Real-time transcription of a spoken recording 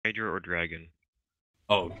Hydra or dragon?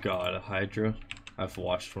 Oh god, a Hydra. I've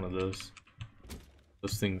watched one of those.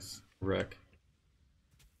 Those things wreck.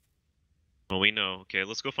 Well, we know. Okay,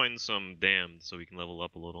 let's go find some damned so we can level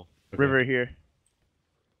up a little. Okay. River here.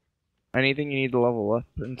 Anything you need to level up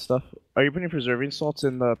and stuff? Are you putting preserving salts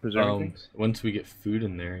in the preserving things? Once we get food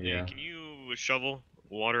in there, yeah. Can you shovel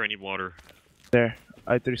water? I need water. There.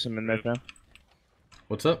 I threw some in there, fam.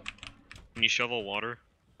 What's up? Can you shovel water?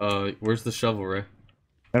 Where's the shovel, Ray?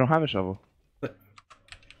 I don't have a shovel. You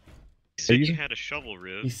said you- you had a shovel,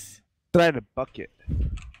 Riv. But I had a bucket.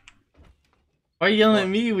 Why are you yelling at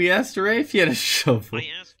me? We asked Ray if he had a shovel. I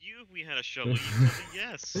asked you if we had a shovel. You told me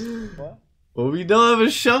yes. What? Well, we don't have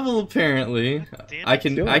a shovel apparently. Damn I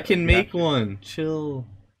it. can make one. Chill.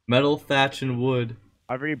 Metal, thatch, and wood.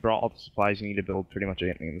 I've already brought all the supplies you need to build pretty much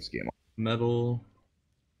anything in this game. Metal,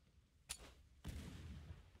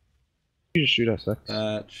 You just shoot us, X.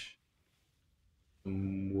 thatch,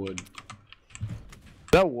 and wood.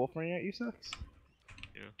 Is that wolf running at you, Sex?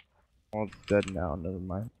 Yeah. Oh, it's dead now. Never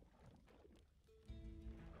mind.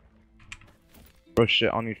 Oh shit!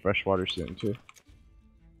 I'll need fresh water soon too.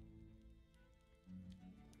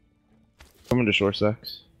 Coming to shore,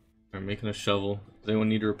 Sex. I'm making a shovel. Does anyone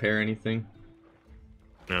need to repair anything?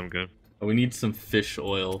 No, I'm good. Oh, we need some fish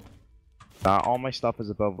oil. All my stuff is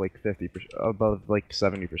above like 50%, above like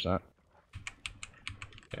 70%.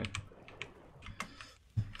 Okay.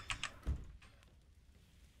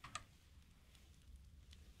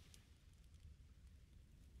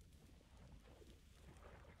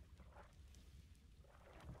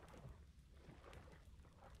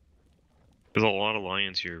 There's a lot of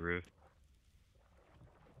lions here, Riv.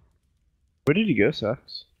 Where did you go,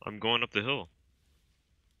 Sex? I'm going up the hill.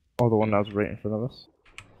 Oh, the one that was right in front of us.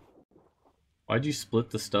 Why'd you split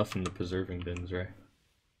the stuff in the preserving bins, Ray?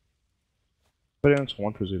 But it's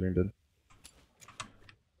one preserving bin.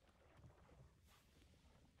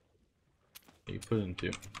 You put it in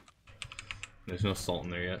two. There's no salt in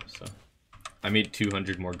there yet, so. I made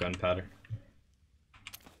 200 more gunpowder.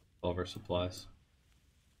 All of our supplies.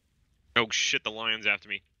 Oh shit, the lion's after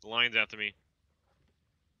me. The lion's after me.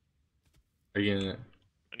 Are you gonna...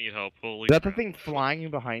 I need help. Holy Is that the crap. thing flying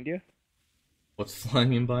behind you? What's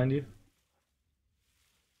flying in behind you?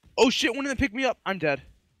 Oh shit, one of them picked me up. I'm dead.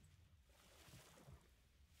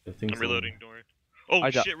 The thing's I'm reloading, Dorian. Oh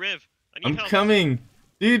I got- shit, Riv. I need I'm help. coming!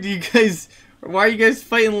 Dude, you guys... Why are you guys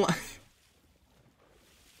fighting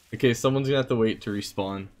Okay, someone's gonna have to wait to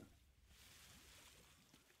respawn.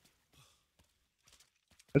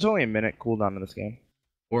 There's only a minute cooldown in this game.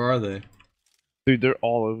 Where are they? Dude, they're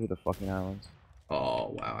all over the fucking islands. Oh,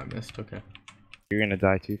 wow, I missed. Okay. You're gonna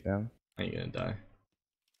die too, fam. I ain't gonna die.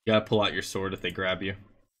 You gotta pull out your sword if they grab you.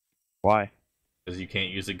 Why? Because you can't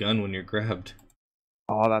use a gun when you're grabbed.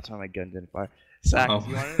 Oh, that's why my gun didn't fire. Sax,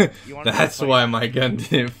 Oh. you wanna That's why my gun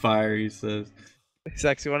didn't fire, he says.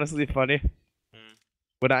 Sax, you want to see funny? Hmm.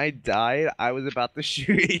 When I died, I was about to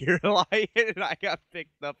shoot at your lion, and I got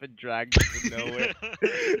picked up and dragged into nowhere.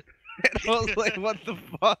 And I was like, what the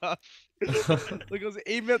fuck? Like, I was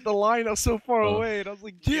aiming at the lion, I was so far Oh. away, and I was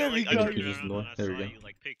like, Yeah, damn, he like, I got turned you me. just around know- and I there we saw go. you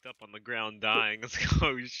like picked up on the ground dying. I was like,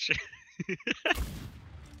 oh shit.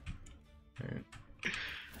 Alright.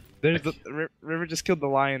 There's the River just killed the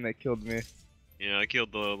lion that killed me. Yeah, I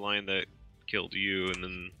killed the lion that killed you, and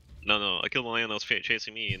then no, I killed the lion that was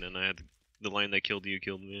chasing me, and then I had the lion that killed you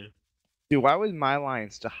killed me. Dude, why was my lion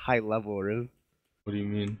such a high level, Riv? What do you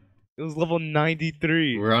mean? It was level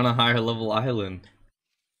 93. We're on a higher level island.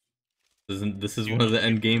 This is one of the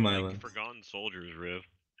end game Like, islands. Forgotten soldiers, Riv.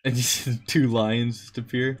 And just two lions just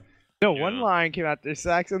appear. No, one Yeah. lion came after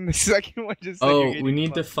Sax, and the second one just said, Oh, "You're getting we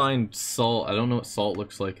need to fucked." find salt. I don't know what salt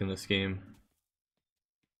looks like in this game.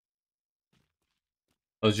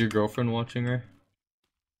 Oh, is your girlfriend watching her?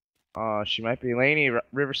 She might be. Lainey,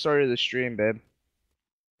 River started the stream, babe.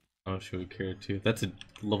 Oh, she would care too. That's a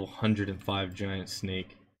level 105 giant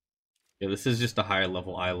snake. Yeah, this is just a higher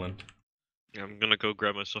level island. Yeah, I'm gonna go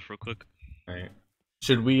grab my stuff real quick. Alright.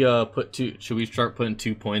 Should we should we start putting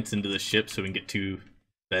 2 points into the ship so we can get 2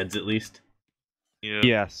 beds at least? Yeah.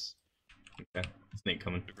 Yes. Okay. Snake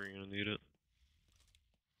coming. We're gonna need it.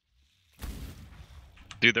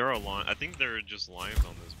 Dude, there are I think there are just lions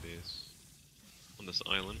on this base. On this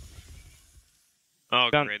island. Oh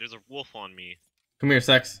Down. great, there's a wolf on me. Come here,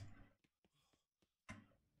 Sex.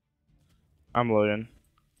 I'm loading.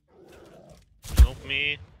 Help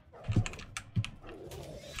me.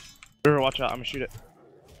 River, watch out. I'm gonna shoot it.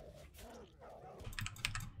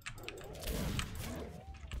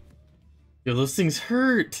 Yo, those things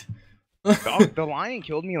hurt! The lion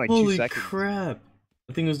killed me in like 2 Holy seconds. crap!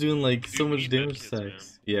 That thing was doing like so Dude, we much need damage, medkits, man.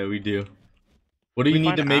 Sex. Yeah, we do. What do you We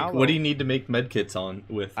need to find make? aloe. What do you need to make medkits on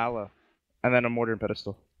with? Aloe. And then a mortar and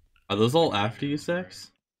pedestal. Are those all after you,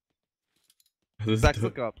 Sex? Are those, Zax,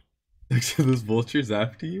 look up. are those vultures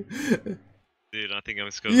after you? Dude, I think I'm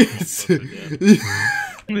just going Yes. close to death.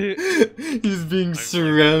 He's being I'm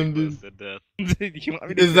surrounded. close to death. You want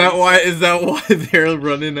me to Is that kill why? you? Is that why they're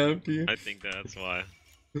running after you? I think that's why.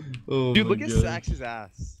 Oh Dude, my look at God. Zax's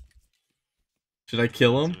ass. Should I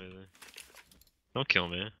kill That's him? amazing. Don't kill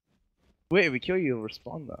me. Wait, if we kill you, you'll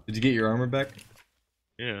respawn though. Did you get your armor back?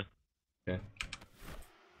 Yeah. Okay.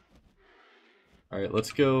 All right,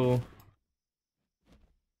 let's go.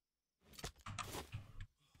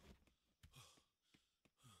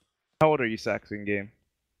 How old are you, Zax, in game?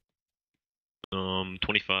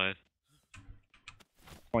 25.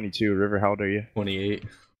 22. River, how old are you? 28.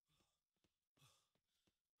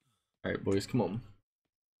 All right, boys, come on.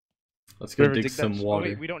 Let's go River, dig that some sh- water. Oh,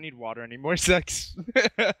 wait, we don't need water anymore, Zax.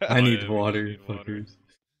 I need yeah, we water, need water. fuckers.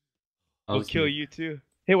 I We'll was kill gonna you too.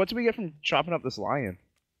 Hey, what do we get from chopping up this lion?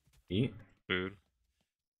 eat. Food.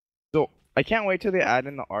 So I can't wait till they add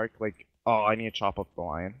in the arc. Like, oh, I need to chop up the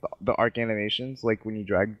lion. The arc animations, like when you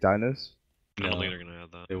drag dinos. I don't No, think they're gonna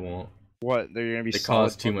add that. they won't. What? They're gonna be. They solid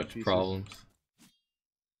cause too puzzle much pieces? problems.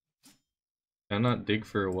 Can I not dig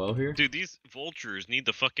for a well here? Dude, these vultures need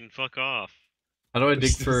to fuck off. How do I dig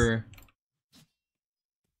This is- for?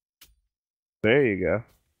 There you go.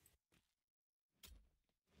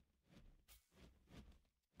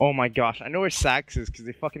 Oh my gosh, I know where Sax is because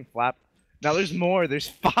they fucking flap. Now there's more. There's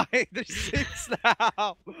 5. There's 6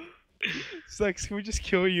 now. Sax, can we just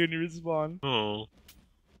kill you and you respawn? Oh.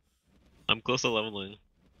 I'm close to leveling.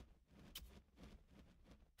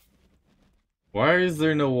 Why is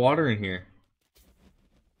there no water in here?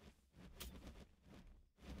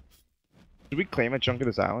 Did we claim a chunk of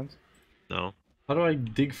this island? No. How do I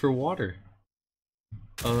dig for water?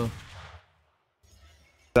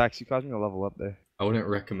 Sax, you caused me to level up there. I wouldn't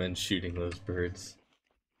recommend shooting those birds.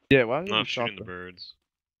 Yeah, why don't I'm you not shot shooting the them? birds.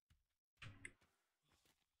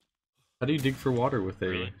 How do you dig for water with a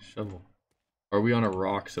Really? shovel? Are we on a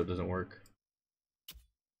rock so it doesn't work?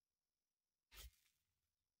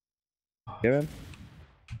 Yeah, man.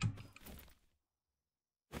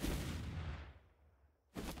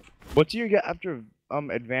 What do you get after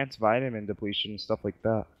advanced vitamin depletion and stuff like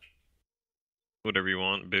that? Whatever you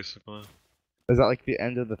want, basically. Is that like the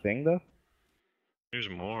end of the thing though? There's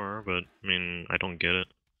more, but I mean, I don't get it.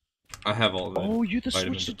 I have all that. Oh, you have to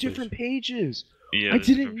vitamin switch to different pages. Yeah, I there's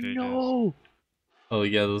didn't different pages. know. Oh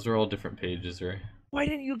yeah, those are all different pages, right? Why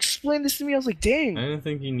didn't you explain this to me? I was like, dang. I didn't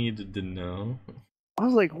think you needed to know. I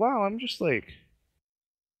was like, wow. I'm just like,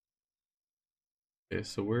 Okay,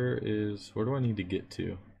 so where do I need to get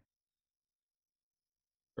to?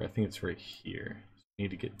 Or I think it's right here. I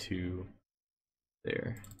need to get to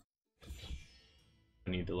there.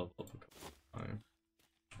 I need to level up a couple of times.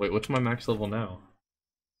 Wait, what's my max level now?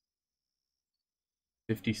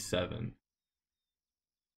 57.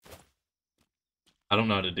 I don't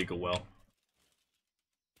know how to dig a well.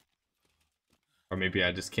 Or maybe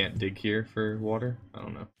I just can't dig here for water? I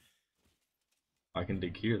don't know. I can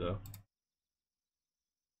dig here though.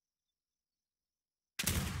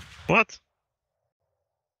 What?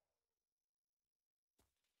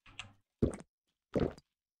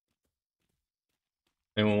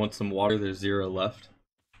 Anyone want some water? There's 0 left.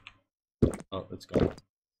 Oh, it's gone.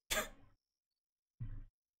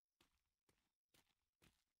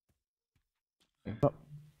 Oh.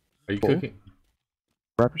 Are you Cool. cooking?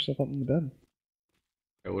 wrap yourself up in the bed.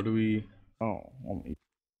 Okay, what do we... Oh, I'll eat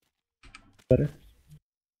better.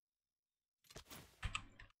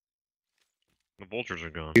 The vultures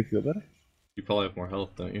are gone. You feel better? You probably have more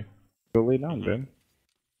health, don't you? Go lay down, Ben.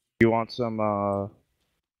 You want some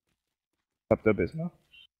Pepto-Bismol?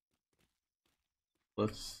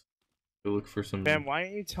 Let's go look for some... Man, why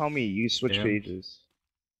didn't you tell me you switch Damn. pages?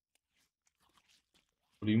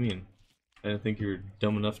 What do you mean? I didn't think you were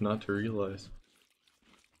dumb enough not to realize.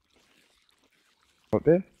 What,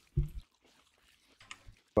 babe?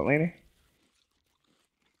 What, Laney?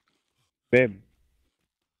 Babe.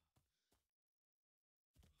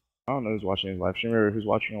 I don't know who's watching his live stream or who's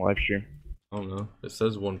watching a live stream. I don't know. It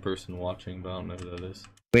says one person watching, but I don't know who that is.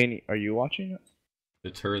 Laney, are you watching it?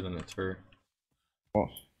 If it's her, then it's her. Well,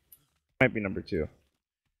 might be number 2.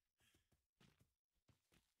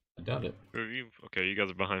 I doubt it. Okay, you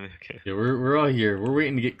guys are behind me. Okay. Yeah, we're all here. We're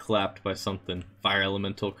waiting to get clapped by something. Fire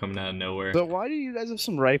elemental coming out of nowhere. So why do you guys have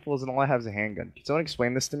some rifles and all I have is a handgun? Can someone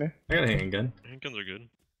explain this to me? I got a handgun. Handguns are good.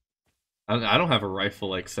 I don't have a rifle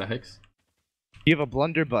like Sax. You have a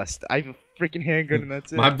blunderbuss. I have a freaking handgun and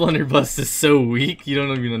that's it. My blunderbuss is so weak, you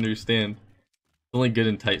don't even understand. It's only good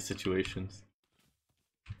in tight situations.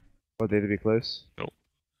 Oh, they to be close. Nope.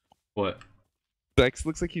 What? Dex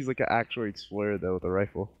looks like he's like an actual explorer though with a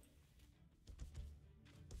rifle.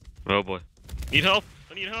 Oh boy. Need help!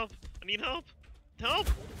 I need help! I need help! Help!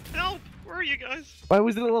 Help! Where are you guys? Why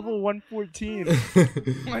was it a level 114?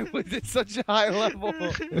 Why was it such a high level?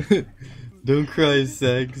 Don't cry,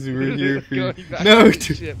 Sax. We're here for you. Going back No!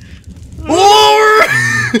 to the ship. Oh!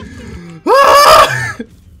 Ah!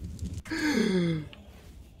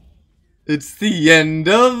 It's the end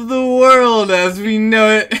of the world as we know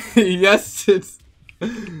it. Yes, it's.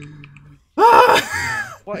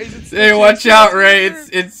 Ah! Why is it Hey, watch out, Ray!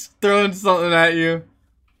 It's throwing something at you.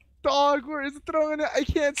 Dog, where is it throwing it? I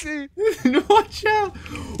can't see. Watch out!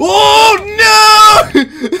 Oh no!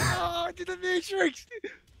 Oh, to the Matrix.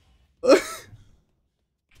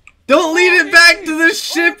 Don't lead it back to the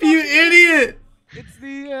ship, you idiot! It's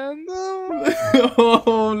the end of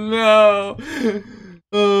Oh no!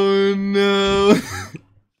 Oh no!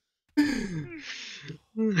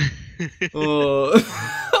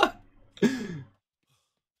 Oh.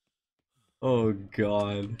 Oh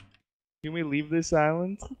god. Can we leave this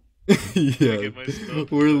island? Yeah, Get my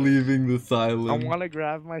stuff we're back. leaving this I island. want to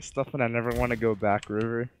grab my stuff and I never want to go back,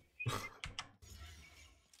 River.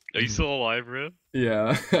 Are you still alive, Rip?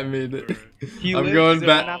 Yeah, I made it. He I'm lives, going they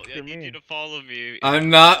back. went Oh, after I need me. you to follow me. I'm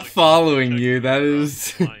not Like, following protect you. me That from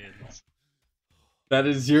is lions. that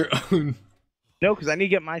is your own. No, because I need to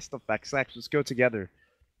get my stuff back. Slacks, let's go together.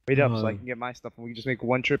 Wait up so I Oh. can get my stuff and we can just make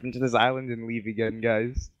one trip into this island and leave again,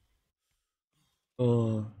 guys.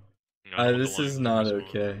 Oh, No, I want the this is lions to not respawn.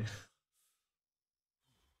 okay.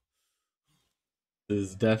 This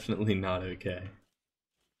is definitely not okay.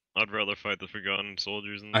 I'd rather fight the Forgotten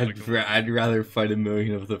Soldiers than the I'd second one. I'd rather fight a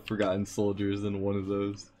million of the Forgotten Soldiers than one of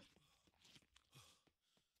those.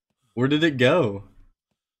 Where did it go?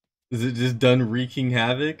 Is it just done wreaking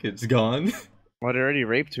havoc? It's gone? Well, it already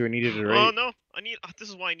raped who it needed to Oh rape. no! This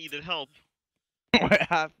is why I needed help. What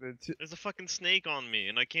happened? There's a fucking snake on me,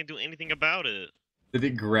 and I can't do anything about it. Did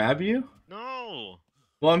it grab you? No!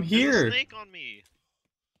 Well, I'm There's here. a snake on me.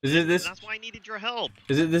 Is it this? That's why I needed your help.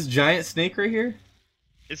 Is it this giant snake right here?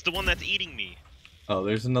 It's the one that's eating me. Oh,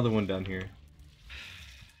 there's another one down here.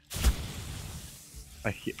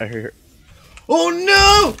 I hear. Oh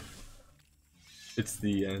no! It's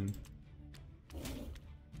the end.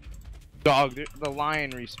 Dog, the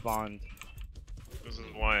lion respawned. This is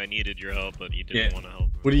why I needed your help, but you didn't Yeah. want to help.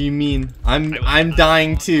 What do you mean? I'm I was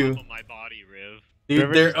dying on too. top of my body, Riv. Dude,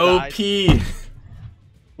 River they're just died. OP.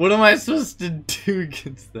 What am I supposed to do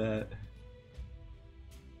against that?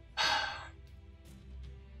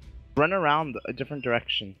 Run around a different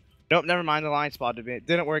direction. Nope, never mind. The lion spotted me. It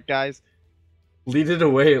didn't work, guys. Lead it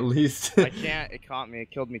away at least. I can't. It caught me. It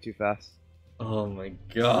killed me too fast. Oh my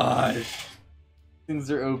gosh. Things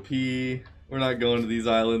are OP. We're not going to these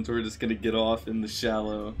islands. We're just gonna get off in the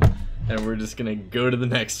shallow. And we're just gonna go to the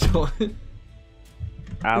next one.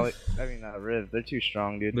 Riv, they're too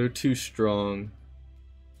strong, dude. They're too strong.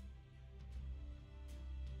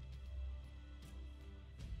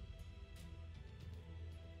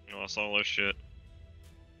 Oh, that's all our shit.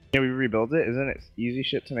 Can we rebuild it? Isn't it easy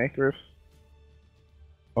shit to make, Riv?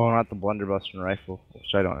 Oh, not the blunderbuster rifle,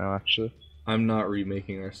 which I don't know actually. I'm not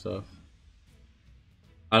remaking our stuff.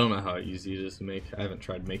 I don't know how easy it is to make. I haven't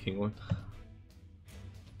tried making one.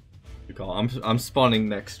 Good call. I'm spawning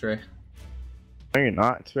next, Ray. No, you're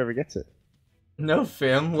not. It's whoever gets it. No,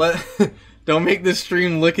 fam. Don't make the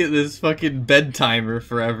stream look at this fucking bed timer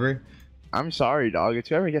forever. I'm sorry, dog. It's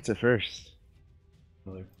whoever gets it first.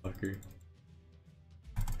 Motherfucker.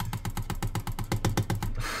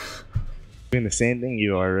 Doing the same thing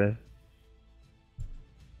you are, Riv.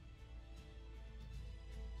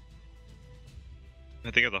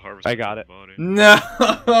 I think of the harvest. I got it. Body.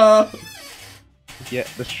 No. Yeah,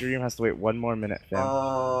 the stream has to wait one more minute, fam.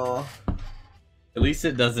 Oh. At least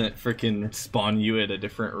it doesn't freaking spawn you at a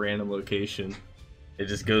different random location. It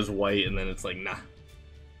just goes white and then it's like, nah.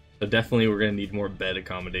 So definitely we're gonna need more bed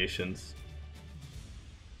accommodations.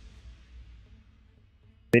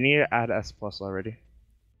 They need to add S plus already.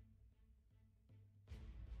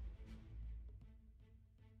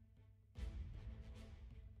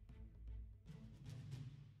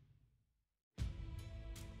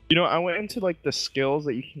 You know, I went into like the skills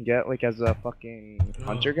that you can get like as a fucking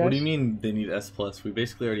hunter, guys. What do you mean they need S+? We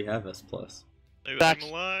basically already have S+. Sax. I'm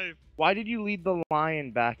alive. Why did you lead the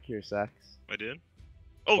lion back here, Sax? I did.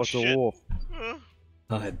 Oh It's shit. a wolf.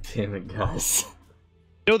 God damn it, guys.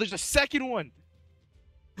 No, there's a second one.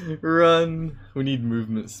 Run. We need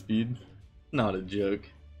movement speed. Not a joke.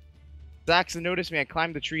 Saxon, notice me. I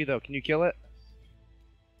climbed the tree though. Can you kill it?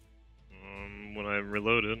 When I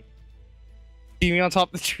reloaded. See me on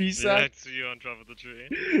top of the tree, Yeah, I Zach? see you on top of the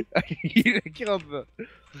tree. You killed the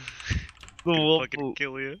wolf. Fucking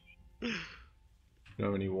kill you. Don't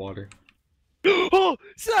have any water. Oh,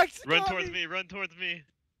 Zach! Run towards me, run towards me.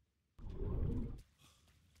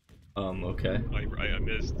 Okay. I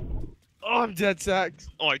missed. Oh, I'm dead, Zach.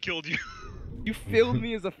 Oh, I killed you. You failed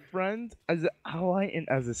me as a friend, as an ally, and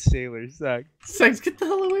as a sailor, Zach. Sex, get the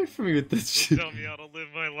hell away from me with this shit. Tell me how to live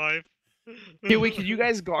my life. Hey, wait, can you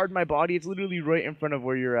guys guard my body? It's literally right in front of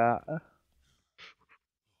where you're at.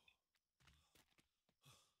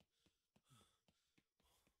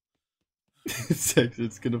 Sex,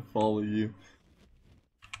 it's gonna follow you.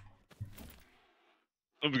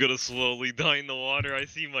 I'm gonna slowly die in the water. I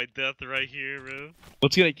see my death right here, bro.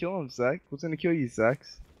 What's gonna kill him, Zach? What's gonna kill you, Zach?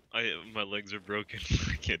 My legs are broken.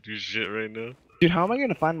 I can't do shit right now. Dude, how am I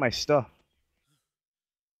gonna find my stuff?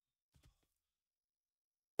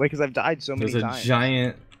 Wait, because I've died so many There's a times.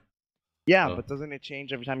 giant. Yeah, Oh. but doesn't it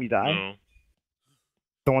change every time you die? No.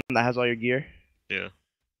 The one that has all your gear? Yeah.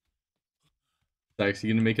 Sex,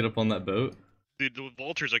 you gonna make it up on that boat? Dude, the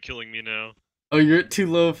vultures are killing me now. Oh, you're at too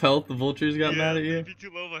low of health. The vultures got mad at you. If you're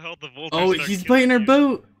too low of a health, the vultures Oh, start he's killing biting our you.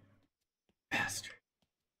 boat. Bastard.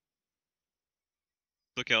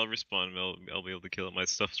 Okay, I'll respawn. I'll be able to kill it. My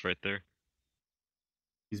stuff's right there.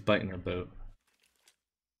 He's biting our boat.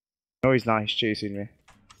 No, he's not. He's chasing me.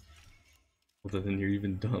 Well, then you're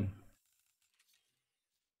even dumb.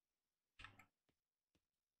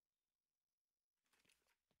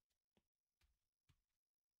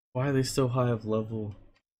 Why are they so high of level?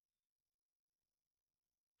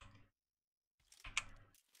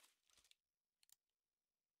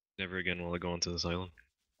 Never again will I go onto this island.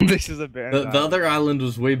 This is a bad. The other island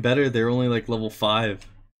was way better. They're only like level 5.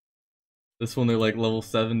 This one they're like level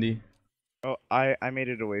 70. Oh, I made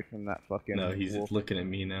it away from that fucking. No, he's wolf. looking at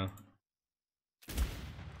me now.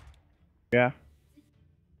 Yeah.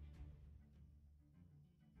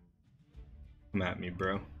 Come at me,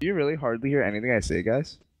 bro. Do you really hardly hear anything I say,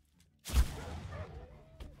 guys?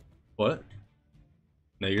 What?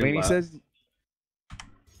 No, you're Laney loud. says.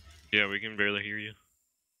 Yeah, we can barely hear you.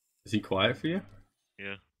 Is he quiet for you?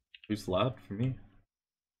 Yeah. Who's loud for me?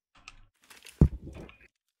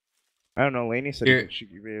 I don't know. Laney said. Here, she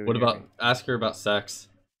could really What hear about me. ask her about sex?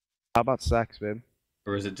 How about sex, babe?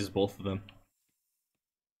 Or is it just both of them?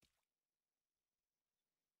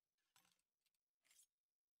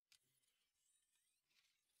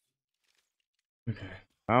 Okay.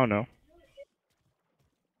 I don't know.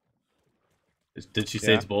 Did she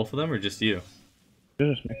say Yeah. it's both of them or just you?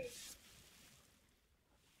 Just me.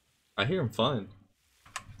 I hear him fine.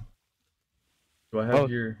 Do I have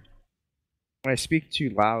your... When I speak too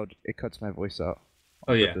loud, it cuts my voice out.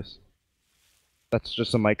 Oh yeah. That's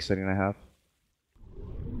just a mic setting I have.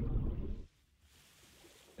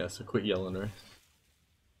 Yeah, so quit yelling, right?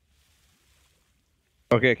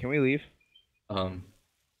 Okay, can we leave? Of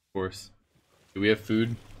course. Do we have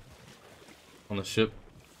food on the ship?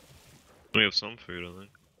 We have some food, I think.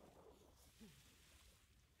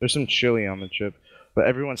 There's some chili on the chip, but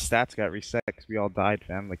everyone's stats got reset because we all died,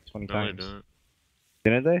 fam, like 20 No, I times. don't.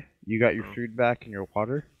 Didn't they? You got your No. food back and your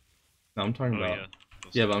water? No, I'm talking Oh, about... yeah.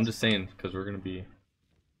 Yeah, but I'm just saying, because we're gonna be...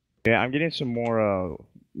 Yeah, I'm getting some more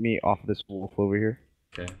meat off this wolf over here.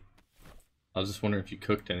 Okay. I was just wondering if you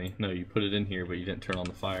cooked any. No, you put it in here, but you didn't turn on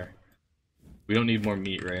the fire. We don't need more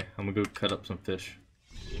meat, Ray. I'm gonna go cut up some fish.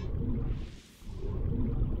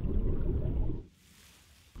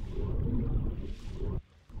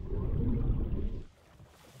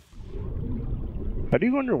 How do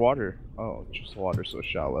you go underwater? Oh, just water so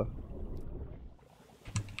shallow.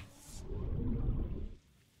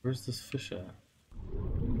 Where's this fish at?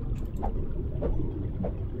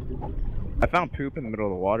 I found poop in the middle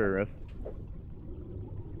of the water, Riff.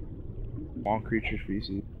 Long creature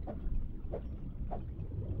feces.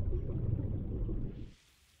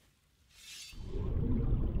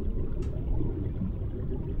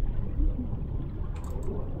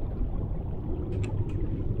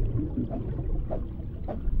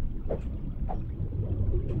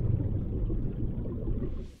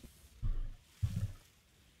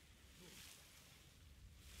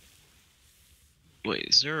 Wait,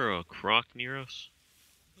 is there a croc near us?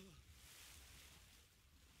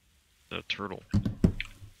 A turtle.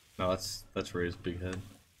 No, that's Ray's big head.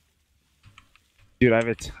 Dude, I have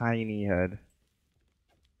a tiny head.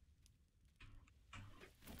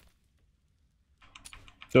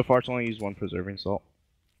 So far, it's only used one preserving salt.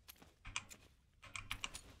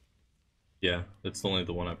 Yeah, that's only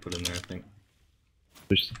the one I put in there, I think.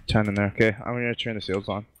 There's 10 in there. Okay, I'm gonna turn the sails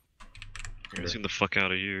on. Get the fuck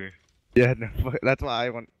out of here. Yeah, no, that's why I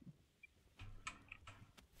want.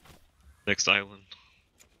 I Next island.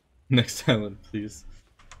 Next island, please.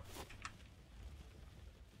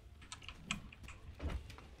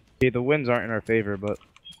 Okay, the winds aren't in our favor, but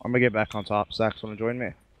I'm gonna get back on top. Sax, wanna join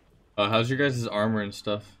me? How's your guys' armor and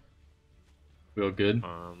stuff? We all good?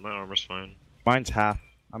 My armor's fine. Mine's half.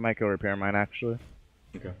 I might go repair mine actually.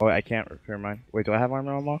 Okay. Oh, wait, I can't repair mine. Wait, do I have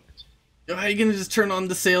armor unlocked? How are you gonna just turn on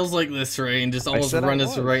the sails like this, Ray, and just almost said I run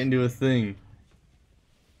us was. right into a thing?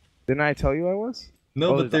 Didn't I tell you I was?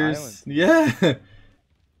 No, Oh, but there's the yeah.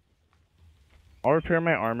 I'll repair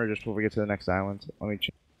my armor just before we get to the next island. Let me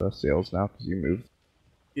change the sails now because you moved.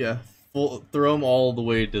 Yeah, throw them all the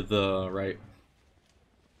way to the right.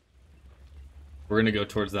 We're gonna go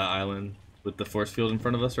towards that island with the force field in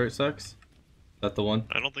front of us, right, Sex? Is that the one?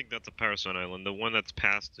 I don't think that's a Power Stone Island. The one that's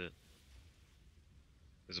past it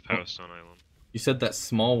is a Power Stone Island. You said that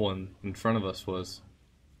small one in front of us was.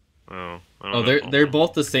 Oh, I Oh, don't know. they're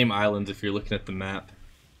both the same islands if you're looking at the map.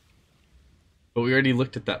 But we already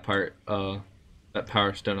looked at that part, that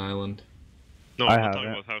Power Stone Island. No, I I'm not talking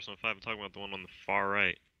haven't. about Power Stone 5. I'm talking about the one on the far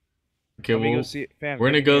right. Okay, Let me well, go see it. Fam, we're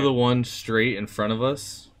gonna come go here. the one straight in front of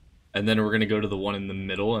us, and then we're gonna go to the one in the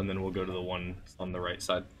middle, and then we'll go to the one on the right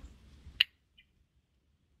side.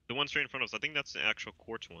 The one straight in front of us. I think that's the actual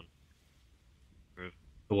quartz one.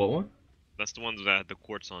 The what one? That's the ones that had the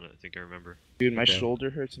quartz on it. I think I remember. Dude, my Okay. shoulder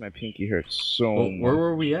hurts and my pinky hurts so Well, where much.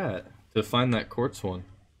 were we at to find that quartz one?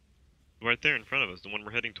 Right there in front of us, the one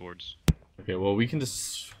we're heading towards. Okay, well, we can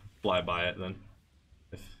just fly by it then.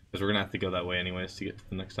 Because we're gonna have to go that way anyways to get to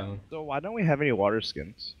the next island. So why don't we have any water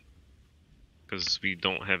skins? Because we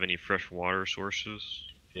don't have any fresh water sources.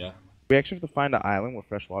 Yeah. We actually have to find an island with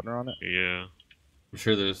fresh water on it. Yeah. I'm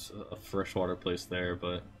sure there's a freshwater place there,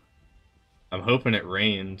 but I'm hoping it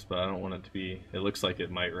rains, but I don't want it to be. It looks like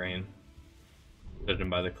it might rain, judging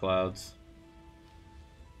by the clouds.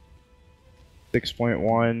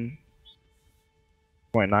 6.1.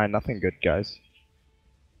 0.9, nothing good, guys.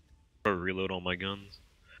 Or reload all my guns.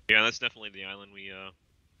 Yeah, that's definitely the island we,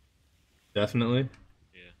 Definitely?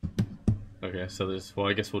 Yeah. Okay, so there's. Well,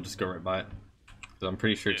 I guess we'll just go right by it. 'Cause I'm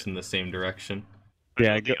pretty sure it's Yeah. in the same direction. I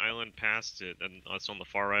Yeah, know go- the island past it, and it's on the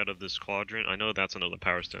far right of this quadrant. I know that's another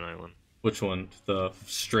Power Stone Island. Which one? The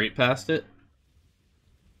straight past it?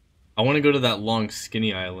 I want to go to that long,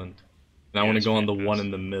 skinny island. And I Yeah, want to go on the straight one past.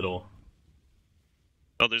 in the middle.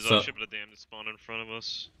 Oh, there's So- a ship of the damned that spawned in front of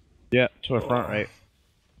us. Yeah, to our front right.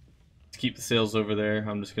 Let's keep the sails over there.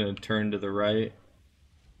 I'm just going to turn to the right.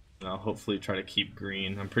 And I'll hopefully try to keep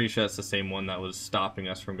green. I'm pretty sure that's the same one that was stopping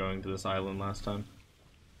us from going to this island last time.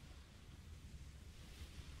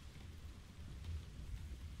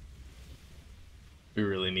 We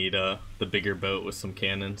really need the bigger boat with some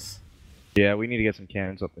cannons. Yeah, we need to get some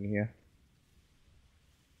cannons up in here.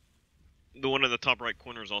 The one in the top right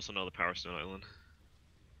corner is also another Power Stone Island.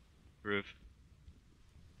 Riv.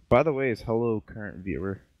 By the way, is hello current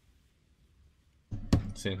viewer.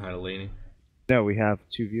 Saying hi to Lainey. No, we have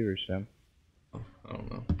 2 viewers, fam. Oh, I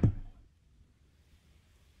don't know.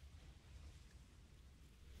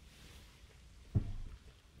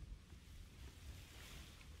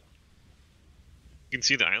 You can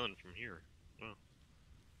see the island from here. Wow.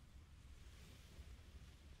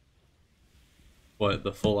 What,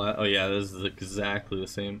 the full oh yeah, this is exactly the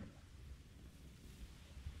same.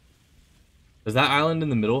 Does that island in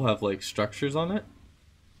the middle have like structures on it?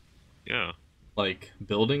 Yeah. Like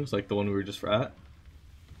buildings, like the one we were just at?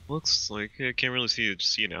 Looks like I can't really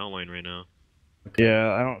see an outline right now. Okay.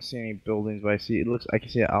 Yeah, I don't see any buildings, but I can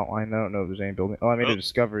see an outline. I don't know if there's any building. Oh, I made Oh. a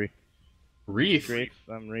discovery. Reef? Reef.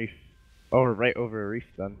 Reef. Oh, we're right over a reef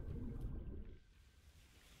then.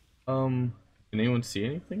 Can anyone see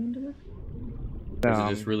anything into there? Or is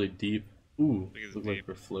it just really deep? Ooh, I think it's look like deep.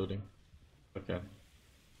 we're floating. Okay.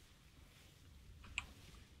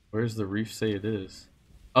 Where's the reef say it is?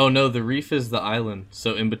 Oh no, the reef is the island.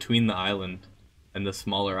 So in between the island and the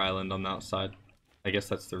smaller island on the outside. I guess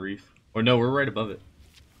that's the reef. Or no, we're right above it.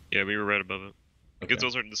 Yeah, we were right above it. I Okay. guess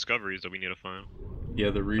those are discoveries that we need to find. Yeah,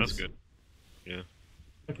 the reefs. That's good. Yeah.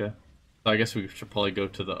 Okay. So I guess we should probably go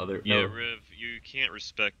to the other. Yeah, No. Riv, you can't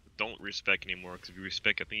respect. Don't respect anymore, because if you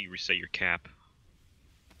respect, I think you reset your cap.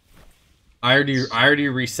 I already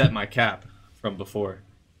reset my cap from before.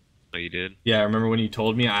 Oh, you did? Yeah, I remember when you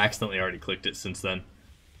told me. I accidentally already clicked it since then.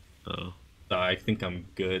 Oh. So I think I'm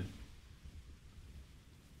good.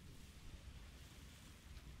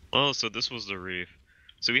 Oh, so this was the reef.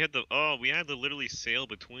 So we had to literally sail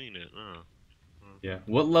between it. Oh. Yeah.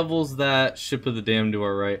 What level's that ship of the dam to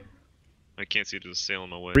our right? I can't see there's a sail in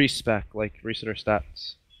my way. Respect, like reset our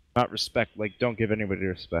stats. Not respect, like don't give anybody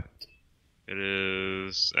respect. It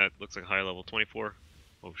is at looks like high level 24.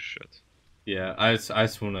 Oh shit. Yeah, I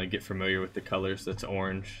just want to get familiar with the colors. That's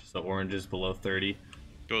orange, so orange is below 30.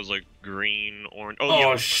 Goes like green, orange. Oh, Oh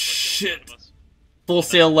yellow in front of us, yellow in shit! front of us. Full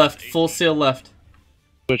That's sail left. 18. Full sail left.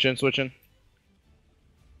 Switching, switching.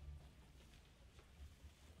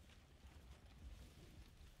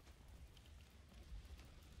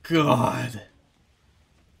 God.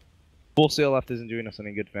 Full sail left isn't doing us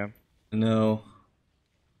any good, fam. No.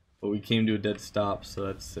 But we came to a dead stop, so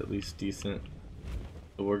that's at least decent.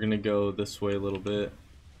 So we're gonna go this way a little bit.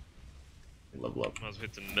 Level up. Might as well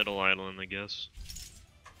hit the middle island, I guess.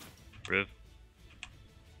 Riv.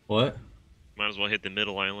 What? Might as well hit the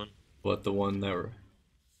middle island. What, the one that were...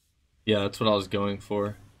 Yeah, that's what I was going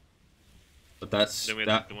for. But that's... Then we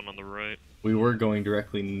have the one on the right. We were going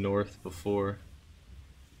directly north before.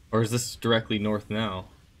 Or is this directly north now?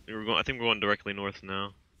 We were going. I think we're going directly north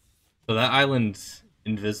now. So that island's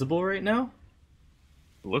invisible right now?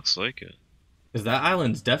 It looks like it. Because that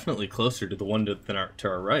island's definitely closer to the one to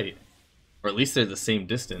our right. Or at least they're the same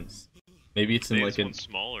distance. Maybe it's in Maybe like this one's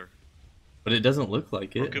smaller. But it doesn't look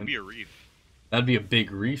like Or it. it could be a reef. That'd be a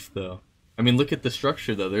big reef, though. I mean, look at the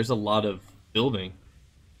structure, though. There's a lot of building.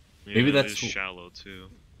 Yeah, Maybe it that's is shallow too.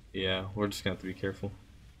 Yeah, we're just gonna have to be careful.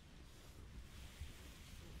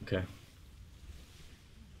 Okay.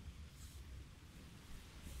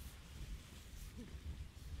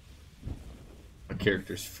 My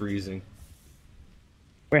character's freezing.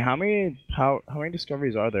 Wait, how many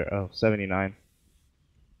discoveries are there? Oh, 79.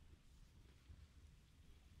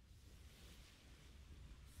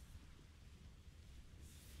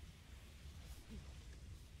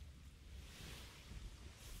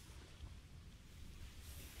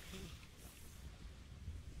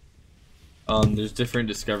 There's different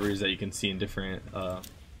discoveries that you can see in different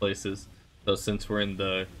places. So since we're in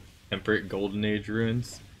the Temperate Golden Age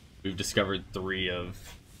ruins, we've discovered 3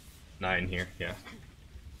 of 9 here. Yeah.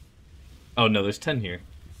 Oh no, there's 10 here.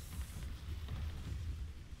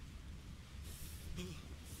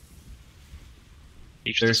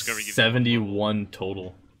 Each There's discovery gives you one level. 71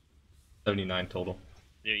 total. 79 total.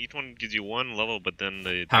 Yeah, each one gives you 1 level, but then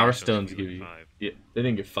the Power stones give like you 5. Yeah, they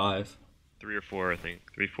didn't get 5. 3 or 4, I think.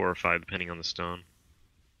 3, 4, or 5, depending on the stone.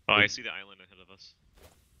 Oh, I see the island ahead of us.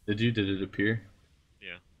 Did it appear?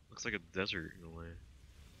 Yeah, looks like a desert in a way.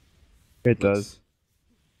 It does.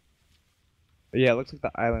 But yeah, it looks like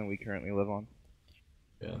the island we currently live on.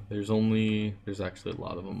 Yeah, there's actually a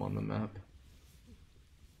lot of them on the map.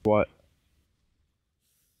 What?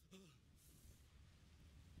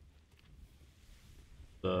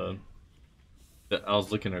 I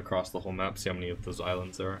was looking across the whole map, see how many of those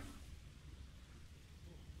islands there are.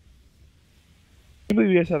 I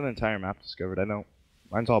believe you guys have an entire map discovered. I know.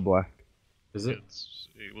 Mine's all black. Is it?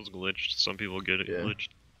 It was glitched. Some people get it Yeah. glitched.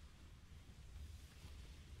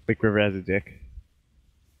 Big River has a dick.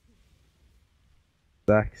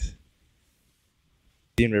 Sucks.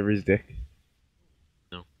 Seen River's dick?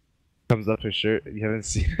 No. Comes up his shirt. You haven't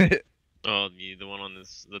seen it? Oh, the one on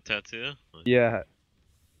the tattoo? Yeah.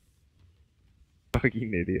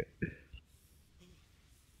 Fucking idiot.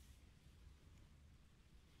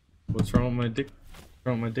 What's wrong with my dick? What's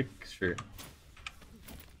wrong with my dick shirt?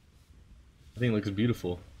 I think it looks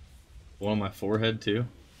beautiful. One on my forehead too.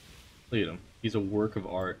 Look at him. He's a work of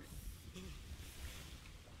art.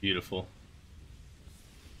 Beautiful.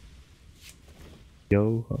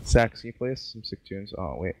 Yo, Sax, can you play us some sick tunes?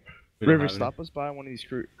 Oh, wait. We don't River, have stop us by one of these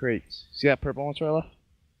crates. See that purple one to our left?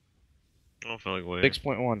 I don't feel like wait.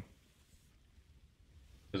 6.1.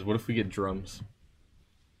 Because what if we get drums?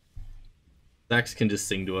 Dax can just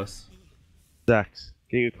sing to us. Sax,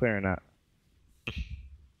 get your clarinet.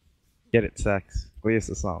 Get it, Sax. Play us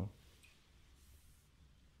a song.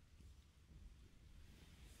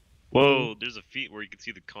 Whoa, there's a feat where you can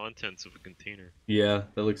see the contents of a container. Yeah,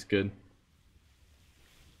 that looks good.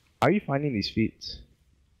 How are you finding these feats?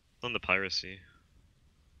 It's on the piracy.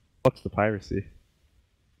 What's the piracy?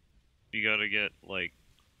 You gotta get, like,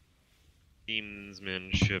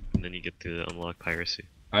 Demonsmanship, and then you get to unlock piracy.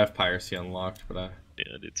 I have piracy unlocked, but I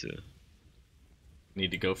Yeah, I did too.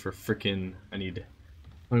 need to go for frickin'. I need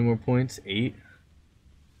how many more points? 8?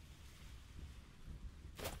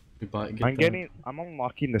 I'm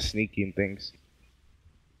unlocking the sneaking things.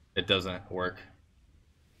 It doesn't work.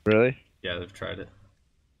 Really? Yeah, they've tried it.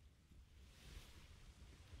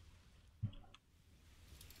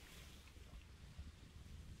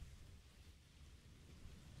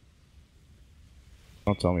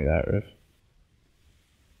 Don't tell me that, Riff.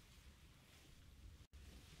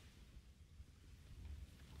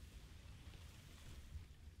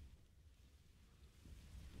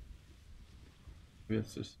 Maybe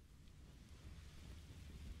it's just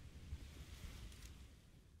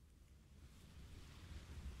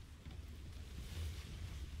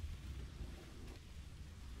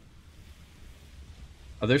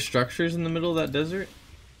Are there structures in the middle of that desert?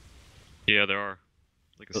 Yeah, there are.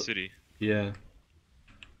 Like a city. Yeah.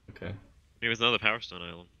 Okay. Maybe it's another Power Stone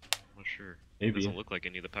Island. I'm not sure. It Maybe. doesn't look like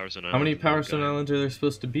any of the Power Stone Islands. How many in the Power Stone guide. Islands are there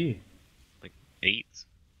supposed to be? Like 8?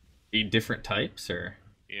 8 different types, or?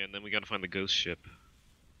 Yeah, and then we gotta find the ghost ship.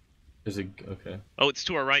 There's a... Okay. Oh, it's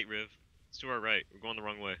to our right, Riv. It's to our right. We're going the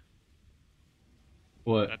wrong way.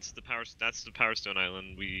 What? That's the Power Stone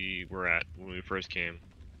Island we were at when we first came.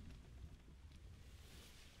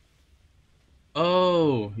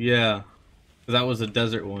 Oh, yeah. That was a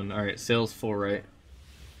desert one. Alright, sail's full, right?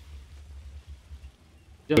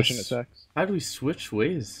 Pushing Yes. attacks. How do we switch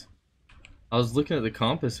ways? I was looking at the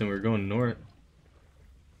compass and we were going north.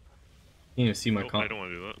 Can't even see my Nope, I compass. don't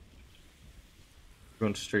want to do that.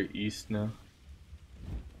 Going straight east now.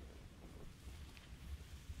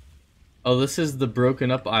 Oh, this is the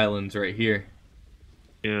broken up islands right here.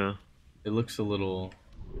 Yeah. It looks a little...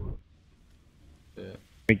 Yeah.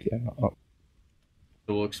 Yeah. Oh.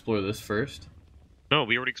 So we'll explore this first. No,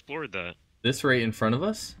 we already explored that. This right in front of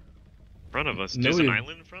us? In front of us. No, There's an we-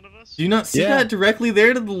 island in front of us? Do you not see Yeah. that directly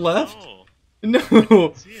there to the left? Oh,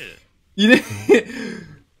 No! see it. You didn't...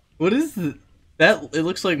 What is that? It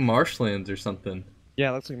looks like marshlands or something.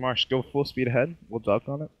 Yeah, looks like marsh. Go full speed ahead. We'll duck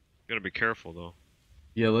on it. Gotta be careful though.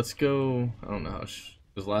 Yeah, let's go... I don't know how...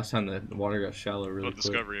 Because last time the water got shallow really Oh, quick.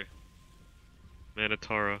 Discovery.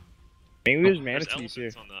 Manatara. Maybe there's There's manatees here.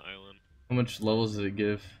 elephants on that island. How much levels does it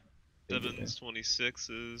give? 7s,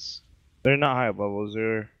 26s. They're not high levels.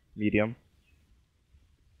 They're medium.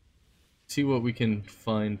 See what we can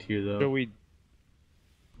find here, though. So we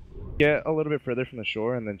get a little bit further from the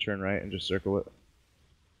shore and then turn right and just circle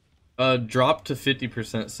it. Drop to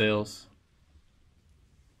 50% sales.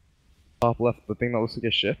 Top left, the thing that looks like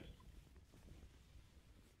a ship.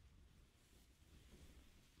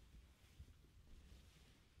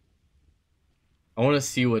 I want to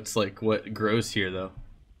see what's like what grows here, though.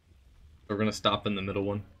 We're gonna stop in the middle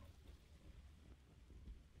one.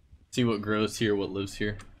 See what grows here, what lives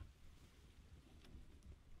here.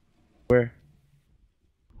 Where?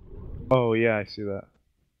 Oh yeah, I see that.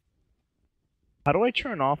 How do I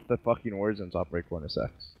turn off the fucking words in top right corner,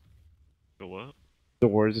 Sex? The what? The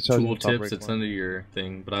words it tells you in top Tooltips, right it's corner. under your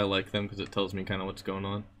thing, but I like them because it tells me kind of what's going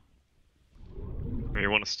on. You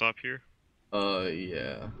want to stop here?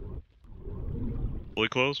 Yeah. Fully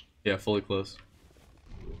close? Yeah, fully closed.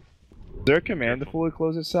 Is there a command to fully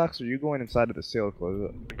close it, Sex, or are you going inside of the sail to close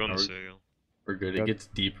it? I'm going Are to we- sail. We're good. Good. It gets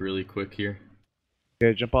deep really quick here.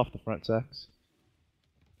 Okay, jump off the front, Sex.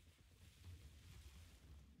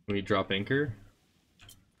 Can we drop anchor?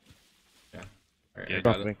 Yeah. Alright, Yeah. I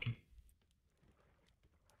Drop got it. link.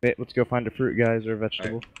 Wait, let's go find a fruit, guys, or a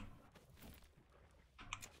vegetable.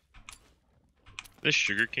 This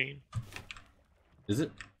sugarcane? Is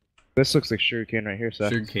it? This looks like sugarcane right here,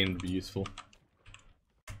 Sex. Sugarcane would be useful.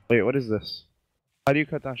 Wait, what is this? How do you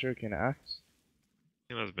cut down sugarcane? An axe?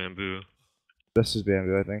 I think that's bamboo. This is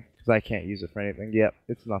bamboo, I think, because I can't use it for anything. Yep,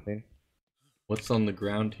 it's nothing. What's on the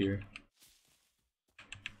ground here?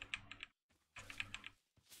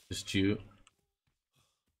 Just jute.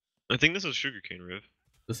 I think this is sugarcane, Riv.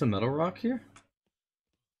 Is this a metal rock here?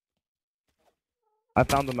 I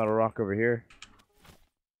found the metal rock over here.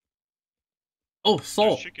 Oh, There's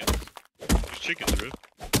salt! chickens. There's chickens, Riv.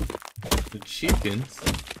 The chickens.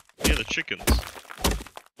 Yeah, the chickens.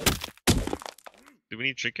 Do we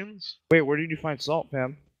need chickens? Wait, where did you find salt,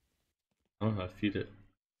 Pam? I don't know how to feed it.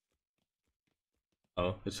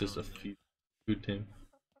 Oh, it's just a food thing.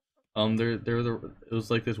 It was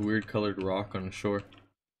like this weird colored rock on the shore.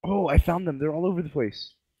 Oh, I found them. They're all over the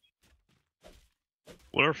place.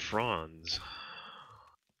 What are fronds?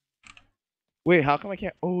 Wait, how come I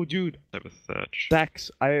can't? Oh, dude. Type of thatch. Sex,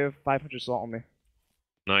 I have 500 salt on me.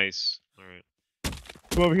 Nice. Alright.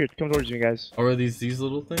 Come over here. Come towards me, guys. Or are these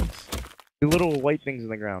little things? The little white things in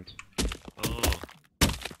the ground. Oh.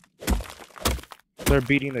 They're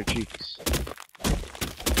beating their cheeks.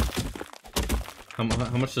 How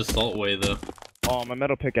much does salt weigh though? Oh, my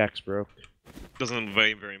metal pickaxe broke. Doesn't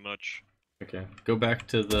weigh very much. Okay, go back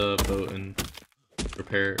to the boat and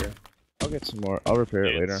repair it. I'll get some more. I'll repair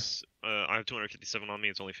it later. I have 257 on me,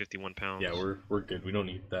 it's only 51 pounds. Yeah, we're good. We don't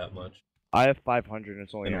need that much. I have 500 and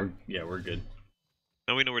it's only And we're good.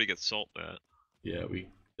 Now we know where to get salt at. Yeah,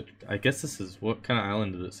 I guess this is what kind of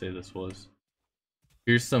island did it say this was?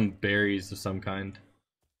 Here's some berries of some kind.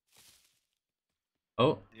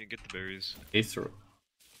 Oh, Yeah, get the berries. Acer.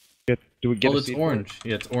 Do we get Oh, a it's seed for it? orange.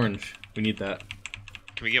 Yeah, it's orange. We need that.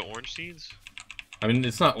 Can we get orange seeds? I mean,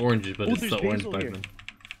 it's not oranges, but Oh, it's there's the orange basil here. vitamin.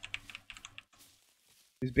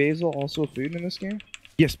 Is basil also a food in this game?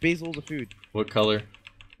 Yes, basil is a food. What color?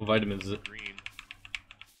 What vitamin is it? Green.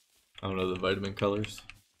 I don't know the vitamin colors.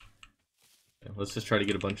 Yeah, let's just try to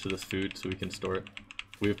get a bunch of this food so we can store it.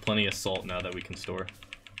 We have plenty of salt now that we can store.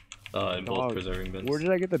 In both Dog, preserving bins. Where did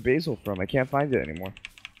I get the basil from? I can't find it anymore.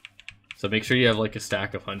 So make sure you have like a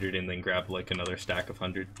stack of 100 and then grab like another stack of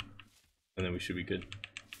 100. And then we should be good.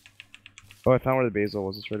 Oh, I found where the basil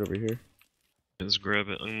was. It's right over here. Let's grab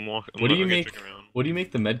it. What do you make? What do you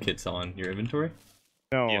make the med kits on? Your inventory?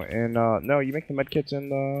 No, Yeah. and no, you make the medkits in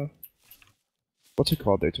the what's it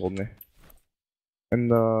called? They told me. In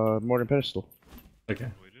the mortar pedestal. Okay.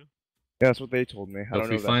 We do? Yeah, that's what they told me. I So don't if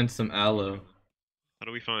know we that. find some aloe, How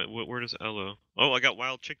do we find? Where does aloe? Oh, I got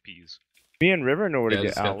wild chickpeas. Me and River know where yeah, to I get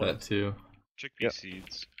just got aloe. that too. Chickpea Yep.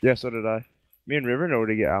 seeds. Yeah, so did I. Me and River know where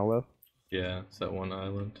to get aloe. Yeah, it's that one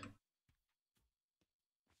island.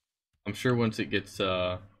 I'm sure once it gets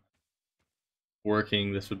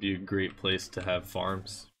working, this would be a great place to have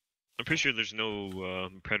farms. I'm pretty sure there's no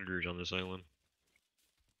predators on this island.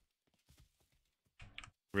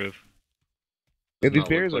 Riv. Yeah, Does these not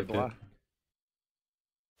berries are look like black. it. Are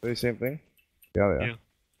they the same thing? Yeah, they are. Yeah.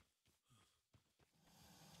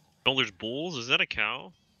 Oh, there's bulls? Is that a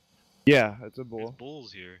cow? Yeah, it's a There's bull.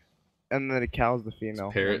 bulls here. And then the cow's the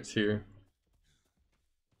female. Parrots here.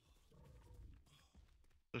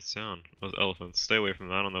 What's that sound? Those elephants. Stay away from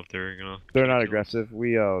that. I don't know if they're gonna. They're kill not us. aggressive.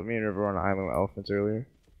 Me and River were on an island with elephants earlier.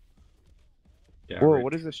 Yeah. Whoa, right.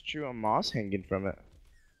 what is this tree on moss hanging from it?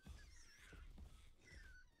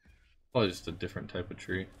 Probably just a different type of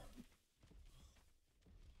tree.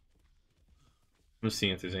 I'm just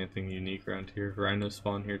seeing if there's anything unique around here. Rhinos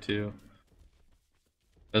spawn here too.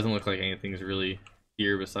 Doesn't look like anything's really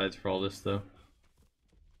here besides for all this though.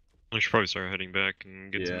 We should probably start heading back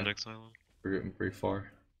and get to Yeah. the next island. We're getting pretty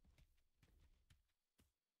far.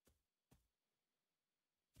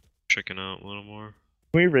 Checking out a little more.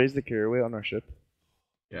 Can we raise the carrier weight on our ship?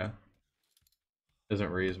 Yeah. Doesn't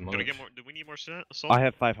raise much. Can we get more? Do we need more salt? I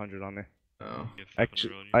have 500 on me. Oh. We have 500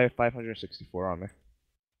 Actually, on you. I have 564 on me.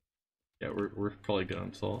 Yeah, we're probably good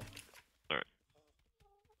on salt. Alright.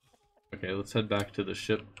 Okay, let's head back to the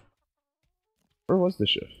ship Where was the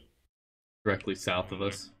ship? directly south of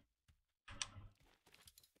us.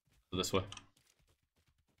 So this way.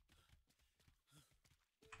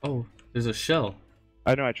 Oh, there's a shell.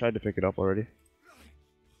 I know I tried to pick it up already.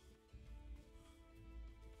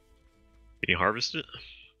 Can you harvest it?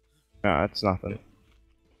 Nah, it's nothing.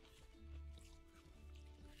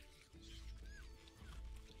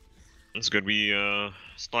 That's good. We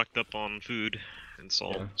stocked up on food and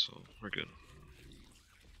salt, Yeah. so we're good.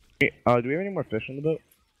 Hey, do we have any more fish on the boat?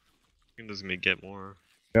 I think this may get more.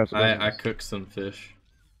 Yeah, so I cooked some fish.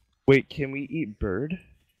 Wait, can we eat bird?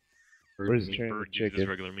 Bird Or is it meat. turn into Bird uses chicken?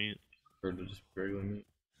 regular meat. Bird is just regular meat.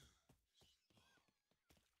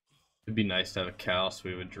 It'd be nice to have a cow so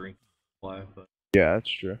we would drink live, but Yeah, that's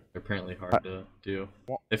true. they're apparently hard to do.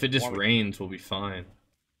 wa- If it just wanna- rains, we'll be fine.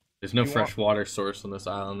 There's no You fresh want- water source on this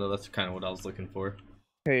island, though. That's kind of what I was looking for.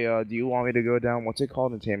 Hey, do you want me to go down, what's it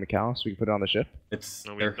called, and tame a cow so we can put it on the ship? It's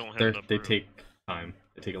No, we don't have enough they room. take time.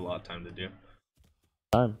 They take a lot of time to do.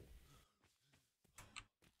 Time.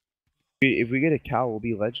 If we get a cow, we'll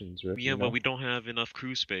be legends, right? Yeah, but we don't have enough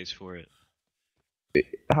crew space for it.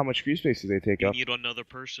 How much crew space do they take You up? need another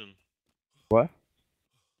person. What?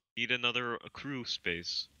 You need another crew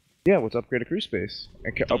space. Yeah, let's upgrade a crew space.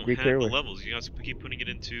 And You don't upgrade have the carrier weight. levels. You guys keep putting it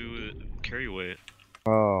into carry weight.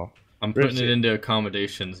 Oh. I'm Where's putting it it? into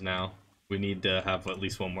accommodations now. We need to have at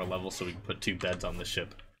least one more level so we can put 2 beds on the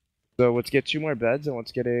ship. So let's get 2 more beds and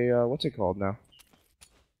let's get a, what's it called now?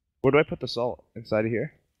 Where do I put the salt? Inside of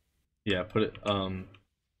here? Yeah, put it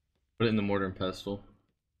in the mortar and pestle.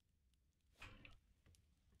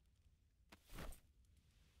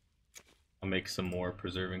 I'll make some more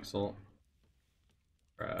preserving salt.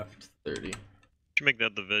 Craft 30. Should make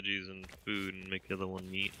that the veggies and food and make the other one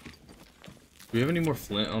meat. Do we have any more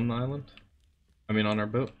flint on the island? I mean, on our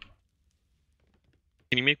boat?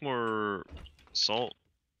 Can you make more salt?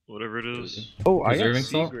 Whatever it is. Oh, I got Preserving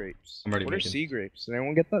sea salt? grapes. I'm already What are making- sea grapes? Did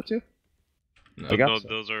anyone get that too? No. I got No, some.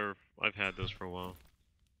 those are. I've had those for a while.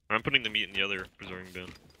 I'm putting the meat in the other preserving bin.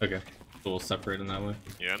 Okay, so we'll separate them that way.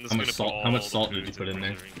 Yeah, I'm just How gonna much salt- put how much all the salt did you foods put the in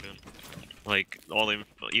there? preserving bin. Like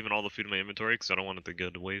even all the food in my inventory, because I don't want it to go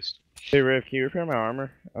to waste. Hey Riv, can you repair my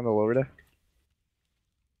armor on the lower deck?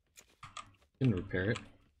 You can repair it.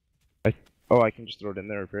 Oh, I can just throw it in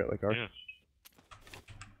there, repair it like ours. Yeah.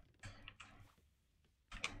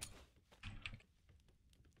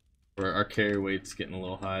 Our carrier weight's getting a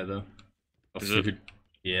little high though. Of Is it? food.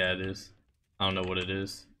 Yeah, it is. I don't know what it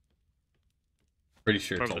is. Pretty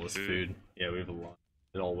sure it's Probably all the this food. food. Yeah, we have a lot.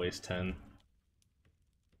 It all weighs 10.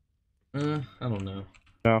 I don't know.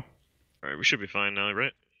 No. Alright, we should be fine now,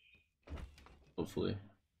 right? Hopefully.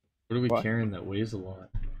 What are we What? carrying that weighs a lot?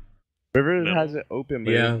 River Metal? has it open,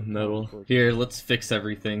 but it Yeah, doesn't metal. transport. Here, let's fix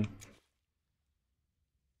everything.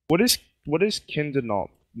 What is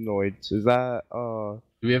kindinoids? Is that Do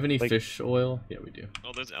we have any like- fish oil? Yeah, we do.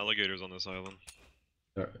 Oh, there's alligators on this island.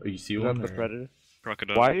 Oh, you see is one? that the or- predator?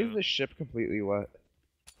 Crocodile. Why yeah. is the ship completely wet?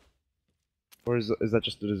 Or is that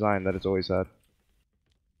just the design that it's always had?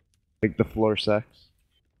 Like the floor sex?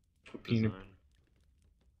 Design.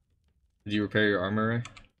 Did you repair your armor, Ray?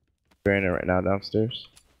 Wearing it right now downstairs.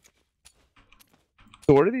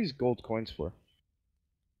 So what are these gold coins for?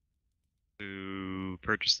 To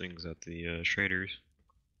purchase things at the traders.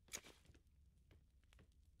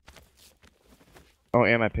 Oh,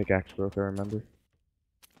 and my pickaxe broke, I remember.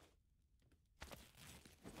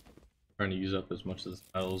 Trying to use up as much of this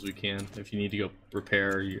metal as we can. If you need to go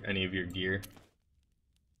repair any of your gear,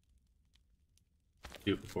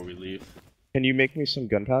 do it before we leave. Can you make me some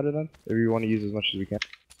gunpowder then? If you want to use as much as we can.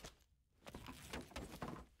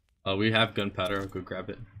 We have gunpowder. I'll go grab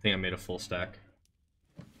it. I think I made a full stack.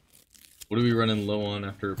 What are we running low on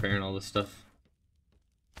after repairing all this stuff?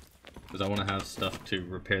 Because I want to have stuff to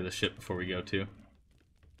repair the ship before we go too.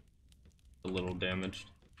 A little damaged.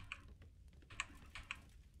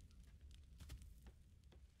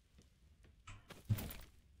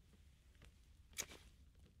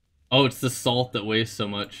 Oh, it's the salt that weighs so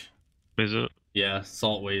much. Is it? Yeah,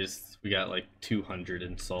 salt weighs. We got like 200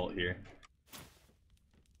 in salt here.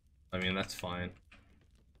 I mean, that's fine.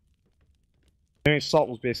 I mean, salt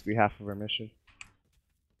was basically half of our mission.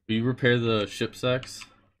 Will you repair the ship sacks?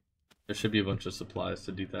 There should be a bunch of supplies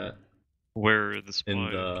to do that. Where are the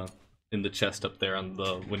supply? In the chest up there on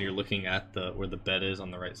the when you're looking at the where the bed is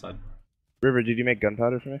on the right side. River, did you make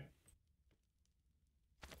gunpowder for me?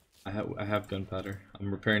 I have gunpowder.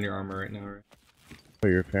 I'm repairing your armor right now. Right? Oh,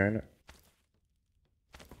 you're repairing it?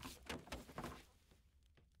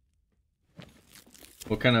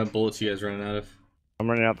 What kind of bullets you guys running out of? I'm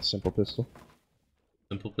running out the simple pistol.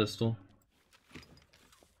 Simple pistol.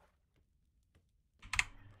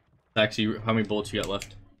 Actually, how many bullets you got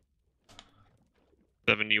left?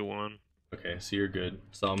 71. Okay, so you're good.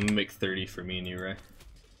 So I'm gonna make 30 for me and you, right?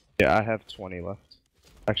 Yeah, I have 20 left.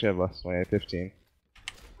 Actually, I have less. 20, I have 15.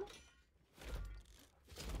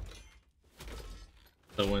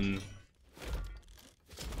 So when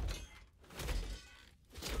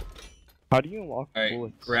How do you unlock alright,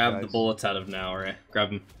 bullets? grab the guys? bullets out of now, right?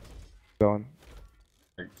 Grab them. Going.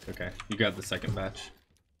 Okay, you grab the second batch.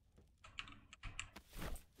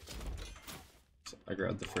 So I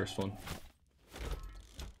grabbed the first one.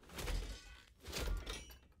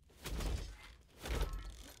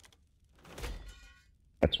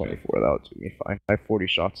 At 24, that would do me fine. I have 40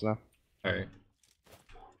 shots now. Alright.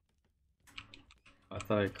 I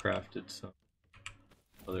thought I crafted some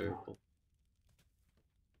other bullets.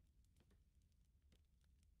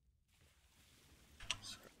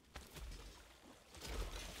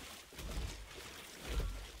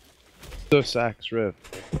 So sacks, Riv.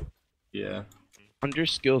 Yeah. Under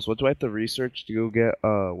skills, what do I have to research to go get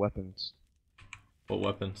weapons? What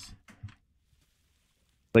weapons?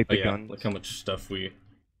 Like Oh the yeah, guns? look how much stuff we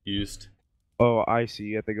used. Oh, I see.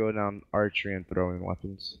 You have to go down archery and throwing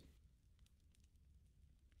weapons.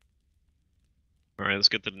 Alright, let's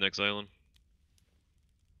get to the next island.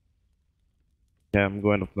 Yeah, I'm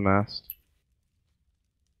going up the mast.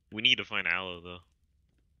 We need to find aloe though.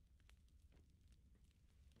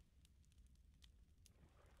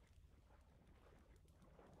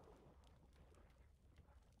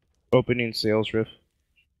 Opening sales, Riv.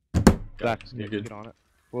 Got Sacks, it. You're get good. on it.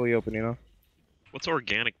 Fully opening up. What's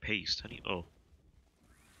organic paste? How do you...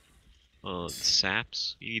 Oh.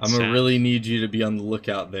 Saps? You need I'm gonna saps? really need you to be on the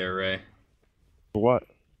lookout there, Ray. For what?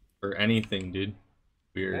 For anything, dude.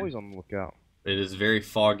 Weird. Always on the lookout. It is very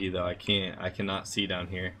foggy though. I cannot see down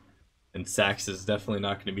here. And Sax is definitely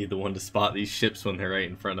not going to be the one to spot these ships when they're right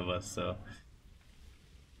in front of us. So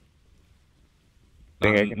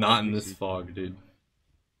Think I can not in hardly this see. fog, dude.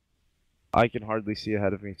 I can hardly see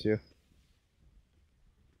ahead of me too.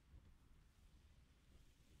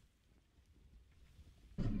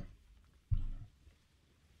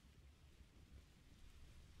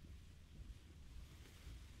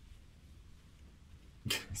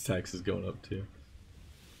 Sax is going up too.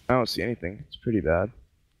 I don't see anything. It's pretty bad.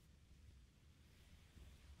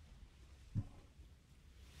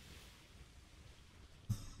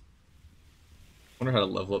 Wonder how to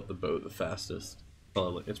level up the boat the fastest.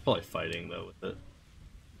 Probably, it's probably fighting though with it,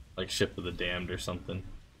 like Ship of the Damned or something.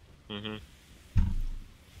 Mm-hmm.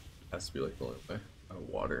 Has to be like the only way. Out of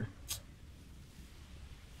water.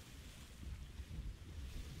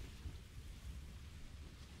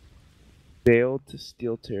 Failed to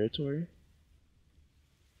steal territory?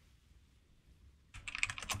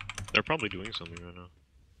 They're probably doing something right now.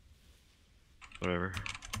 Whatever.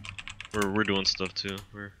 We're doing stuff too.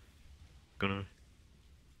 We're gonna.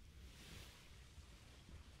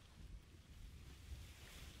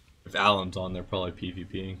 If Alan's on, they're probably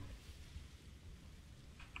PvPing.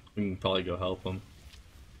 We can probably go help them.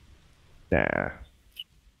 Nah.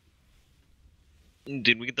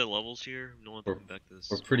 Did we get the levels here? No one come back this.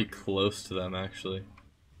 We're pretty close to them, actually.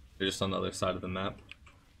 They're just on the other side of the map.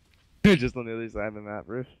 Just on the other side of the map,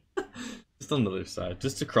 Riff. Just on the other side.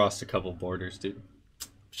 Just across a couple borders, dude.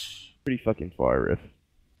 Pretty fucking far, Riff.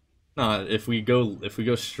 Nah, if we go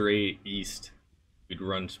straight east, we'd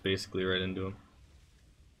run basically right into them.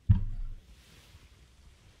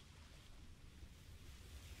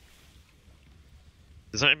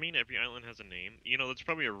 Does that mean every island has a name? You know, there's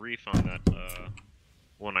probably a reef on that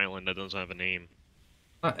one island that doesn't have a name.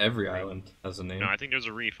 Not every island has a name. No, I think there's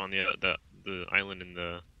a reef on the island in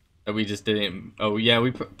the. That we just didn't. Oh yeah,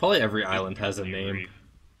 probably every island has a name. Reef.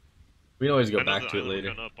 We can always I go know back the to it island later.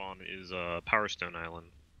 we're going up on is Power Stone Island.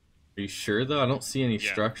 Are you sure though? I don't see any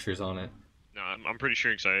Yeah. structures on it. No, I'm pretty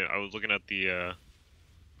sure because I was looking at the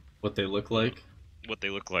What they look like? what they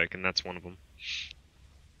look like, and that's one of them.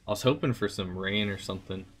 I was hoping for some rain or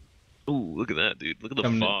something. Ooh, look at that, dude! Look at the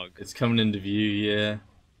Coming in- fog. It's coming into view, yeah.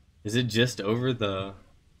 Is it just over the...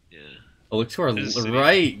 Yeah. Oh, look to our There's a city.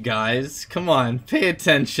 right, guys. Come on, pay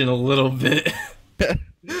attention a little bit.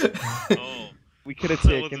 Oh. We could have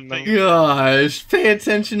That was taken a them. thing. Gosh, pay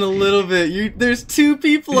attention a little bit. There's two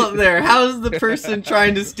people up there. How's the person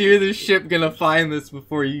trying to steer the ship gonna find this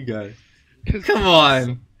before you guys? Come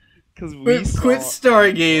on. Because we Quit saw,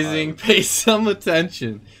 stargazing. Pay some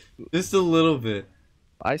attention. Just a little bit.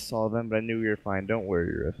 I saw them, but I knew we were fine. Don't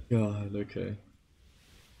worry, Riff. God, okay.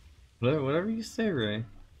 Whatever you say, Ray.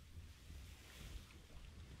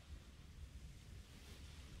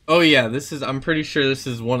 Oh yeah, I'm pretty sure this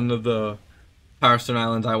is one of the Power Stone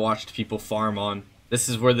Islands I watched people farm on. This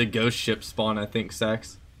is where the ghost ships spawn, I think,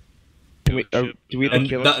 Sax. Can we, Ship. do we And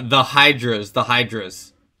kill it? the Hydras. The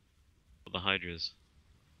Hydras.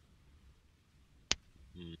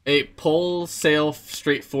 Hey, pull sail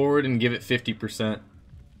straight forward and give it 50%.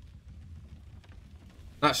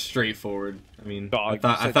 Not straightforward. I mean, Dog, I you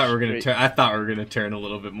thought said we were gonna straight. turn. I thought we were gonna turn a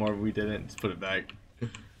little bit more, but we didn't. Let's put it back.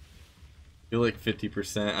 Feel like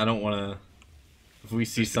 50%. I don't want to. If we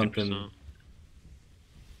see 50%. something,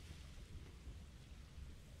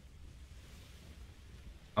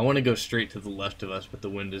 I want to go straight to the left of us, but the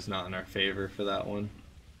wind is not in our favor for that one.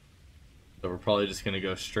 So we're probably just gonna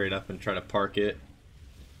go straight up and try to park it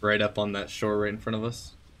right up on that shore right in front of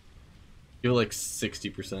us. Feel like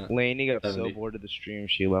 60%. Lainey got 70. so bored of the stream,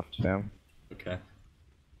 she left, fam. Okay.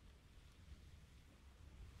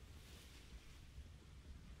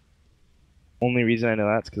 Only reason I know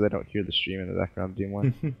that's because I don't hear the stream in the background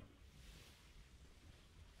anymore.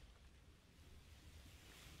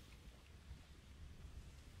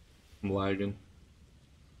 I'm lagging.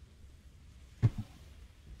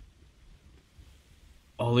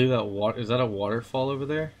 Oh, leave that water. Is that a waterfall over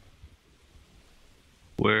there?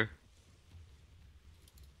 Where?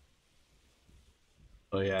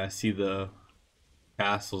 Oh yeah, I see the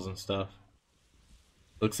castles and stuff.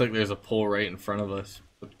 Looks like there's a pole right in front of us.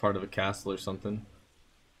 It's part of a castle or something.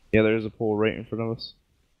 Yeah, there's a pool right in front of us.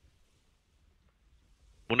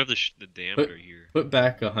 Wonder if the damned But- are here. Put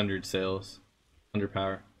back 100 sails. 100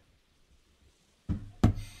 power.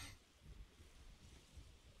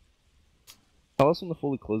 Tell us when to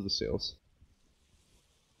fully close the sails.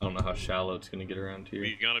 I don't know how shallow it's gonna get around here.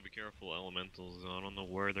 We gotta be careful, elementals. I don't know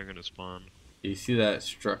where they're gonna spawn. Do you see that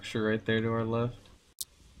structure right there to our left?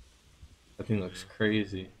 That thing looks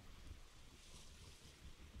crazy.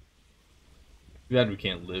 Too bad we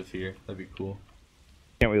can't live here. That'd be cool.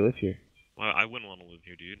 Can't we live here? Well, I wouldn't want to live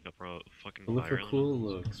here, dude. Up for a fucking Look how fire cool island.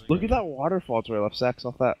 it looks. Look at that waterfall to our left, Sax,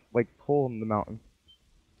 off that like hole in the mountain.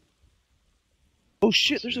 Oh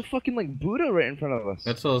shit, there's a fucking like Buddha right in front of us.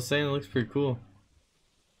 That's what I was saying. It looks pretty cool.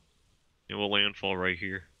 It will landfall right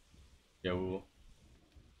here. Yeah, we will.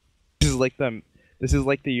 This is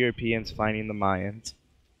like the Europeans finding the Mayans.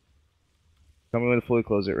 Tell me when to fully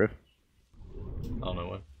close it, Riff. I don't know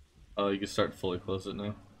when. Oh, you can start to fully close it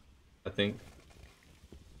now. I think.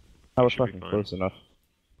 I was Should be fucking fine. close enough.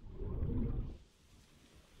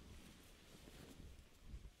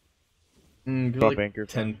 Give Drop like anchor.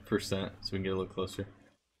 10% so we can get a little closer.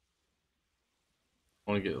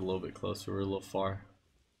 I want to get a little bit closer. We're a little far.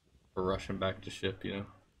 We're rushing back to ship, you know.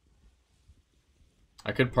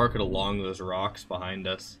 I could park it along those rocks behind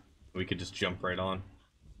us. We could just jump right on.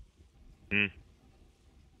 Hmm.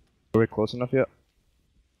 Are we close enough yet?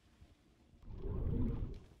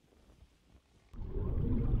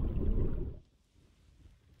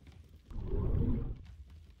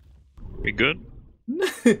 We good?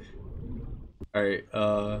 Alright,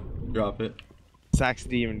 drop it. Sax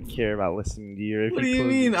didn't even care about listening to you. What do you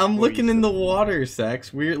mean? I'm looking in the water,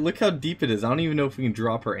 Sax. Look how deep it is. I don't even know if we can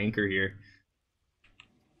drop our anchor here.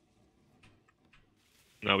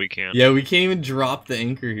 No, we can't. Yeah, we can't even drop the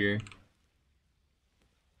anchor here.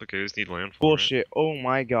 Okay, we just need landfall. Bullshit. Right? Oh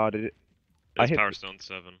my god. It's Power Stone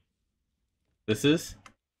 7. This is?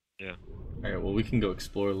 Yeah. Alright, well we can go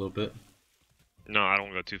explore a little bit. No, I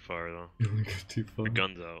don't go too far though. You don't go too far. The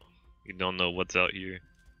gun's out. You don't know what's out here.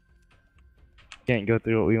 Can't go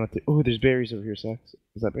through what we went through. Oh, there's berries over here, Sax.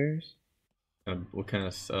 Is that berries? What kind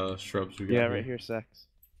of shrubs we got? Yeah, right here, Sax.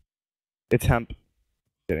 It's hemp.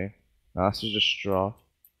 Kidding. No, this is just straw.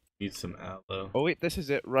 Need some aloe. Oh wait, this is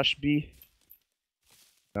it. Rush bee.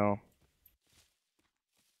 No.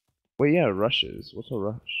 Wait, yeah, rushes. What's a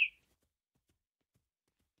rush?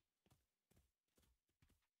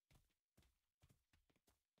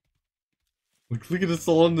 Look at us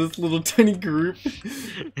all in this little tiny group.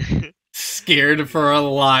 Scared for our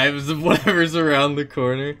lives of whatever's around the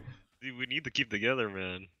corner. Dude, we need to keep together,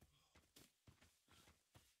 man.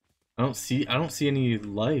 I don't see any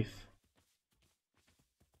life.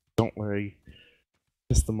 Don't worry.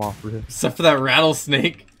 Piss them off, Riff. Except for that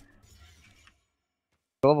rattlesnake.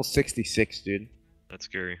 Level 66, dude. That's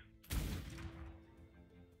scary.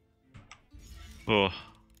 Oh,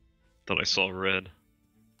 thought I saw red.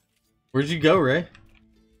 Where'd you go, Ray?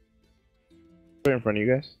 Right in front of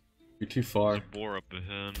you guys. You're too far. There's a boar up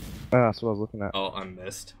ahead. Oh, that's what I was looking at. Oh, I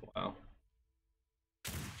missed. Wow.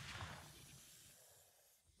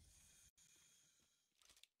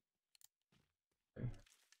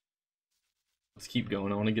 Let's keep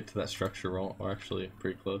going. I want to get to that structure. We're actually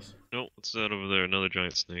pretty close. Nope, what's that over there? Another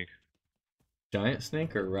giant snake. Giant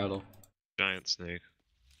snake or rattle? Giant snake.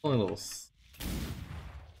 Only little.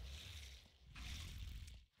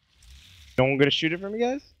 No one gonna shoot it from you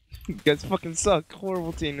guys? You guys fucking suck.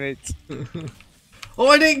 Horrible teammates. Oh,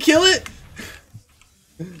 I didn't kill it!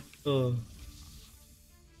 Oh.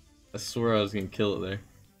 I swear I was gonna kill it there.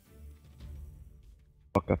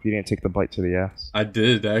 Fuck up, you didn't take the bite to the ass. I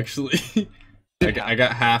did, actually. I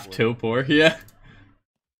got half Topor, yeah.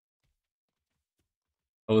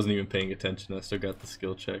 I wasn't even paying attention, I still got the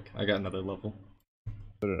skill check. I got another level.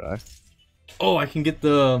 So did I. Oh, I can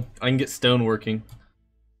get stone working.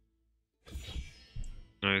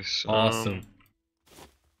 Nice. Awesome.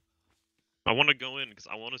 I want to go in because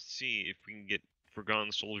I want to see if we can get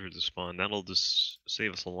Forgotten Soldiers to spawn. That'll just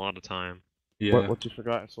save us a lot of time. Yeah. What do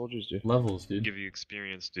Forgotten Soldiers do? Levels, dude. Give you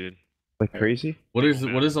experience, dude. Like crazy? What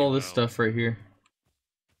is all this stuff right here?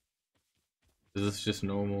 Is this just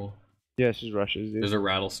normal? Yeah, it's just rushes, dude. There's a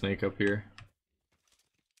rattlesnake up here.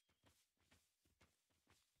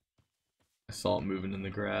 I saw it moving in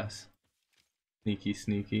the grass. Sneaky,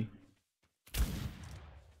 sneaky.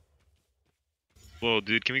 Whoa,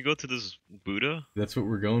 dude, can we go to this Buddha? That's what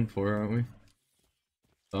we're going for, aren't we?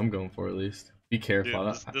 I'm going for at least. Be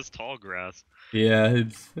careful. Dude, this tall grass. Yeah,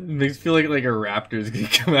 it makes me feel like a raptor's gonna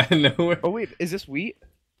come out of nowhere. Oh wait, is this wheat?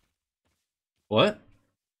 What?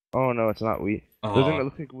 Oh no, it's not wheat. Oh. Doesn't it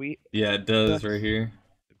look like wheat? Yeah, it does right here.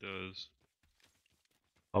 It does.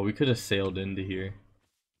 Oh, we could have sailed into here.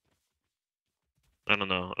 I don't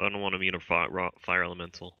know. I don't want to meet a fire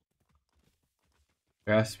elemental.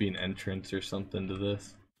 There has to be an entrance or something to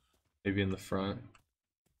this. Maybe in the front.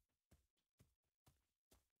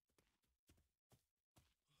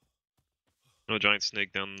 No giant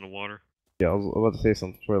snake down in the water. Yeah, I was about to say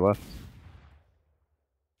something before I left.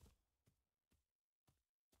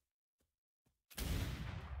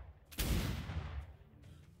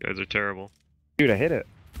 You guys are terrible. Dude, I hit it.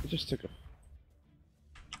 It just took a...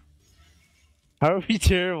 How are we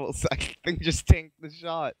terrible? That thing just tanked the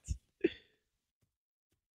shots.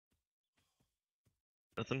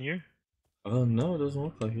 Nothing here? Oh no, it doesn't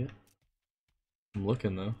look like it. I'm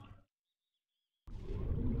looking though.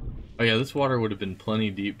 Oh yeah, this water would have been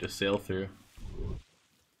plenty deep to sail through.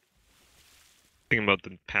 Thinking about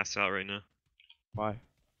to pass out right now. Why?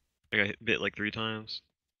 I got bit like 3 times.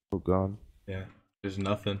 Oh god. Yeah, there's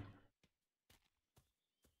nothing.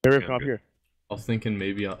 Hey, River, Yeah, come up good. here. I was thinking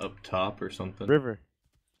maybe up top or something. River.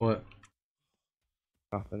 What?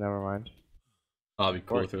 Nothing, never mind. Oh, it'd be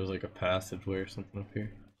cool Or- if there was like a passageway or something up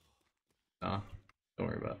here. Nah, don't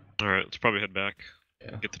worry about it. Alright, let's probably head back.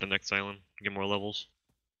 Yeah. Get to the next island. Get more levels.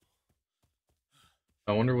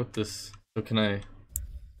 I wonder what this... So can I...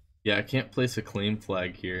 Yeah, I can't place a claim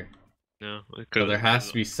flag here. No, So there has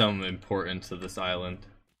to be some importance to this island.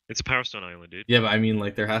 It's a Power Stone Island, dude. Yeah, but I mean,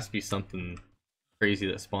 like, there has to be something crazy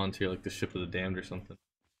that spawns here, like the Ship of the Damned or something.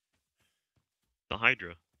 The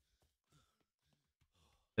Hydra.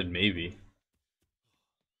 Then maybe.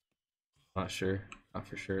 Not sure. Not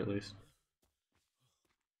for sure, at least.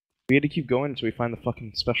 We had to keep going until we find the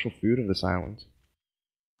fucking special food of this island.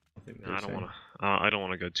 I think No, I don't want to. I don't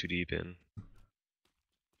want to go too deep in.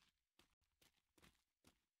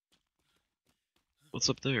 What's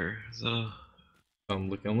up there? Is that a... I'm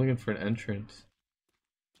looking for an entrance.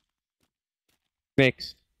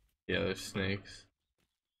 Snakes. Yeah, there's snakes.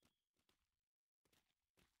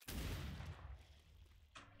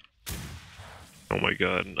 Oh my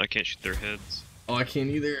god, I can't shoot their heads. Oh, I can't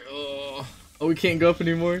either. Oh, we can't go up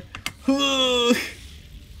anymore.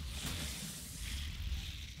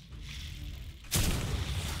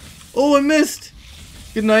 Oh, I missed.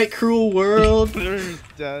 Good night, cruel world. They're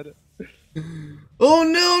dead. Oh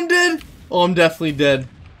no, I'm dead. Oh, I'm definitely dead.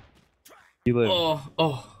 You live.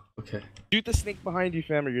 Oh, okay. Shoot the snake behind you,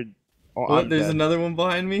 fam, or you're. Oh, What? I'm There's dead. another one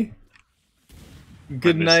behind me.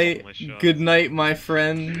 Good missed night. all my shots. Good night, my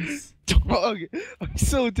friends. Dog, I'm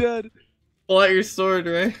so dead. Pull out your sword,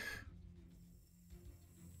 right?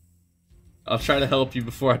 I'll try to help you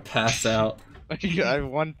before I pass out. I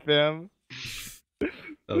won, fam.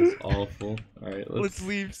 That was awful. Alright, Let's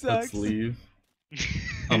leave, let's Sax. leave.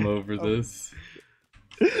 I'm over this.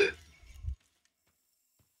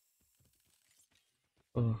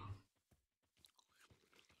 Oh,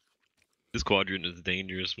 This quadrant is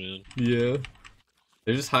dangerous, man. yeah.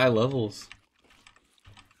 They're just high levels.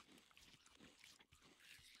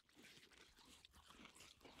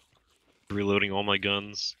 Reloading all my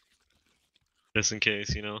guns. Just in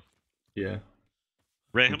case, you know. Yeah.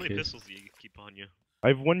 Ray, how many Okay. pistols do you keep on you? I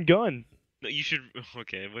have one gun. No, you should.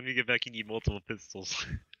 Okay, when you get back, you need multiple pistols.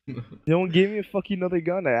 No one gave me a fucking other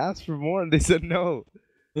gun. I asked for more and they said no.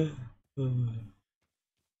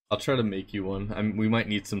 I'll try to make you one. We might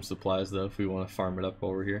need some supplies though if we want to farm it up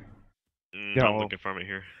while we're here. Yeah, I'm well- looking for it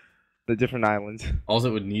here. The different islands. All it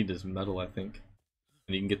would need is metal, I think.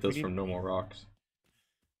 And you can get those need- from no more rocks.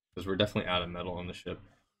 Because we're definitely out of metal on the ship.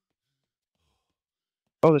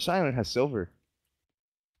 Oh, this island has silver.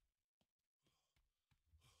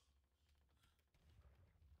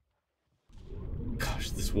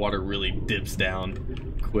 Gosh, this water really dips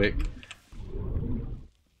down quick.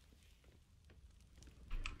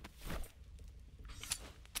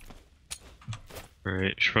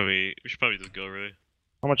 Alright, we should probably just go, Ray.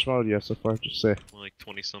 How much metal do you have so far? Just say. Like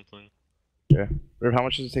 20 something. Or how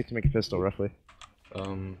much does it take to make a pistol, roughly?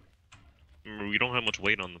 Remember, we don't have much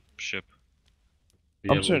weight on the ship.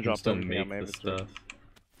 Yeah, just gonna we can drop still everything on make my the inventory. stuff.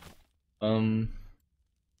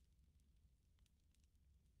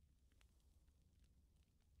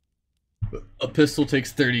 A pistol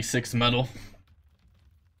takes 36 metal.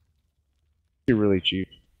 You're really cheap.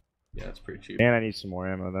 Yeah, it's pretty cheap. And I need some more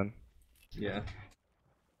ammo then. Yeah.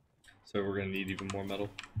 So we're gonna need even more metal.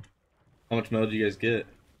 How much metal do you guys get?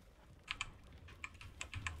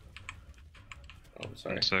 Oh,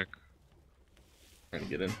 sorry. One sec. Trying to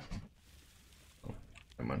get in. Oh,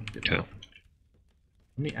 never mind. Get Okay. out.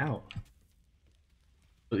 Let me out.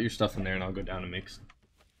 Put your stuff in there and I'll go down and make some.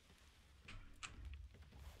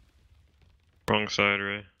 Wrong side,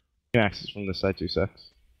 Ray. You can access from this side too,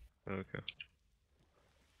 Sex. Okay.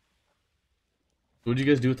 What'd you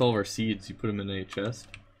guys do with all of our seeds? You put them in a chest?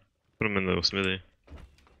 Put them in the smithy.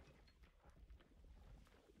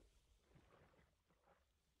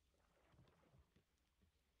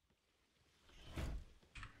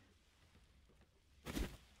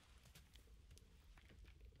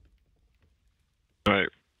 Alright,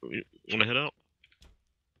 wanna head out?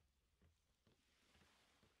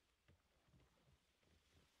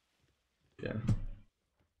 Yeah.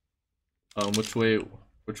 Which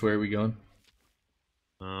way are we going?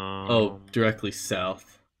 Oh, directly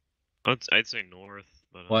south. I'd say north,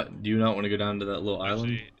 but What? Do you not want to go down to that little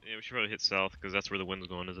island? actually, yeah, we should probably hit south because that's where the wind's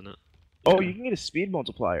going, isn't it? Oh, Yeah. you can get a speed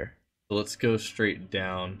multiplier. So let's go straight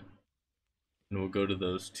down. And we'll go to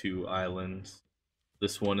those two islands.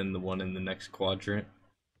 This one and the one in the next quadrant.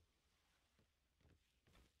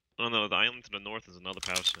 Oh no, the island to the north is another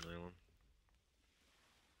Power Stone Island.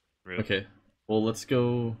 Really? Okay. Well, let's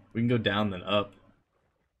go. We can go down then up.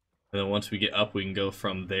 And then once we get up, we can go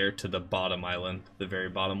from there to the bottom island, the very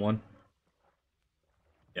bottom one.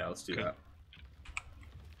 Yeah, let's do Okay. that.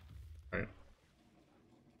 Alright.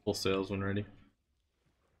 Full sails when ready.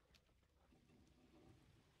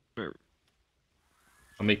 Alright.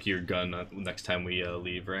 I'll make your gun next time we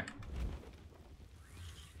leave, right?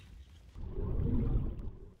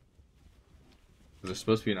 There's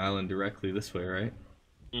supposed to be an island directly this way, right?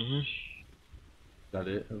 Mm-hmm. that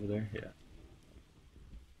it over there? Yeah.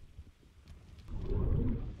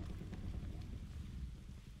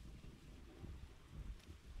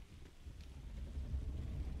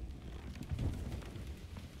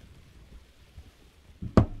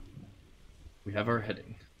 We have our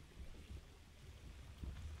heading.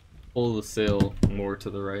 Pull the sail more to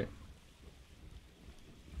the right.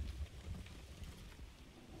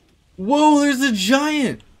 Whoa, there's a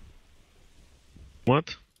giant!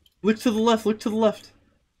 What? Look to the left, look to the left.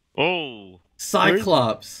 Oh!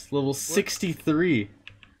 Cyclops, level 63.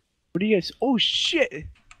 What do you guys? Oh shit!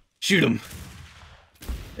 Shoot him.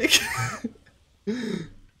 How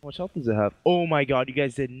much health does it have? Oh my god, you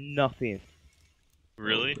guys did nothing.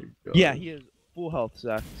 Really? Oh Yeah, he has full health,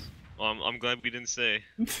 Zach. Well, I'm glad we didn't say.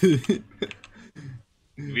 We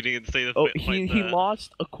didn't say the Oh, fight he that.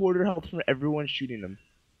 lost a quarter health from everyone shooting him.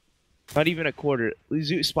 Not even a quarter.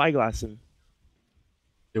 Spyglass him.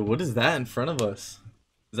 Yo, what is that in front of us?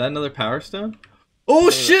 Is that another power stone? Oh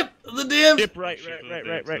shit! The damn! Ship right.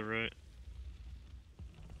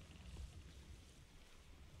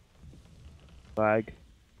 Flag.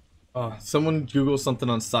 Oh, someone Google something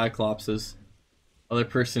on Cyclopses. Other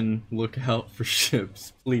person, look out for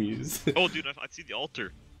ships, please. Oh, dude, I see the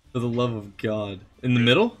altar. For the love of God. In the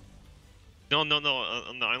middle? No. On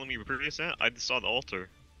the island we were previous at, I just saw the altar.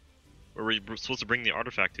 Where we were supposed to bring the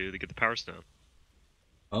artifact to get the power stone.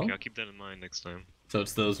 Oh? Okay, I'll keep that in mind next time. So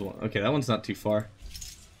it's those one. Okay, that one's not too far.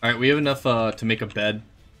 Alright, we have enough to make a bed.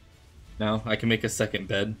 Now, I can make a second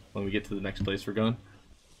bed when we get to the next place we're going.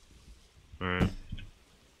 Alright.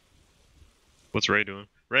 What's Ray doing?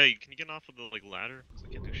 Ray, can you get off of the ladder? 'Cause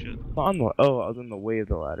I can't do shit. On the I was in the way of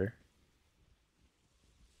the ladder.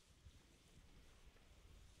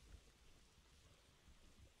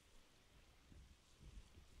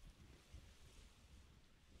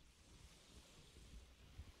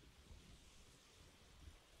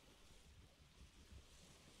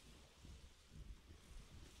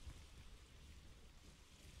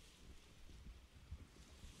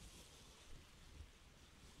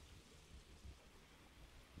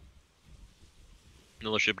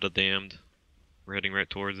 Another ship to damned. We're heading right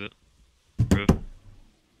towards it.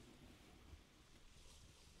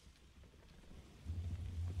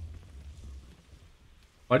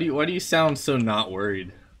 Why do you sound so not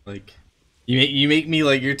worried? Like, you make me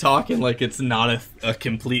like you're talking like it's not a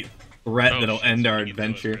complete threat that'll shit, end so our we can do it,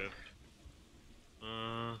 adventure.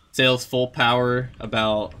 Riv. Sails full power,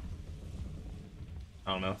 about,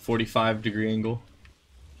 I don't know, 45-degree angle.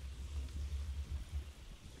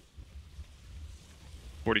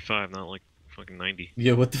 45, not like fucking 90.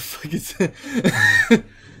 Yeah, what the fuck is that?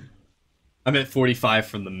 I'm at 45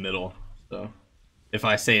 from the middle, so if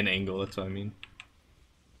I say an angle, that's what I mean.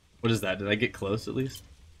 What is that? Did I get close at least?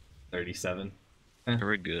 37.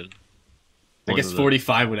 Very good. I guess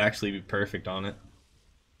 45 would actually be perfect on it.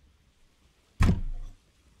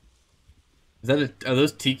 Is that are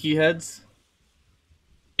those tiki heads?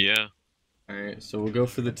 Yeah. Alright, so we'll go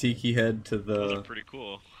for the tiki head to Those are the... pretty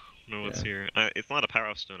cool. I don't know what's Yeah. here. It's not a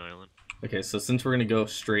power stone island. Okay, so since we're gonna go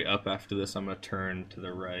straight up after this, I'm gonna turn to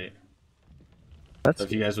the right. That's So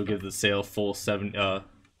if you guys will give the sail full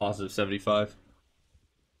positive 75.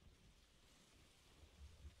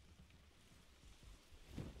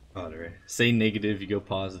 Alright. Say negative, you go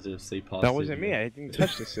positive. Say positive. That wasn't me. I didn't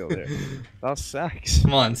touch the seal there. That was Sax.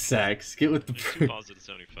 Come on, Sax. Get with the... Two positive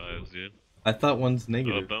 75s, dude. I thought one's A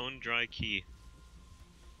negative. bone dry key.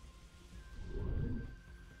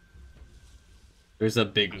 There's a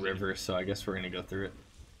big river, so I guess we're gonna go through it.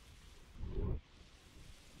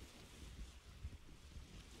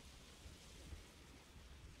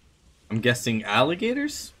 I'm guessing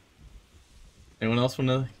alligators? Anyone else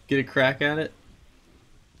wanna get a crack at it?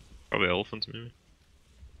 Probably elephants, maybe.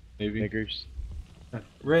 Maybe. Niggers.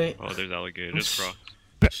 Right. Oh, there's alligators. There's crocs.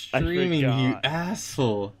 Streaming, you forgot.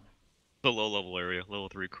 asshole. The low level area. Level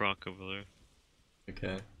 3 croc over there.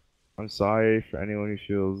 Okay. I'm sorry for anyone who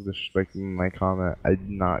feels disrespecting my comment. I did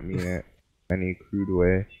not mean it any crude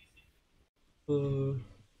way.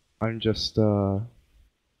 I'm just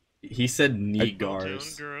He said knee Hometown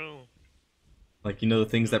guards. girl. Like, you know the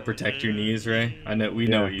things that protect your knees, Ray? I know, we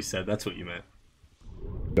know Yeah. what you said. That's what you meant.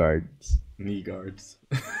 guards. Knee guards.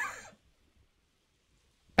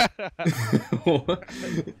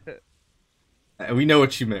 We know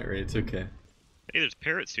what you meant, Ray. It's okay. Hey, there's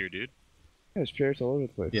parrots here, dude. There's parrots all over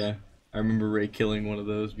the place. Yeah. I remember Ray killing one of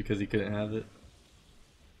those because he couldn't have it.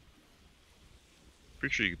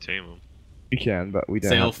 Pretty sure you could tame them. You can, but we don't.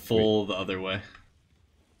 Sail have to full the other way.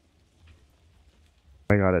 wait.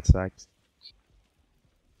 I got it, Sax.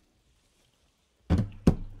 We're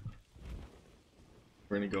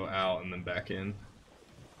gonna go out and then back in.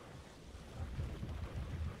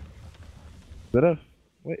 that a...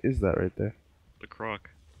 What is that right there? The croc.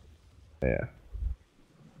 Yeah.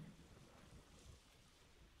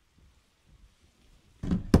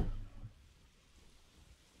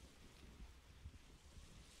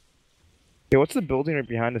 Yeah, what's the building right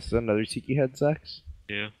behind us? Is that another tiki head, Sax?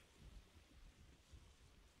 Yeah.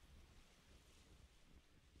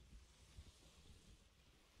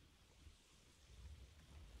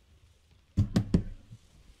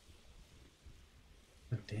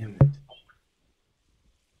 Oh, damn it.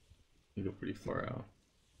 You go pretty far out.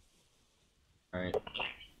 Alright.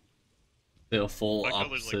 They'll full I like how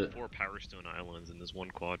there's opposite. like 4 Power Stone islands in this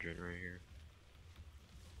one quadrant right here.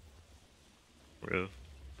 Bro.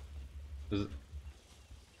 It's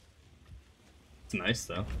nice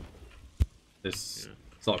though. It's Yeah.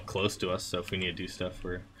 it's all close to us, so if we need to do stuff,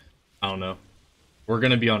 I don't know. We're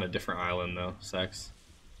gonna be on a different island though, Sex.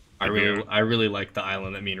 I really like the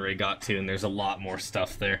island that me and Ray got to, and there's a lot more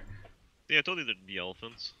stuff there. Yeah, I told you there'd be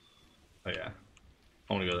elephants. Oh yeah.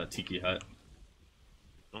 I wanna go to that tiki hut.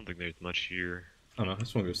 I don't think there's much here. I don't know, I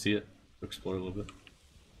just wanna go see it. Explore a little bit.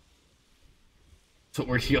 That's what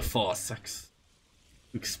we're here for, Sex.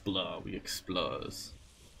 We explores.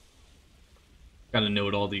 Gotta know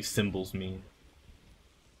what all these symbols mean.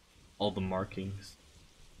 All the markings.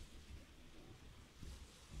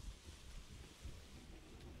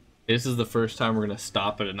 This is the first time we're gonna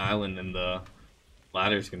stop at an island and the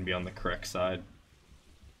ladder's gonna be on the correct side.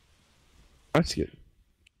 That's good.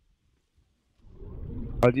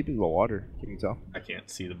 How deep is the water? Can you tell? I can't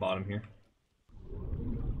see the bottom here.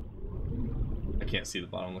 I can't see the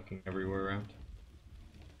bottom looking everywhere around.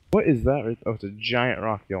 What is that right? Oh, it's a giant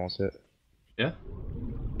rock you almost hit. Yeah?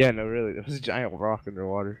 Yeah, no, really. There was a giant rock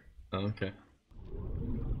underwater. Oh, okay.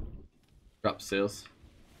 Drop sails.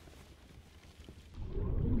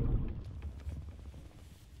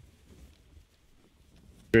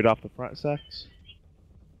 Straight off the front, Sax.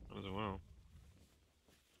 As well.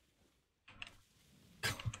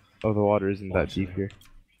 Oh, the water isn't that deep here.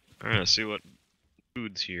 Alright, let's see what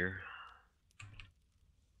food's here.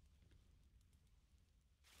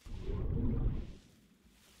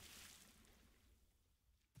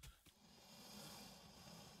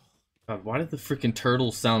 God, why did the freaking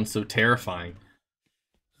turtles sound so terrifying?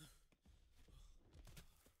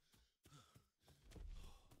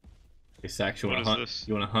 Hey, Sax, you wanna hunt? This?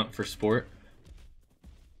 You wanna hunt for sport?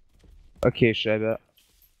 Okay, should I bet?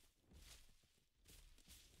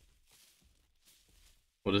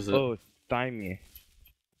 What is it? Oh, thymine.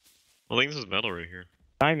 I think this is metal right here.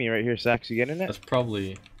 Thymine right here, Sax. You getting it? That's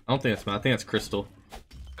probably. I don't think that's. I think that's crystal.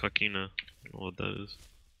 Kakina. I don't know what that is.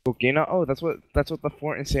 Coquina? Oh, that's what the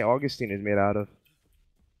fort in St. Augustine is made out of.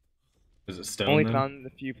 Is it stone? Only then? found in a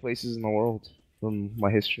few places in the world from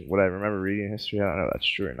my history. What I remember reading in history. I don't know if that's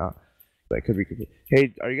true or not. That could be.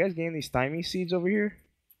 Hey, are you guys getting these thymine seeds over here?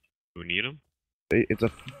 We need them? It's a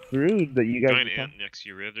fruit that you guys. Giant ant next to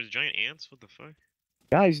you, Riv. There's giant ants? What the fuck?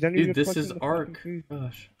 Guys, don't even. Dude, this pluck is in the arc. fucking food.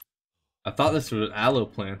 Gosh. I thought this was aloe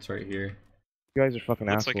plants right here. You guys are fucking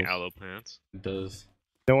Looks assholes. like aloe plants. It does.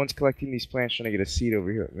 No one's collecting these plants trying to get a seed over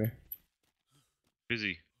here with me.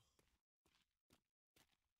 Busy.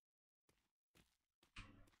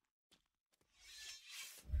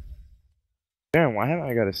 Damn, why haven't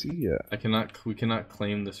I got a seed yet? We cannot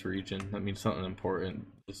claim this region. That means something important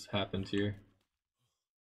just happened here.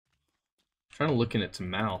 I'm trying to look in its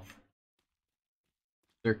mouth. Is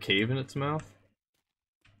there a cave in its mouth?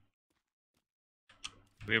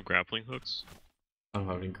 Do we have grappling hooks? I don't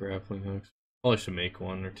have any grappling hooks. Probably should make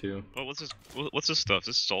one or two. Oh, what's this? What's this stuff? Is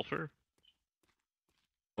this sulfur?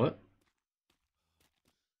 What?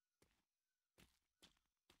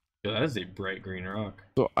 Yeah, that is a bright green rock.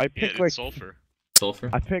 So I Yeah, picked it's like sulfur.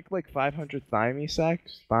 Sulfur? I picked like 500 thyme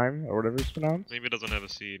sacks, thyme or whatever it's pronounced. Maybe it doesn't have a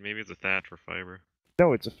seed. Maybe it's a thatch or fiber.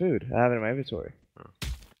 No, it's a food. I have it in my inventory. Oh.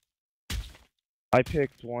 I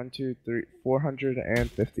picked 1, 2, 3,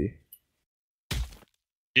 450. Do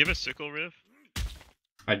you have a sickle, Riv?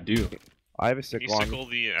 I do. I have a Can you sickle on me. sickle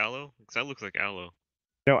the aloe? Because that looks like aloe.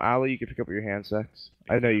 No, aloe you can pick up with your hand sacks.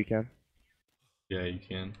 I know you can. Yeah, you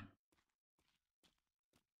can.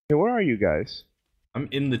 Hey, where are you guys? I'm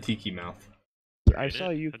in the tiki mouth. I Hit saw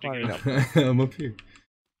it? you How'd you climbing get up. I'm up here.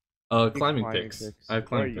 Climbing Climbing picks. picks. I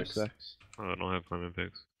have Where are climbing you, picks. Sax? Oh, I don't have climbing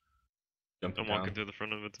picks. Jumping I'm walking down. through the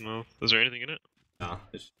front of its mouth. Is there anything in it? Nah,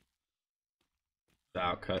 it's the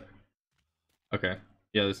outcut. Okay.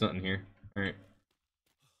 Yeah, there's nothing here. Alright.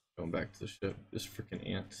 Going back to the ship. Just freaking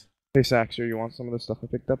ants. Hey Sax, here, you want some of the stuff I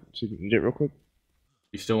picked up so you can get it real quick?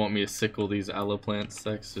 You still want me to sickle these aloe plants,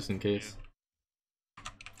 Sex, just in case? I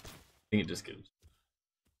think it just gives.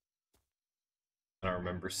 I don't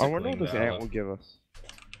remember I wonder sickling what this the ant aloe. will give us.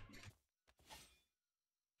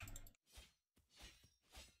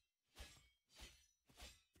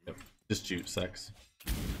 Just jute sex.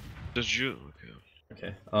 Does you?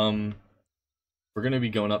 Okay. Okay. We're gonna be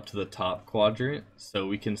going up to the top quadrant, so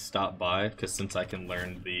we can stop by, because since I can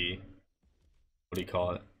learn the, what do you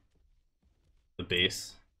call it? The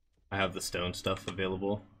base. I have the stone stuff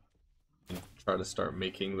available. And try to start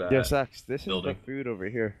making that. Yes, X, this building. is the food over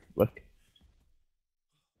here. Look.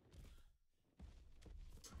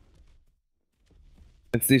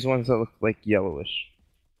 It's these ones that look like yellowish.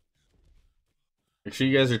 Make sure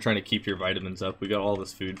you guys are trying to keep your vitamins up. We got all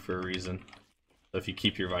this food for a reason. So if you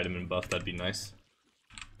keep your vitamin buff, that'd be nice.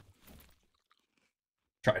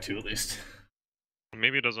 Try to, at least.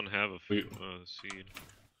 Maybe it doesn't have a seed.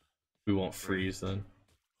 We won't freeze then.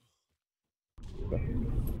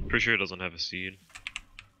 Pretty sure it doesn't have a seed.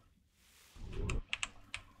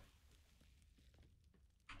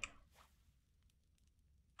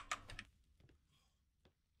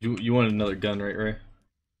 You wanted another gun, right, Ray?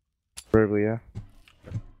 Probably, yeah.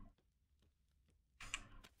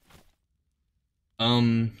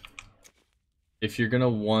 If you're gonna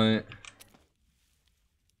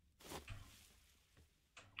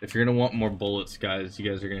want more bullets, guys, you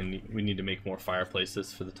guys are gonna need, we need to make more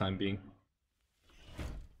fireplaces for the time being.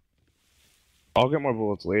 I'll get more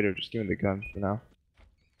bullets later, just give me the gun for now.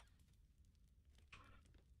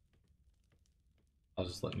 I'll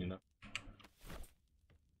just let you know.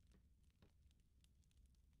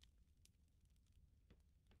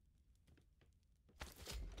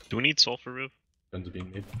 Do we need sulfur roof? Guns are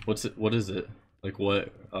being made. What's it? What is it? Like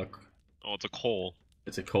what? Oh, it's a coal.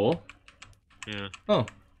 It's a coal? Yeah. Oh,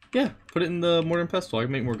 yeah. Put it in the mortar and pestle. I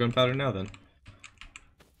can make more gunpowder now then.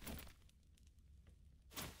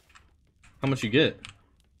 How much you get?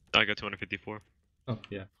 I got 254. Oh,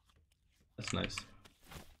 yeah. That's nice.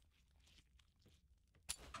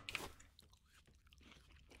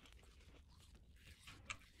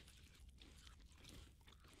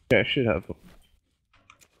 Yeah, I should have. That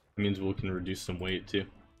means we can reduce some weight too.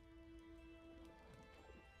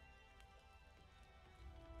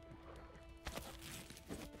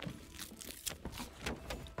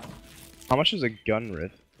 How much is a gun,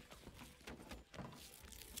 Riff?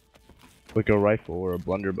 Like a rifle or a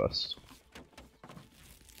blunderbuss?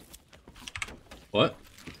 What?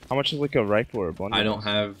 How much is like a rifle or a blunderbuss? I don't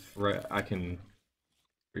have I can.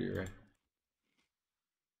 Right.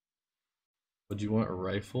 Would you want a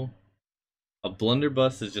rifle? A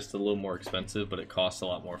blunderbuss is just a little more expensive, but it costs a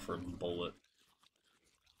lot more for a bullet.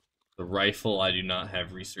 The rifle I do not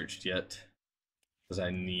have researched yet, because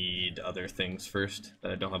I need other things first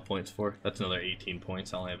that I don't have points for. That's another 18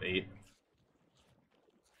 points. I only have 8.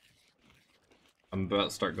 I'm about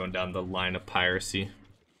to start going down the line of piracy.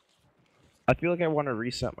 I feel like I want to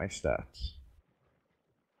reset my stats.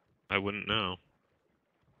 I wouldn't know.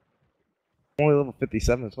 I'm only level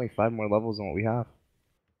 57. It's only 5 more levels than what we have.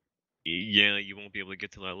 Yeah, you won't be able to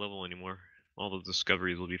get to that level anymore. All the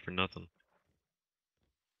discoveries will be for nothing.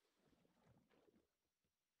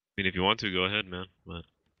 I mean, if you want to, go ahead, man, but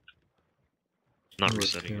not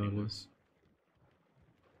resetting anymore.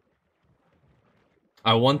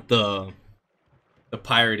 I want the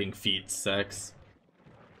pirating feats, Sex.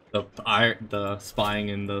 The spying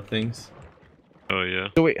and the things. Oh yeah.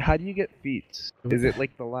 So wait, how do you get feats? Is it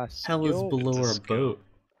like the last Hell is skill? below It's a our skill. boat?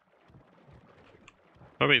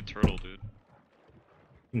 Probably a turtle, dude.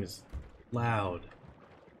 Thing is loud.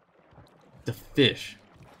 The fish.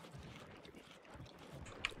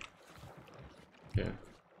 Okay.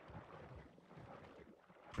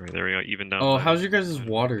 Alright, there we go. Even down. Oh, by- how's your guys'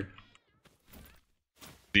 water?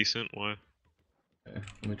 Decent. Why? Okay,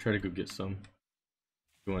 let me try to go get some.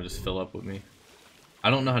 You want to just fill up with me?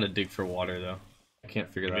 I don't know how to dig for water though. I can't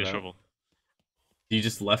figure Give me that a out. shovel. Do you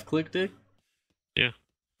just left click dig? Yeah.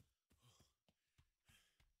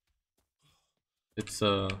 It's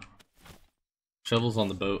shovels on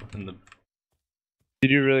the boat and the.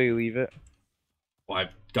 Did you really leave it? Well, I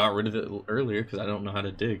got rid of it earlier because I don't know how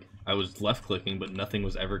to dig. I was left clicking, but nothing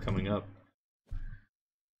was ever coming up.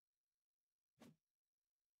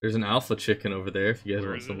 There's an alpha chicken over there if you guys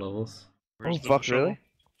Where want is some it? levels. Where's Oh the fuck, shovel? really?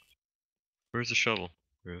 Where's the shovel?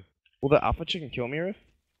 Riv? Will the alpha chicken kill me, Riff?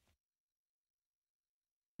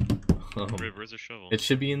 Riv, where's the shovel? It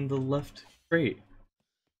should be in the left crate.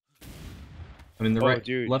 I mean the Oh, right,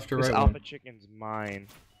 dude, left or this right alpha one. chicken's mine.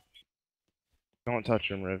 Don't touch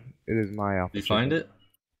him, Riv. It is my alpha Did you chicken. find it?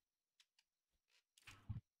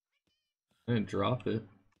 I didn't drop it.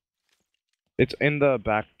 It's in the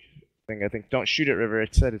back thing, I think. Don't shoot it, River.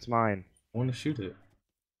 It said it's mine. I want to shoot it.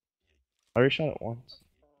 I already shot it once.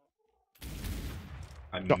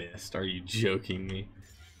 I No. missed. Are you joking me?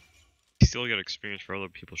 You still got experience for other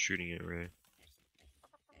people shooting it, right?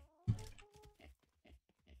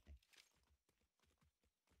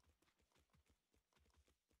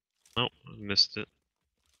 missed it.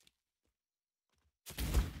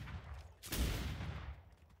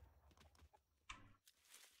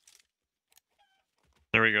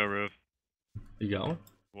 There we go, Riv. You got one?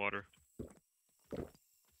 Water.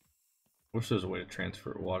 I wish there was a way to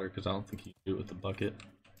transfer water, because I don't think you can do it with the bucket.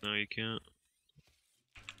 No, you can't.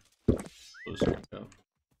 Close it up.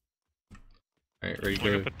 Alright, ready I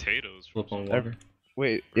to got potatoes. flip on water?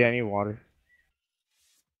 Wait, yeah, I need water.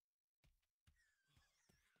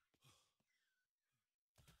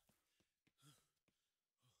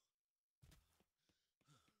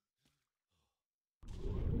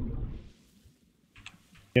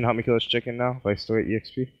 You can help me kill this chicken now if I still get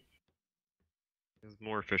EXP? There's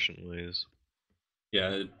more efficient ways.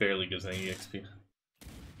 Yeah, it barely gives any XP.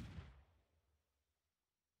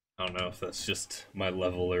 I don't know if that's just my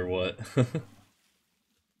level or what.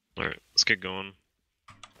 Alright, let's get going.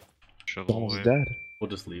 Shovel Almost away. dead. We'll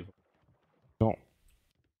just leave. Don't.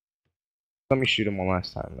 Let me shoot him one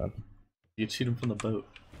last time then. You can shoot him from the boat.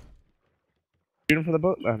 Shoot him from the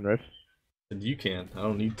boat then, Riff. And you can. I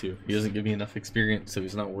don't need to. He doesn't give me enough experience, so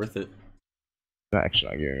he's not worth it. Not actually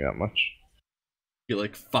not giving me that much. Get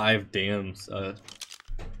like 5 dams. Okay,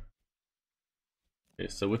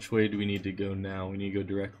 so which way do we need to go now? We need to go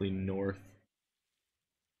directly north.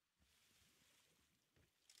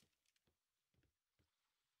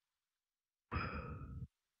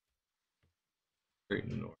 Straight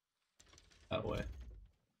north. That way.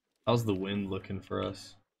 How's the wind looking for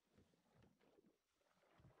us?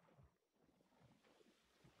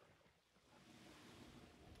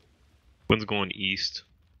 Wind's going east.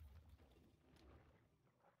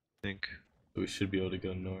 I think. We should be able to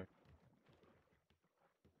go north.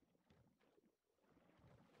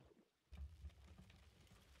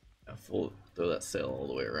 Yeah, throw that sail all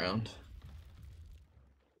the way around.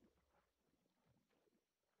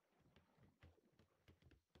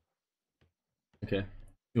 Okay.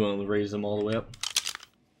 You want to raise them all the way up?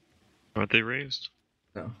 Aren't they raised?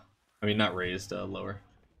 No. I mean, not raised, lower.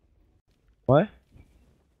 What?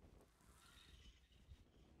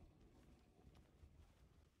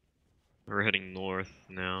 We're heading north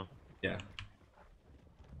now. Yeah.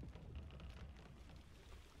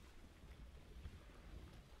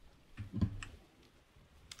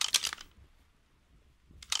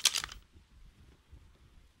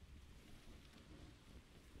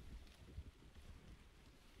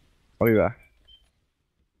 I'll be back.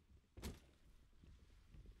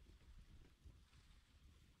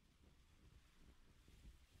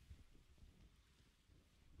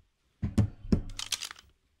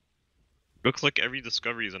 Looks like every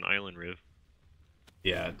discovery is an island, Riv.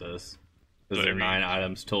 Yeah, it does. So Because there are every- 9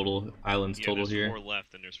 items total, islands Yeah, total there's here. 4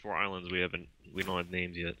 left, and there's 4 islands we don't have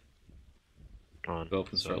names yet. On. Go up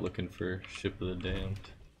and start looking for Ship of the Damned.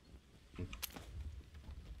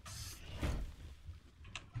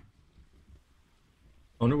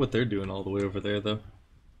 I wonder what they're doing all the way over there, though.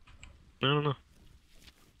 I don't know.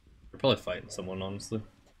 They're probably fighting someone, honestly.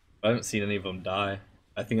 I haven't seen any of them die.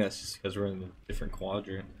 I think that's just because we're in a different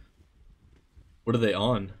quadrant. What are they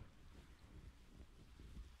on?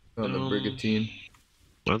 On the Brigantine.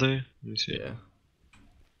 Are they? Let me see. Yeah.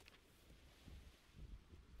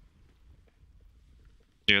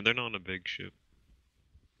 Yeah, they're not on a big ship.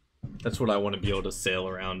 That's what I want to be able to sail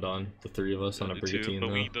around on, the 3 of us on a Me too, Brigantine, but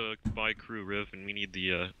though. we need to buy crew, Riv, and we need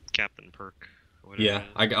the captain perk. or whatever Yeah,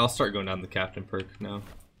 it is. I'll start going down the captain perk now.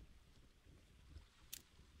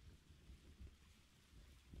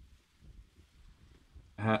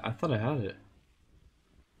 I thought I had it.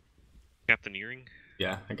 Captaineering?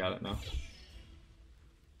 Yeah, I got it now.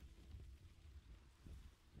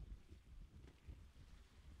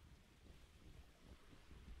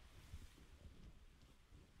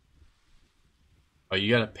 Oh, you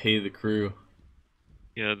gotta pay the crew.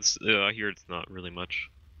 Yeah, I hear it's not really much.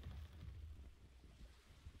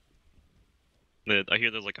 I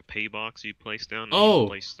hear there's like a pay box you place down and you Oh! can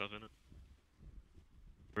place stuff in it.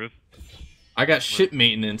 Riv? I got ship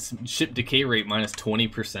maintenance, ship decay rate minus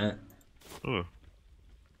 20%. Oh.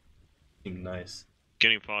 Seemed nice.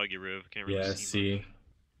 Getting foggy, Riv. Can't really Yeah, see. see. Much.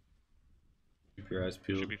 Keep your eyes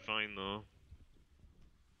peeled. Should be fine though.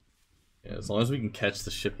 Yeah, as long as we can catch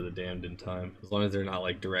the Ship of the Damned in time. As long as they're not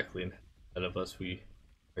like directly ahead of us, we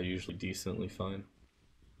are usually decently fine.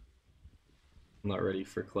 I'm not ready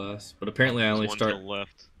for class, but apparently I only There's one start. to the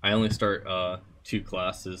left. I only start 2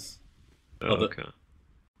 classes, Oh, the- okay.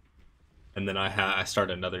 and then I start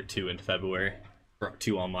another 2 in February for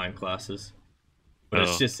 2 online classes. But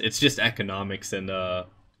Oh. it's just economics and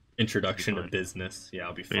introduction to fine. business. Yeah,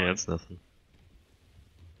 I'll be fine. Yeah, that's nothing.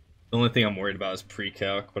 The only thing I'm worried about is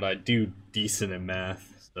pre-calc, but I do decent in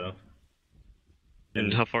math, so. Yeah,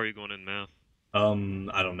 And how far are you going in math?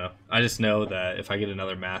 I don't know. I just know that if I get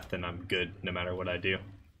another math, then I'm good no matter what I do.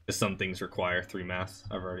 Because some things require 3 maths.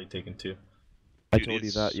 I've already taken 2. I Dude, told you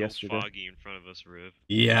it's that so yesterday. foggy in front of us, Riv.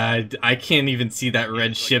 Yeah, I can't even see that Yeah,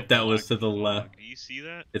 red it's like ship a that was black to the fog. left. Do you see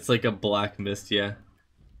that? It's like a black mist, yeah.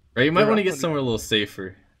 Right, you might want to get somewhere a little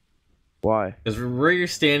safer. Why? Because where you're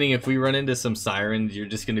standing, if we run into some sirens, you're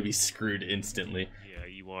just going to be screwed instantly. Yeah,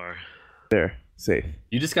 you are. There, safe.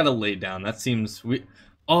 You just got to lay down. That seems...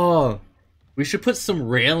 Oh, we should put some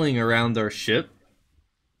railing around our ship.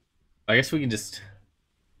 I guess we can just...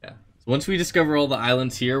 Yeah. So once we discover all the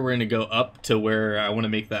islands here, we're going to go up to where I want to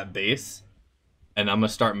make that base. And I'm going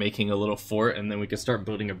to start making a little fort, and then we can start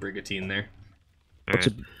building a brigantine there. What's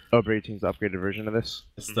a Brigatine's upgraded version of this?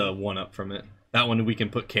 It's the one up from it. That one we can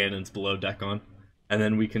put cannons below deck on. And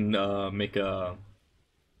then we can make a...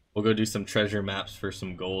 We'll go do some treasure maps for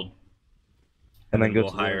some gold. And then go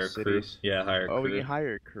we'll to hire the a crew. cities. Yeah, hire a crew. Oh, we can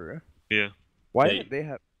hire a crew. Yeah. Why Yeah, didn't they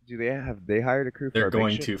have? Do they hired a crew? For They're our big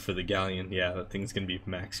going ship? to for the galleon. Yeah, that thing's gonna be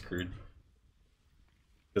max crewed.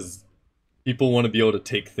 Because people want to be able to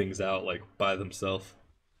take things out like by themselves.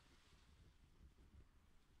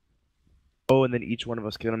 Oh, and then each one of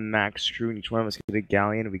us get a max crew, and each one of us get a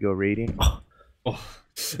galleon, and we go raiding. Oh,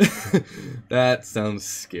 that sounds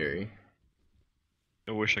scary.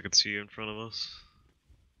 I wish I could see you in front of us.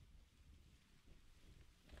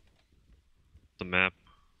 The map.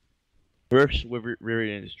 We're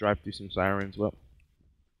gonna just drive through some sirens. Well,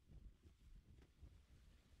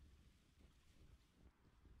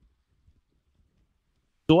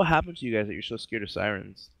 so what happened to you guys that you're so scared of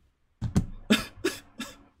sirens? I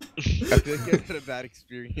feel like I had a bad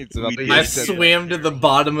experience. About We the did. I swam to the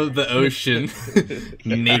bottom of the ocean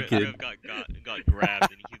naked. Riv got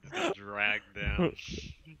grabbed and he just got dragged down.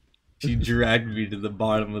 She dragged me to the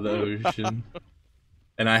bottom of the ocean.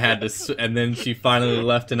 And I had to, and then she finally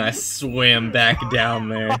left, and I swam back down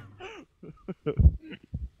there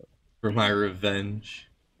for my revenge.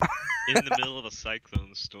 In the middle of a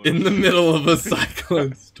cyclone storm. In the middle of a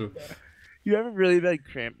cyclone storm. You have a really bad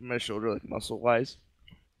cramp in my shoulder, like muscle wise.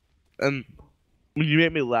 And when you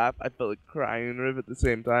made me laugh, I felt like crying and Riv at the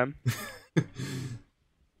same time.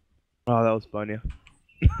 Oh, that was funny.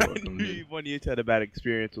 I Welcome, knew dude. one of you had a bad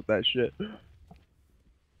experience with that shit.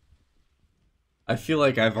 I feel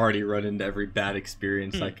like I've already run into every bad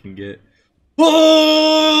experience I can get.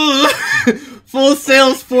 Whoa! Full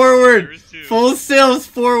sails forward! Full sails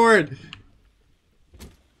forward!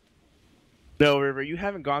 No, River, you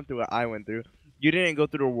haven't gone through what I went through. You didn't go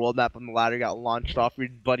through the world map on the ladder, got launched off, your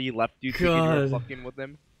buddy left you thinking you were God. fucking with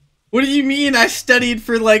him. What do you mean? I studied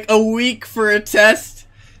for like a week for a test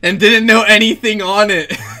and didn't know anything on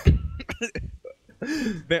it.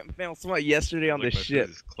 Found someone yesterday on Like this my ship.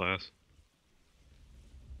 physics class.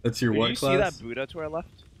 That's your Did what you class? see that Buddha to our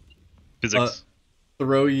left? Physics.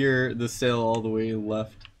 Throw the sail all the way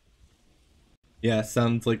left. Yeah,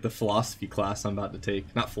 sounds like the philosophy class I'm about to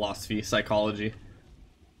take. Not philosophy, psychology.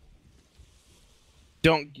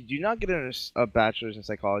 Do you not get a bachelor's in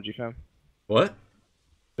psychology, fam? What?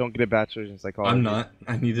 Don't get a bachelor's in psychology. I'm not.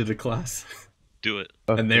 I needed a class. Do it.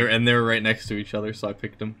 Okay. And they were right next to each other, so I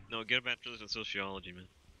picked them. No, get a bachelor's in sociology, man.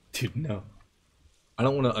 Dude, no. I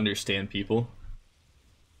don't want to understand people.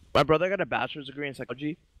 My brother got a bachelor's degree in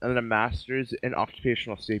psychology and then a master's in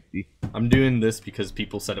occupational safety. I'm doing this because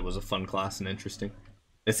people said it was a fun class and interesting.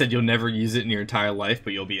 They said you'll never use it in your entire life,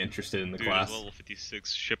 but you'll be interested in the Dude, class. it's level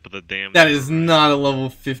 56 ship of the damn. That is not a level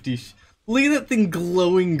 50. Look at that thing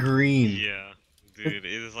glowing green. Yeah, dude, it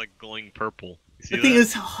is like glowing purple. You see That thing that?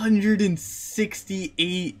 is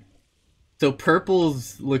 168. So purple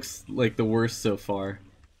looks like the worst so far.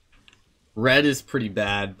 Red is pretty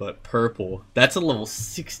bad, but purple. That's a level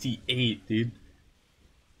 68, dude.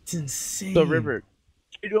 It's insane. So River,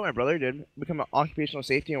 you do what my brother did: become an occupational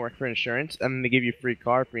safety and work for insurance, and then they give you free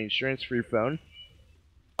car, free insurance, free phone.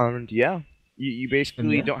 And yeah, you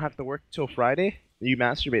basically Yeah. don't have to work till Friday. You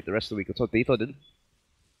masturbate the rest of the week. That's what Dito did.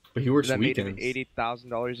 But he works That made him weekends.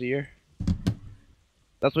 $80,000 a year.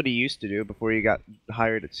 That's what he used to do before he got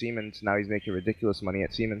hired at Siemens. Now he's making ridiculous money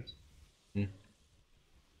at Siemens.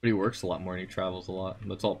 But he works a lot more and he travels a lot.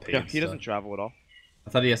 That's all paid Yeah, he doesn't stuff. travel at all. I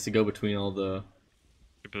thought he has to go between all the...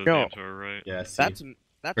 Ship of the No. damn to our right. Yeah, see.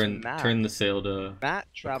 That's Matt. Turn the sail to... Matt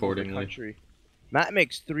travels the accordingly. country. Matt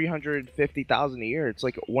makes $350,000 a year. It's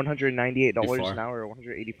like $198 Too an far. hour, or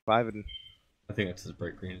 $185. And I think that's as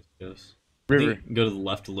bright green as it goes. River. I think go to the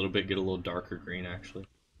left a little bit, get a little darker green, actually.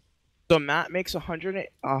 So Matt makes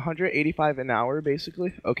 185 an hour,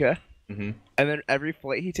 basically. Okay. Mm-hmm. And then every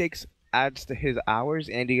flight he takes adds to his hours,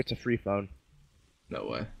 and he gets a free phone. No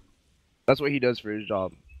way. That's what he does for his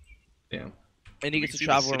job. Damn. And he We gets can to see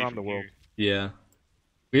travel city around the from world. here. Yeah.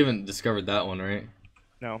 We haven't discovered that one, right?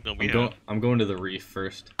 No, No, we have. I'm going to the reef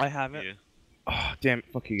first. I haven't. Yeah. Oh, damn it.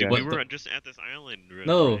 Fuck you Dude, guys. we What were the- just at this island.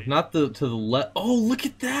 No, right? not to the left. Oh, look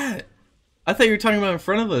at that! I thought you were talking about in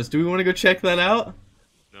front of us. Do we want to go check that out?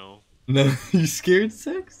 No. No, you scared,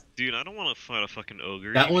 Six? Dude, I don't want to fight a fucking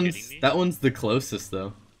ogre. That Are you kidding one's me? that one's the closest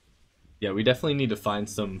though. Yeah, we definitely need to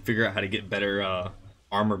figure out how to get better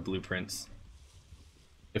armor blueprints,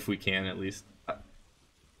 if we can at least.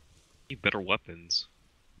 Need better weapons.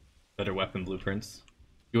 Better weapon blueprints.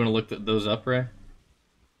 You want to look those up, Ray?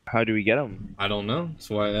 How do we get them? I don't know. That's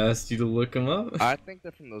why I asked you to look them up. I think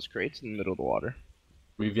they're from those crates in the middle of the water.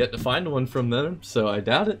 We've yet to find one from them, so I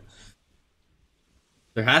doubt it.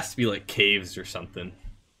 There has to be like caves or something.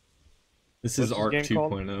 This is What's this Arc game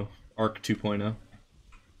called? 2.0. Arc 2.0.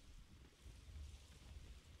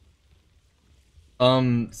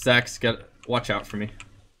 Zach's got watch out for me.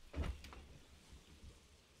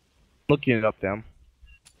 Looking it up, damn.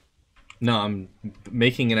 No, I'm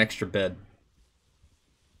making an extra bed.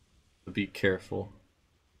 Be careful.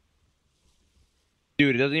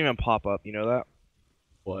 Dude, it doesn't even pop up. You know that?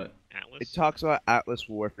 What? Atlas? It talks about Atlas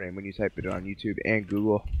Warframe when you type it on YouTube and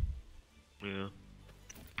Google. Yeah.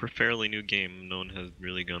 For a fairly new game, no one has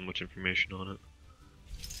really gotten much information on it.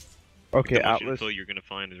 Okay, The much Atlas. info you're gonna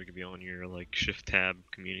find is gonna be on your like shift tab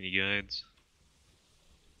community guides.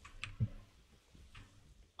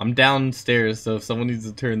 I'm downstairs, so if someone needs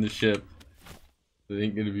to turn the ship, it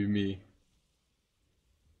ain't gonna be me.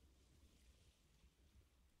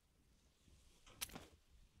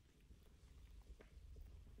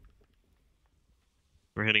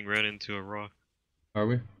 We're heading right into a rock. Are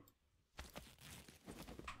we?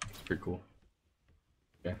 It's pretty cool.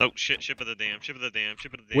 Oh shit! Ship of the dam! Ship of the dam!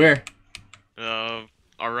 Ship of the dam! Where?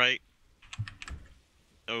 All right.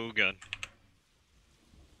 Oh god.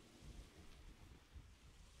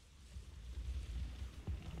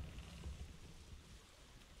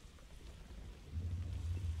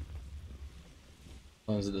 As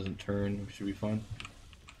long as it doesn't turn, we should be fine.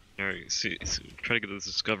 All right. See, try to get this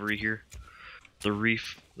discovery here. The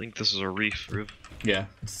reef. I think this is a reef. Yeah,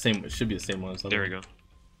 it's the same. It should be the same one as the other There we one. go.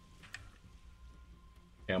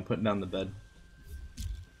 Okay, I'm putting down the bed.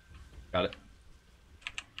 Got it.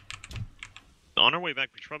 On our way back,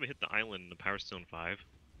 we should probably hit the island in the Power Stone 5.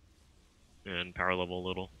 And power level a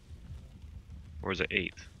little. Or is it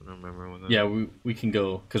 8? I don't remember what that. Yeah, we can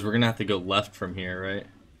go, because we're gonna have to go left from here, right?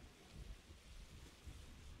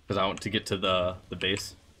 Because I want to get to the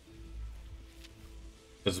base.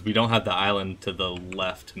 Because we don't have the island to the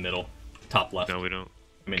left, middle, top left. No, we don't.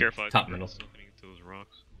 I mean, Careful, I top think middle. we're still getting into those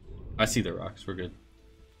rocks. I see the rocks. We're good.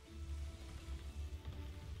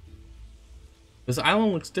 This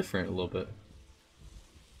island looks different a little bit.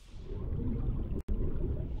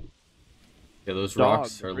 Yeah, those Dog,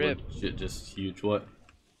 rocks are rip. legit just huge. What?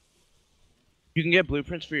 You can get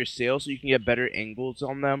blueprints for your sails, so you can get better angles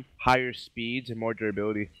on them, higher speeds, and more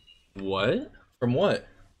durability. What? From what?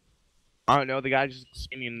 I don't know. The guy just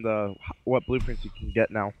explaining what blueprints you can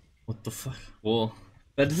get now. What the fuck? Well,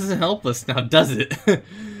 that doesn't help us now, does it?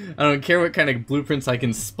 I don't care what kind of blueprints I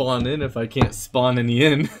can spawn in if I can't spawn any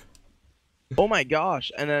in. Oh my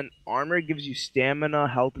gosh! And then armor gives you stamina,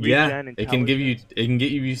 health Yeah, regen, it can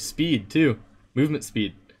get you speed too, movement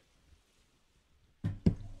speed.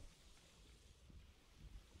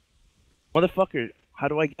 Motherfucker, how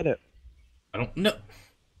do I get it? I don't know.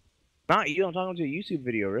 Not you. I'm talking to a YouTube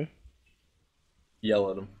video, Riff.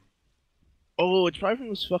 Yell at him. Oh, it's probably from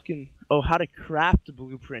this fucking. Oh, how to craft the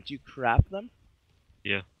blueprints. You craft them?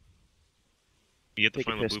 Yeah. You get to Take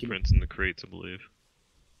a find the piss, give me- blueprints in the crates, I believe.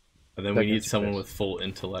 And then That we need gets you someone pissed. with full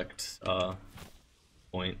intellect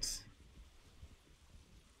points.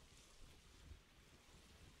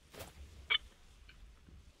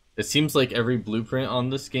 It seems like every blueprint on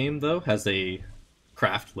this game, though, has a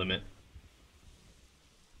craft limit.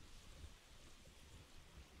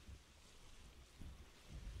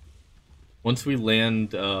 Once we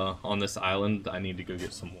land on this island, I need to go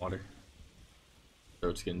get some water.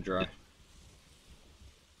 Throat's getting dry.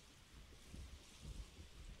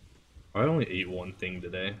 I only ate one thing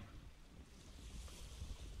today.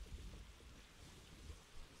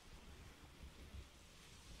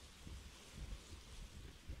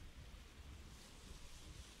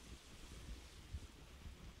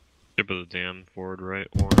 Tip of the dam, forward right,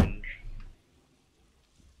 orange.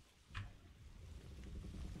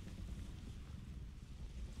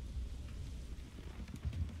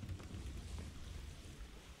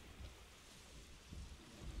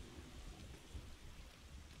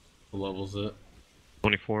 What level's it?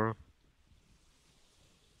 24.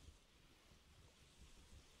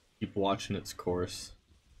 keep watching its course.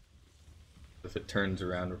 If it turns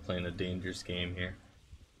around, we're playing a dangerous game here.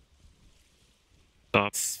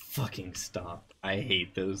 Stop. Fucking stop. I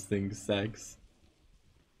hate those things, Sex.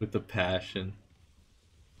 With a passion.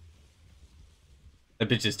 That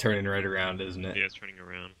bitch is turning right around, isn't it? Yeah, it's turning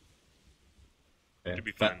around. Okay. Should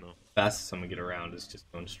be fine though. Fastest I'm gonna get around is just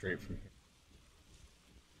going straight from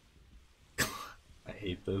here. I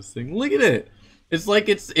hate those things. Look at it. It's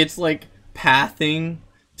like pathing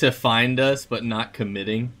to find us, but not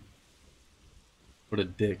committing. What a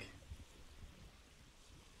dick.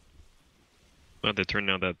 Glad they turned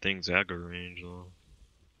out that thing's aggro range though.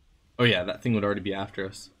 Oh yeah, that thing would already be after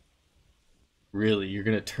us. Really, you're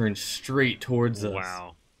gonna turn straight towards us?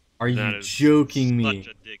 Wow. Are That you is joking me?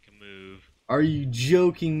 Such a dick move. Are you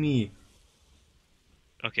joking me?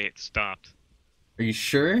 Okay, it stopped. Are you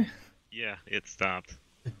sure? Yeah, it stopped.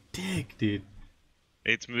 A dick, dude.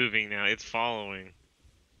 It's moving now. It's following.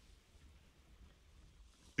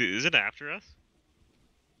 Dude, is it after us?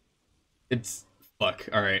 It's fuck.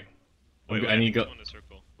 All right. Wait, I need to go. One in the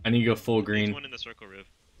circle. I need to go full There's green. one in the circle, Riv.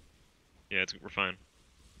 Yeah, we're fine.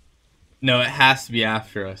 No, it has to be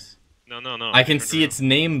after us. No. I can Turn see around. its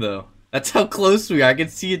name though. That's how close we are. I can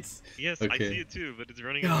see its. Yes, Okay. I see it too, but it's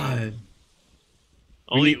running around. God.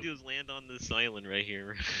 All We you need- do is land on this island right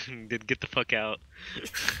here. Get the fuck out.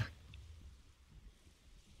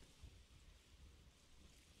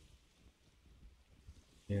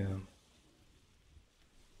 Yeah.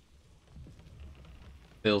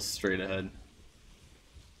 Sails straight ahead.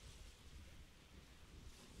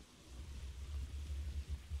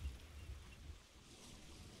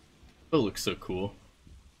 It looks so cool.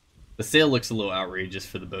 The sail looks a little outrageous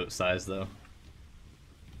for the boat size, though.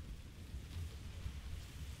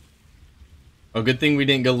 Oh, good thing we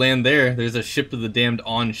didn't go land there. There's a ship of the damned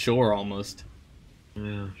on shore almost.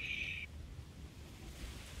 Yeah.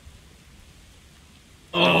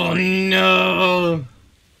 Oh no!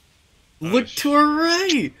 Look to our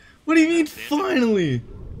right! What do you mean, finally?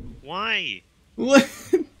 Why? What?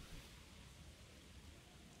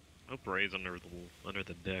 Hope Ray's under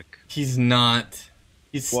the deck. He's not.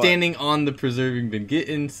 He's What? standing on the preserving bin. Get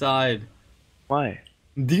inside. Why?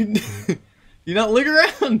 Dude, you not look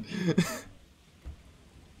around.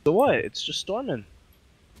 So what? It's just storming.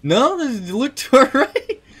 No, look to our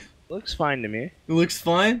right. Looks fine to me. It looks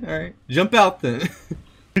fine. All right, jump out then.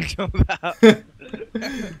 Jump out. Alright,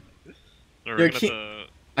 Yeah, we're gonna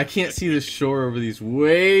I can't see the shore over these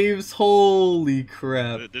waves. Holy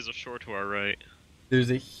crap! there's a shore to our right. There's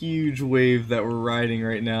a huge wave that we're riding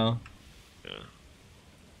right now. Yeah.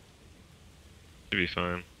 Should be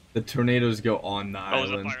fine. The tornadoes go on the Oh, there's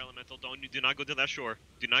a island. fire elemental. Do not go to that shore.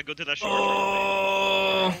 Do not go to that shore.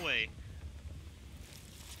 Oh. Turn away.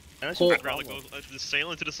 Hold- I'd rather go just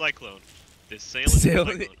sail into the cyclone. Just sail Sail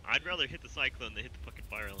into in- the cyclone. I'd rather hit the cyclone than hit the fucking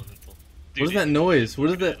fire elemental. What is that noise? What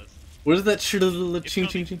is that? What is that? Ching It's ching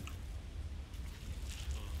coming. ching.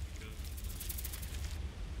 Oh, God.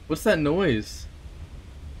 What's that noise?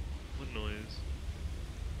 What noise?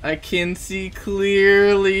 I can see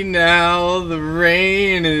clearly now. The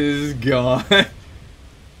rain is gone. Is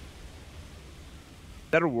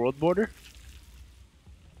that a world border?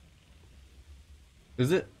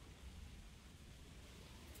 Is it?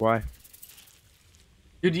 Why?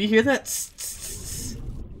 Dude, do you hear that?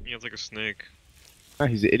 Yeah, it's like a snake. Ah,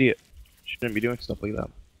 he's an idiot. Shouldn't be doing stuff like that.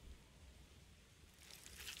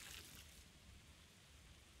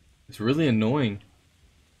 It's really annoying.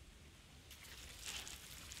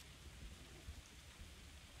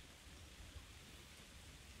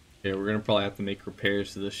 Yeah, we're gonna probably have to make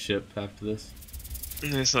repairs to this ship after this.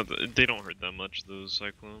 It's not. They don't hurt that much. Those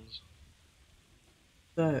cyclones.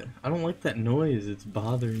 That I don't like that noise. It's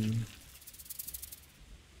bothering me.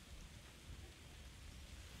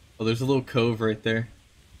 Oh, there's a little cove right there.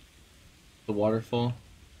 The waterfall.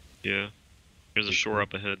 Yeah. There's a shore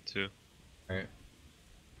up ahead too. All right.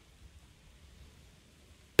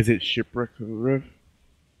 Is it shipwreck riv?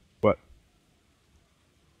 What?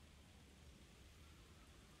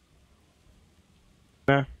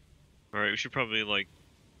 Nah. Alright, we should probably like.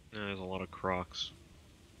 There's a lot of crocs.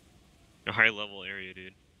 A high level area,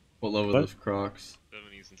 dude. What level What? are those crocs?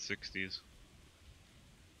 70s and 60s.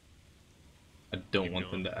 I don't Keep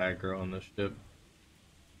want them going. to aggro on this ship.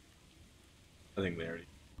 I think they already.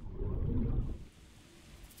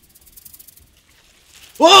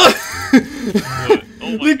 Whoa! What?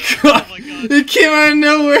 Oh my The God. croc! Oh my God. It came out of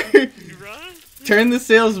nowhere! You run? Turn the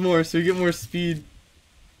sails more so we get more speed.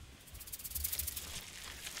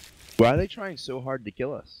 Why are they trying so hard to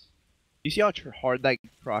kill us? You see how hard that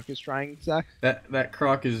croc is trying, Zach? That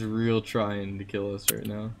croc is real trying to kill us right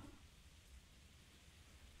now.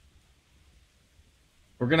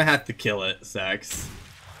 We're gonna have to kill it, Sax.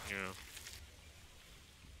 Yeah.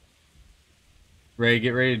 Ray,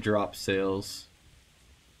 get ready to drop sails.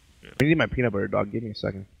 I need my peanut butter, dog. Give me a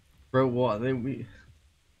second. Bro, what? We...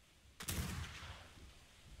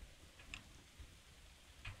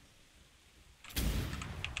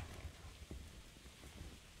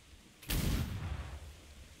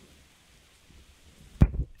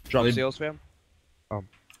 Drop They- sales, fam.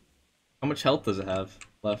 How much health does it have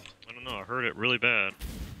left? I don't know, I heard it really bad.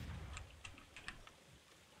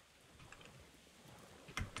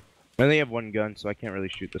 I only have one gun, so I can't really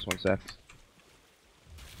shoot this one, Sax.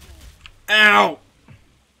 Ow!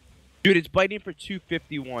 Dude, it's biting for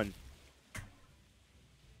 251.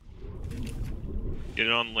 Get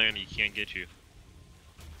it on land, he can't get you.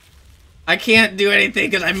 I can't do anything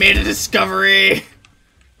because I made a discovery!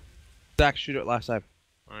 Sax, shoot it last time.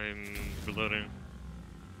 I'm reloading.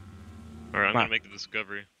 Alright, I'm Come on. gonna make the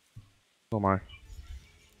discovery. Oh my.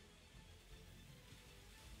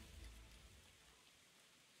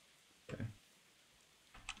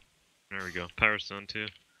 There we go. Power's done too.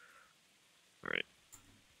 Alright.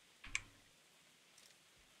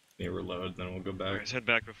 Yeah, reload, then we'll go back. Alright, let's head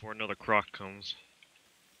back before another croc comes.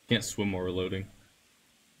 Can't swim while reloading.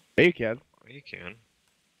 Yeah, you can. Oh, you can.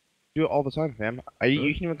 Do it all the time, fam.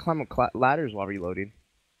 You can even climb up ladders while reloading.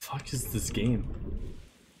 Fuck is this game?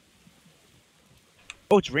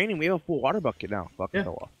 Oh, it's raining. We have a full water bucket now. Fuck Yeah. it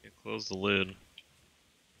off. You close the lid.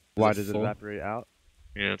 Why it does it full? evaporate out?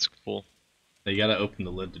 Yeah, it's full. You gotta open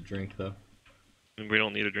the lid to drink, though. And we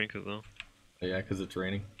don't need to drink it though. Oh, yeah, because it's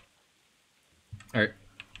raining. Alright.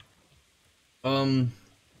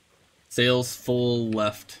 Sails full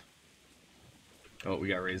left. Oh, we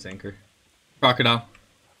got raised anchor. Crocodile.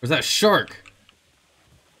 Where's that shark?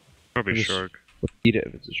 Probably Just- shark. Let's eat it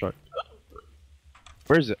if it's a shark.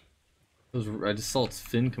 Where is it? I just saw its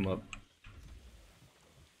fin come up.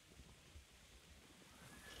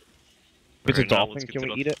 If it's a Alright, now dolphin, let's get can to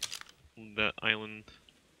we the- eat it? That island.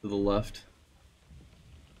 To the left.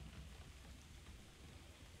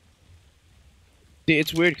 See,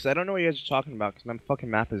 it's weird because I don't know what you guys are talking about because my fucking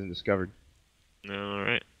map isn't discovered. No,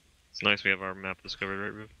 alright. It's nice we have our map discovered,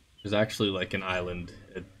 right, Rube? There's actually like an island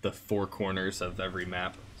at the four corners of every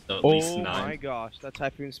map. So at least Oh 9. my gosh, that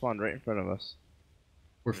typhoon spawned right in front of us.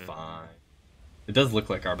 We're Yeah. fine. It does look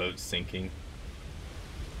like our boat's sinking.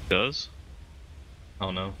 Does? I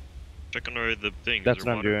don't know. Check under the thing. That's is what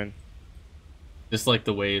there I'm water? doing. Just like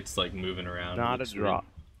the way it's like moving around. Not a looks weird. drop.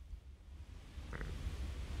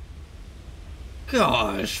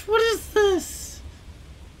 Gosh, what is this?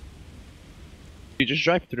 You just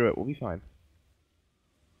drive through it, we'll be fine.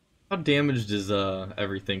 How damaged is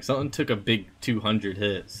everything? Something took a big 200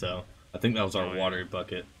 hit, so I think that was our Oh, yeah. water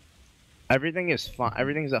bucket. Everything is fine.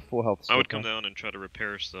 Everything's at full health. I still, would come fam. down and try to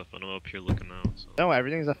repair stuff, but I'm up here looking now. So. No,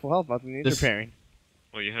 everything's at full health. Nothing needs This- repairing.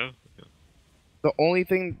 Oh, you have? Yeah. The only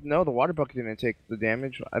thing, no, the water bucket didn't take the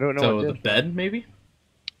damage. I don't know So what the did. bed, maybe?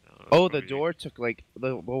 Oh, the Probably- door took like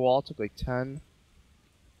the wall took like 10.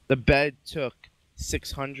 The bed took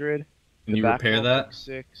 600. Can The you back repair wall that? took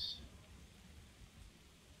 6.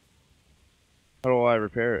 How do I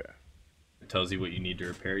repair it? It tells you what you need to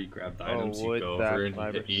repair. You grab the Oh, items, you wood, go back, over and you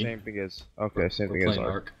fiber. hit E. Same thing as. Okay, same We're thing as playing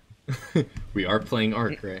Ark. Ark. We are playing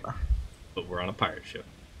Ark, right? But we're on a pirate ship.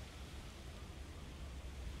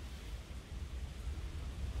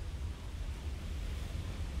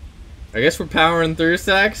 I guess we're powering through,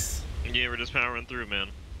 Sax. Yeah, we're just powering through, man.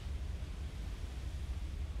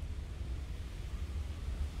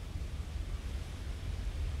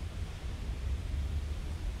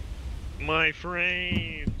 My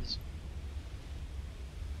frames!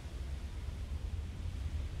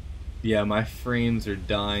 Yeah, my frames are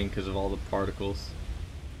dying because of all the particles.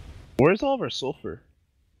 Where's all of our sulfur?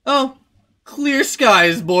 Oh, clear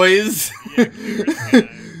skies, boys. Yeah, clear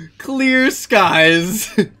skies. Clear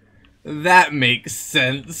skies. That makes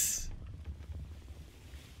sense.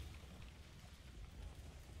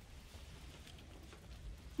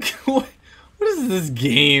 what is this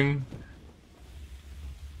game?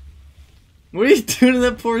 What are you doing to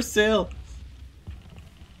that poor sail?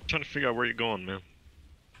 Trying to figure out where you're going, man.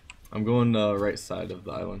 I'm going right side of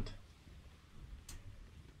the island.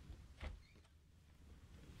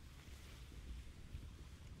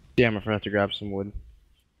 Damn, I forgot to grab some wood.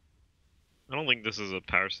 I don't think this is a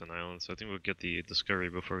Patterson Island, so I think we'll get the discovery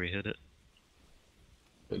before we hit it.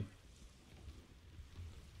 Good.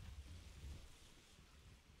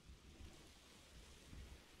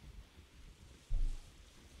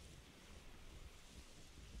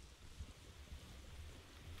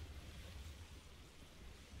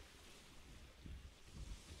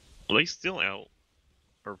 Are they still out?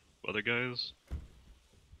 Or other guys?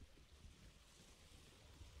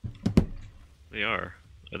 They are.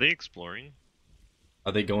 Are they exploring?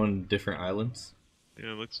 Are they going different islands?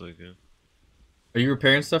 Yeah, it looks like it. Are you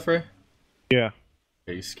repairing stuff, Ray? Yeah.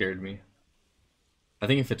 Yeah, you scared me. I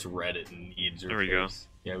think if it's red, it needs repairs. There we go.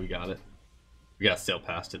 Yeah, we got it. We gotta sail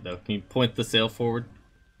past it, though. Can you point the sail forward?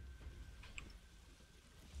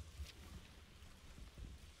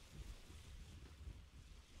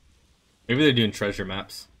 Maybe they're doing treasure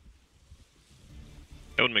maps.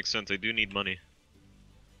 That would make sense. They do need money.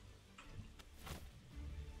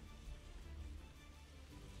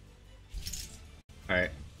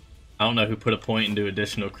 Alright. I don't know who put a point into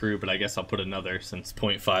additional crew, but I guess I'll put another since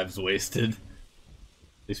 0.5's wasted. At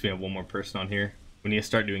least we have one more person on here. We need to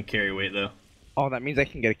start doing carry weight, though. Oh, that means I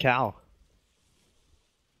can get a cow.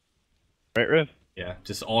 Right, Riv? Yeah,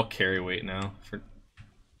 just all carry weight now.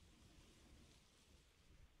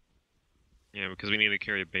 Yeah, because we need to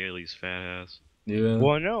carry Bailey's fat ass. Yeah.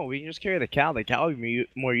 Well, no, we can just carry the cow. The cow would be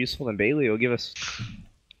more useful than Bailey. It'll give us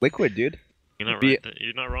liquid, dude. You're not right.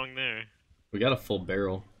 You're not wrong there. We got a full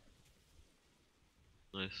barrel.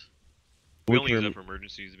 Nice. We only use that for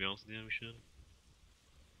emergencies, to be honest with you. We should.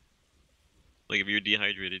 Like, if you're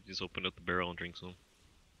dehydrated, just open up the barrel and drink some.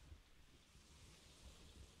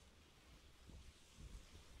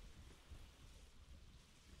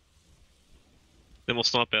 Then we'll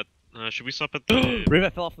stop at. Should we stop at the? Riv, I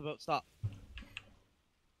fell off the boat. Stop.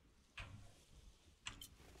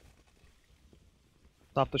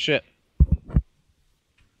 Stop the shit.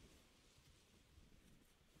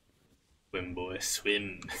 Swim, boy,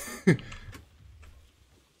 swim.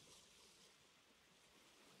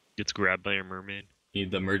 Gets grabbed by a mermaid.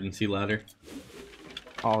 Need the emergency ladder.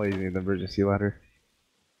 Always need the emergency ladder.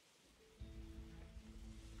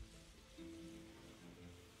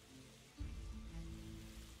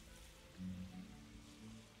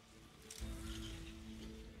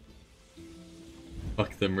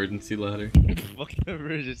 Fuck the emergency ladder. Fuck the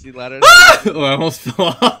emergency ladder. Oh, I almost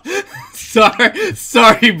fell off.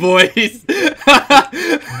 Sorry, boys.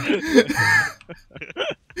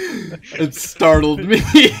 It startled me.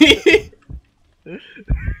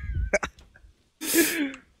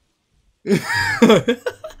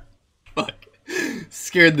 Fuck.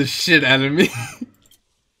 Scared the shit out of me.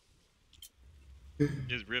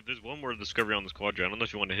 There's one more discovery on this quadrant. I don't know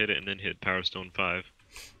if you want to hit it and then hit Power Stone 5.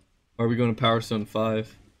 Are we going to Power Stone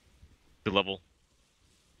 5? The level.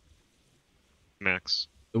 Max.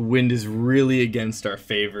 The wind is really against our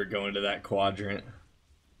favor going to that quadrant.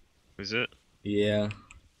 Is it? Yeah.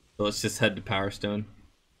 So let's just head to Power Stone.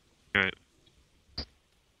 Alright.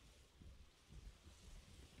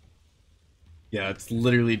 Yeah, it's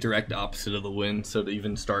literally direct opposite of the wind, so to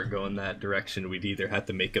even start going that direction, we'd either have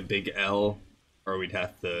to make a big L, or we'd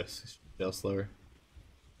have to sail slower.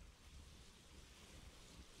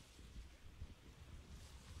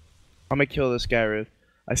 I'm gonna kill this guy, Riv.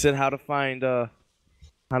 I said how to find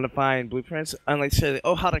blueprints, and like say,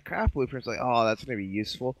 oh, how to craft blueprints. Like, oh, that's gonna be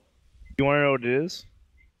useful. You wanna know what it is?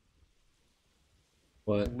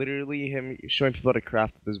 What? Literally him showing people how to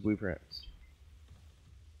craft his blueprints.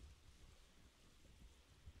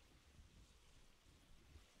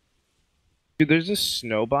 Dude, there's this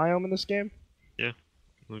snow biome in this game. Yeah.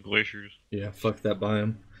 The glaciers. Yeah, fuck that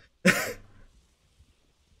biome.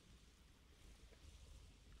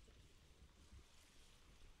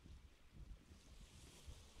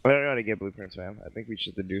 I don't know how to get blueprints, man. I think we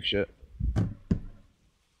should do shit.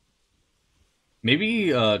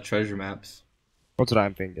 Maybe treasure maps. That's what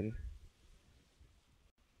I'm thinking.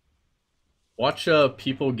 Watch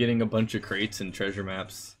people getting a bunch of crates and treasure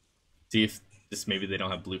maps. See if just maybe they don't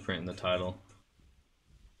have blueprint in the title.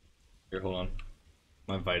 Here, hold on.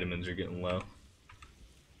 My vitamins are getting low.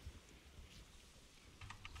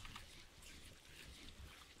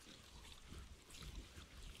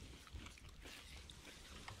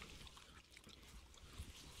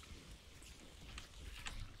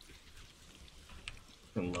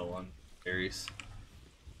 And low on berries.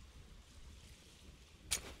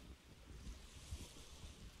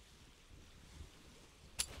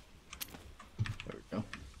 There we go.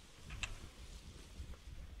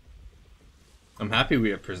 I'm happy we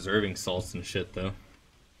have preserving salts and shit though.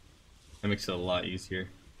 That makes it a lot easier.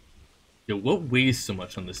 Yo, what weighs so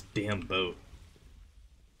much on this damn boat?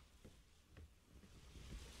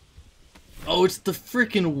 Oh, it's the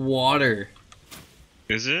freaking water.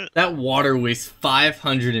 Is it? That water weighs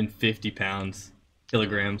 550 pounds.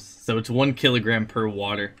 Kilograms. So it's 1 kilogram per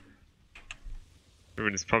water.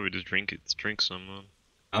 Everyone's probably just drink some.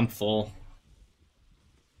 I'm full.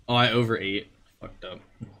 Oh, I overate. Fucked up.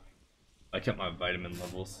 I kept my vitamin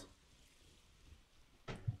levels.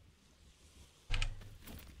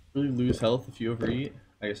 Really lose health if you overeat?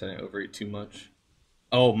 I guess I didn't overeat too much.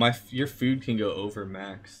 Oh, your food can go over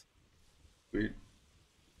max. Weird.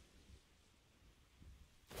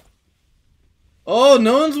 Oh,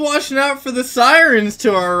 no one's watching out for the sirens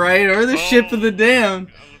to our right or the ship of the damned.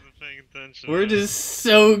 I wasn't paying attention. We're just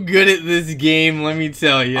so good at this game, let me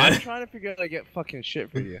tell you. I'm trying to figure out how to get fucking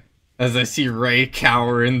shit for you. As I see Ray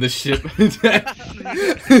cower in the ship. He's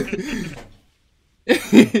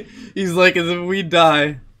like, as if we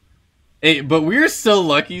die. Hey, but we were so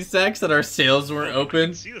lucky, Sax, that our sails weren't I open.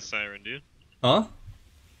 can see the siren, dude. Huh?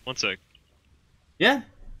 One sec. Yeah.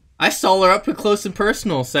 I saw her up close and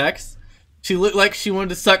personal, Sax. She looked like she wanted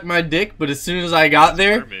to suck my dick, but as soon as I got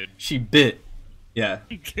there, she bit. Yeah.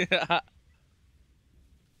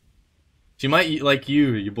 She might eat like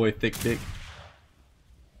you boy thick dick.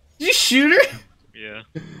 Did you shoot her? Yeah.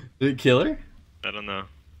 Did it kill her? I don't know.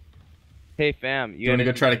 Hey fam, You wanna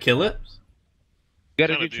go try to kill it? You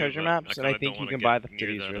gotta Kinda do treasure but maps, and I think you can buy the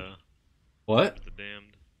cities. What? The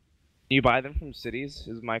damned. You buy them from cities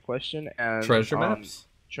is my question. And Treasure maps?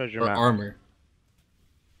 Treasure Or maps. armor?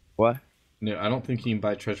 What? No, I don't think you can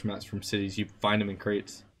buy treasure maps from cities. You find them in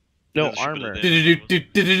crates. No, There's a ship of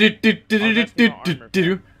the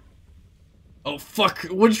armor. Oh fuck!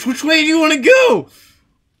 Which way do you want to go?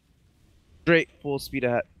 Straight, full speed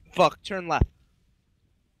ahead. Fuck, turn left.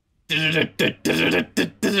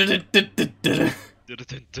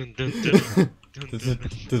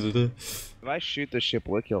 If I shoot the ship,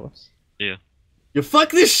 will it kill us? Yeah. You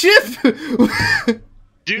fuck this ship!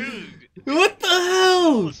 Dude! What the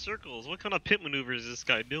All hell? the circles. What kind of pit maneuvers is this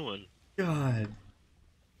guy doing? God.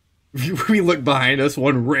 We look behind us,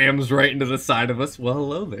 one rams right into the side of us. Well,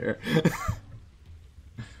 hello there.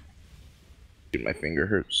 Dude, my finger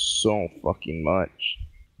hurts so fucking much.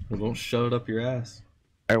 Well, don't shove it up your ass.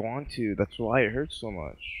 I want to, that's why it hurts so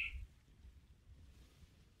much.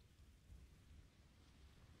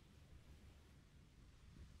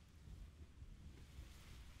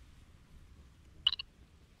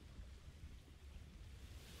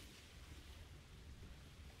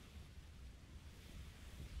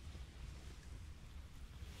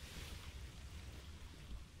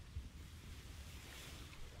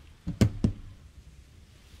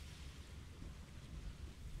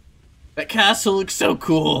 That castle looks so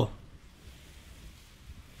cool.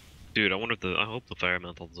 Dude, I wonder if I hope the fire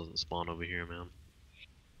elemental doesn't spawn over here, man.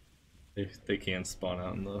 They can spawn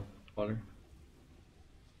out in the water.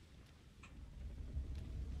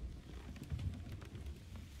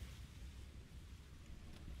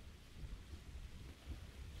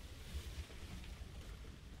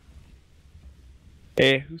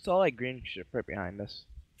 Hey, who saw that green ship right behind us?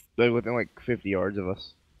 Like within like 50 yards of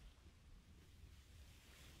us.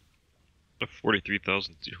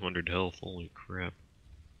 43,200 health, holy crap.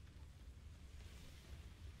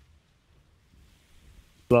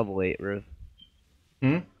 Level 8, Ruth.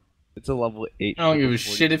 Hmm? It's a level 8. I don't give a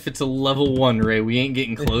shit if it's a level 1, Ray. We ain't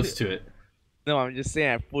getting close to it. No, I'm just saying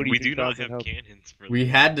I have 43,000 We do not have health. cannons for We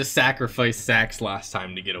had to sacrifice Sax last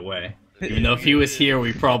time to get away. Even though if he was here,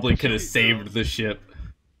 we probably could have saved the ship.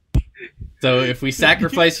 So if we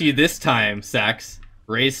sacrifice you this time, Sax,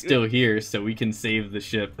 Ray's still here, so we can save the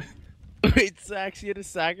ship. Wait, Sax, you had to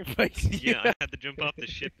sacrifice you. Yeah, I had to jump off the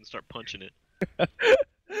ship and start punching it.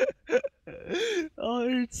 Oh,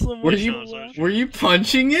 it's so much. Were you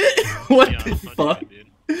punching it? What Yeah, I the was punching fuck? it,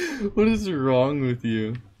 dude. What is wrong with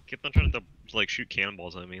you? Kept on trying to like shoot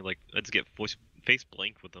cannonballs at me. Like I just get face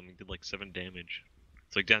blank with them. It did like 7 damage.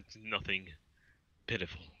 It's like that's nothing.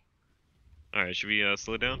 Pitiful. All right, should we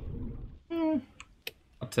slow down? To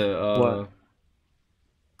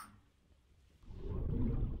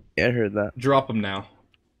Yeah, I heard that. drop him now.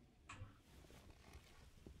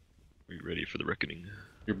 Are you ready for the reckoning?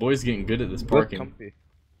 Your boy's getting good at this Look parking. comfy.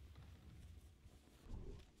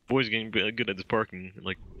 Boy's getting good at this parking. And,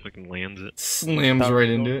 like fucking lands it. Slams right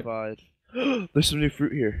into it. it. There's some new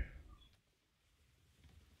fruit here.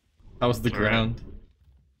 How's the Alright. ground?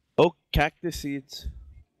 Oh, cactus seeds.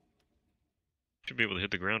 Should be able to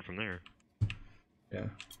hit the ground from there. Yeah.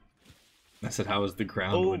 I said, how was the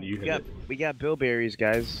ground Oh, when you hit it? we got bilberries,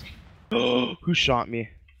 guys. Who shot me?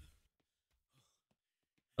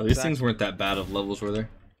 Oh, these things weren't that bad of levels, were they?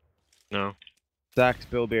 No. Zach's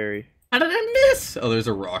bilberry. How did I miss? Oh, there's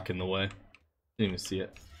a rock in the way. Didn't even see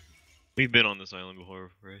it. We've been on this island before,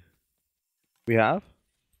 Ray. We have?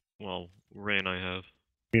 Well, Ray and I have.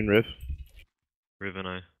 Me and Riv. Riv and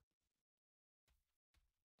I.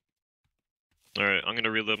 Alright, I'm gonna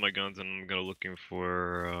reload my guns and I'm gonna looking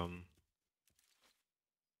for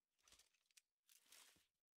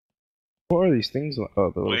What are these things? Oh, the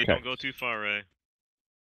little wait, don't cactus. go too far, Ray.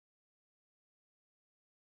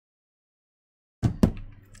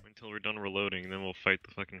 till we're done reloading, then we'll fight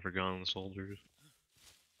the fucking Forgotten Soldiers.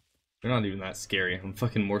 They're not even that scary. I'm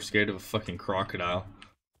fucking more scared of a fucking crocodile.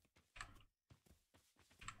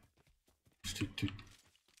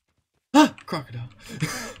 Ah! Crocodile!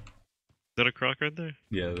 Is that a croc right there?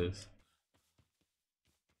 Yeah, it is.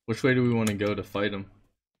 Which way do we want to go to fight them?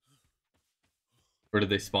 Or did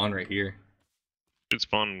they spawn right here? Should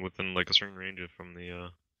spawn within like a certain range from the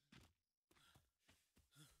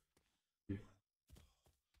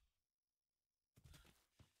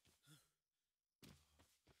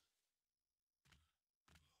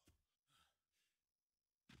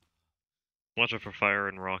Watch out for fire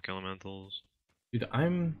and rock elementals. Dude,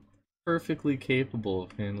 I'm perfectly capable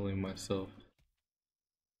of handling myself.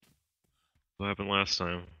 What happened last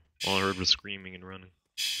time? All I heard was screaming and running.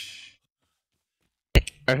 Shh.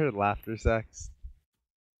 I heard laughter sex.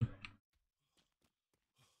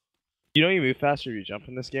 You know you move faster if you jump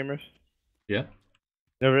in this game, Riff? Yeah?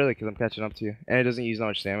 No, really, because I'm catching up to you. And it doesn't use that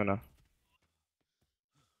much stamina.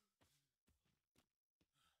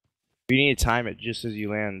 You need to time it just as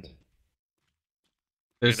you land.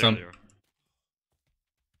 There's Hey, some. they are.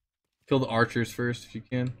 Kill the archers first if you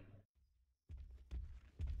can.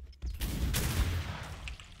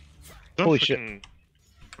 Don't Holy shit. fucking-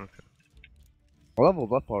 Okay. I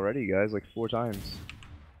leveled up already, guys, like 4 times.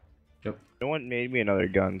 Yep. No one made me another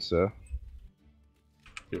gun, so.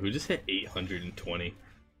 Dude, we just hit 820.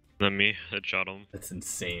 Not me. Headshot him. That's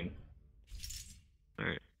insane.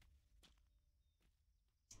 Alright.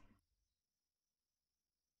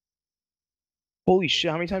 Holy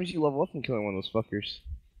shit, how many times do you level up from killing one of those fuckers?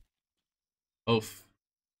 Oof.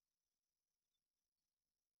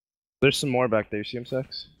 There's some more back there, you see them,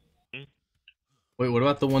 Sex? Wait, what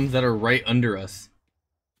about the ones that are right under us?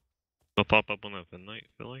 They'll pop up on that midnight,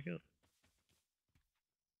 feel like it.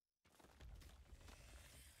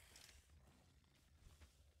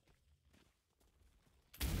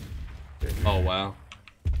 Oh, wow.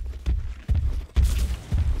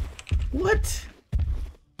 What?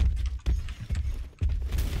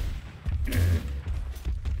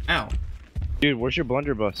 Ow. Dude, where's your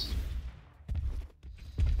blunderbuss?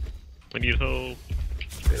 I need hope.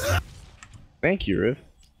 Thank you, Riff.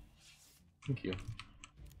 Thank you.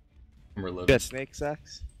 I'm reloading. You got snake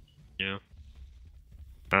sex? Yeah.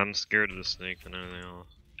 I'm scared of the snake than anything else.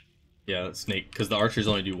 Yeah, that snake, because the archers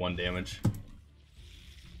only do 1 damage.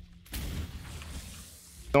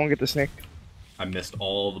 Don't get the snake. I missed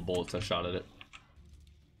all the bullets I shot at it.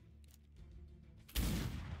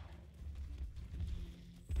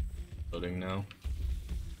 Loading now.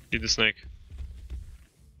 Shoot the snake.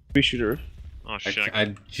 We shoot her. Oh shit!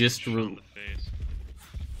 I just shot in the face.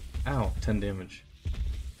 Ow, 10 damage.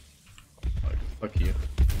 Fuck you.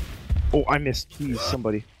 Oh, I missed. Please,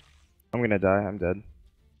 somebody. I'm gonna die. I'm dead.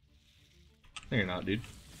 No, you're not, dude.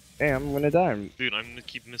 Hey, I'm gonna die. I'm... Dude, I'm gonna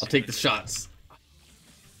keep missing. I'll take the my shots.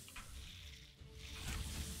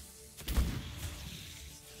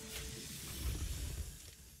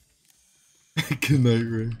 Good night,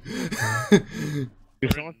 Ray.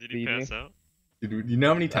 Dude, someone Did he feed me. pass out? Dude, you know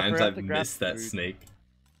how many times forgot I've to grab missed that food. snake?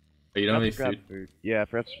 Oh, you don't have I any have to grab food? food. Yeah, I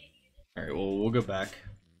forgot to... Alright, well, we'll go back.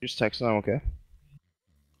 Just text them, okay?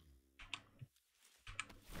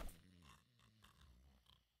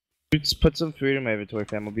 Just put some food in my inventory,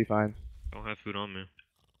 fam. We'll be fine. I don't have food on me.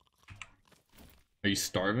 Are you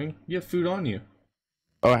starving? You have food on you.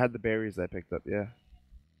 Oh, I had the berries I picked up, yeah.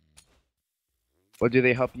 Well, do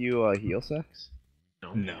they help you heal, Sex?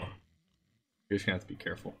 No. No. You're just gonna have to be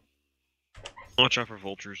careful. Watch out for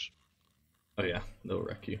vultures. Oh yeah, they'll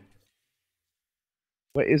wreck you.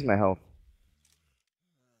 What is my health?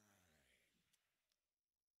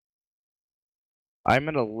 I'm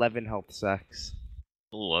at 11 health, Sex.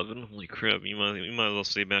 11? Holy crap! You might as well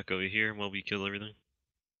stay back over here while we kill everything.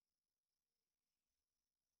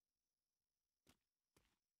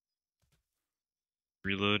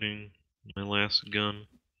 Reloading my last gun.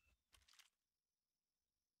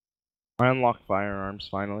 I unlocked firearms,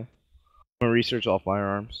 finally. I'm gonna research all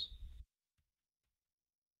firearms.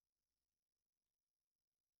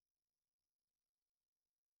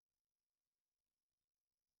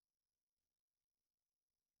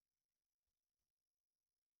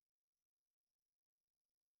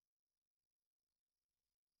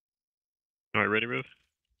 Alright, ready, Riv?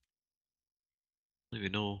 I don't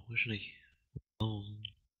even know. Where should I? Oh.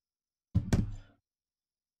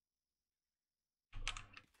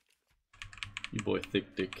 You boy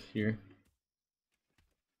thick dick here.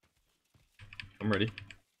 I'm ready.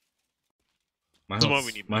 My This is why health,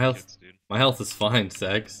 we need my health, medkits, dude. my health is fine,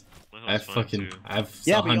 Sags. My I have health's fine, fucking, too. I have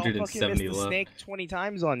Yeah, but y'all fucking 170 missed the left. snake 20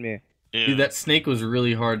 times on me. Yeah. Dude, that snake was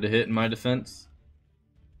really hard to hit in my defense.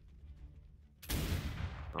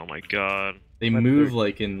 Oh my god. They What move the-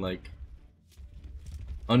 like in like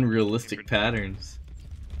unrealistic patterns.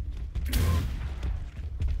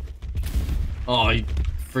 Oh, you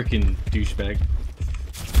freaking douchebag.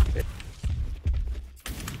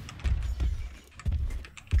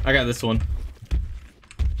 I got this one.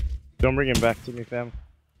 Don't bring him back to me, fam.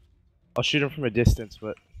 I'll shoot him from a distance,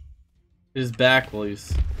 but His back while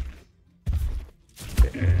he's...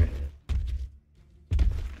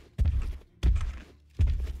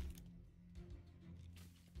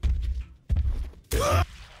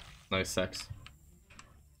 Nice sex.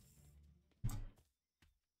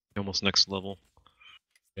 Almost next level.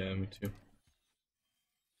 Yeah, me too. I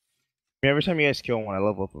mean, every time you guys kill one, I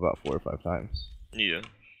level up about 4 or 5 times. Yeah.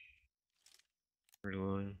 Pretty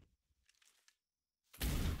long.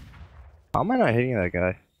 How am I not hitting that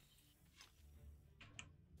guy?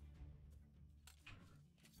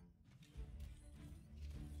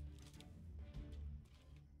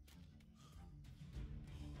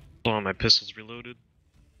 Oh, my pistol's reloaded.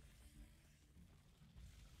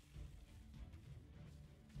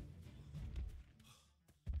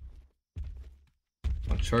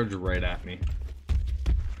 I'll charge right at me.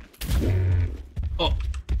 Oh!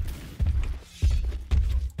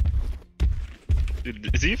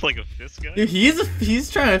 Dude, is he like a fist guy? Dude,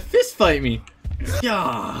 he's trying to fist fight me.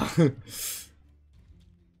 Yeah.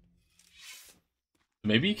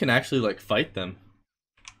 Maybe you can actually like fight them.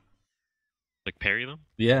 Like parry them?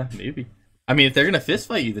 Yeah, maybe. I mean, if they're gonna fist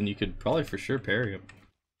fight you, then you could probably for sure parry them.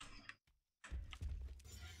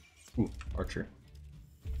 Ooh, Archer.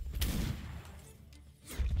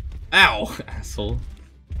 Ow, asshole.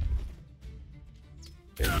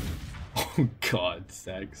 Oh god,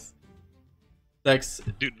 Sex. Sex,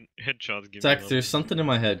 Dude, headshots give Sex, me there's something in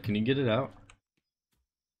my head. Can you get it out?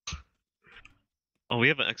 Oh, we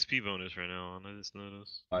have an XP bonus right now, and I just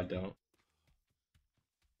noticed. I don't.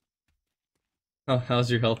 Oh, how's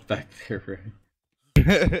your health back there,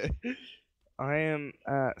 Ray? I am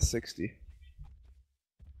at 60.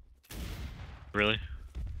 Really?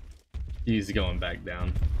 He's going back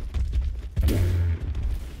down.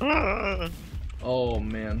 Ah! Oh,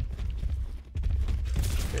 man.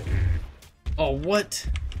 Oh, what?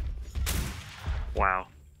 Wow.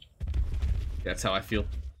 That's how I feel.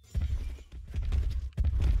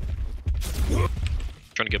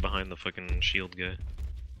 Trying to get behind the fucking shield guy.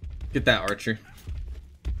 Get that, Archer.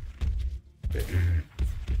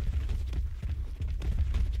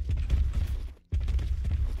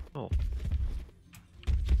 Oh.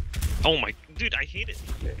 Oh my, dude, I hate it.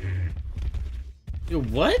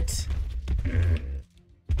 Dude, what?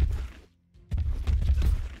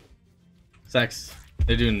 Sex.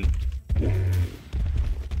 They're doing...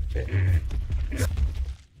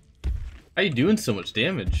 How you doing so much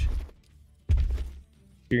damage?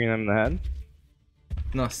 Shooting them in the head.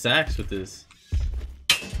 No, Sax with this.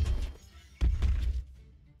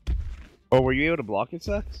 Oh, were you able to block it,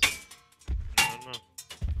 Sex? I don't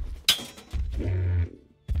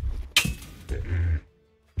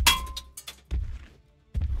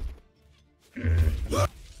know.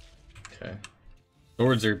 Okay.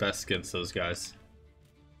 Swords are best against those guys.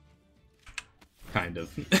 Kind of.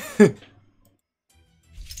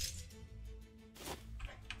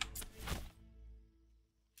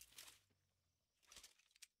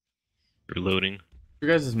 Reloading. Your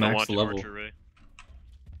guys' Don't max watch level. Archer Ray.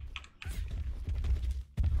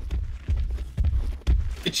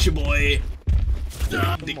 It's your boy.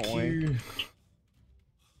 boy.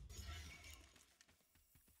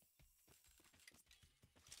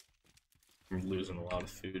 I'm losing a lot of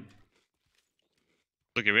food.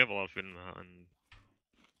 Okay, we have a lot of food in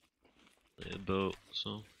the boat,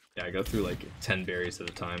 so. Yeah, I go through like 10 berries at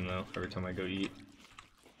a time though, every time I go eat.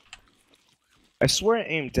 I swear I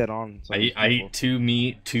aimed dead on. some of these I people. eat 2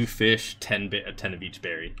 meat, 2 fish, 10 of each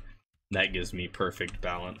berry. That gives me perfect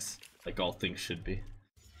balance, like all things should be.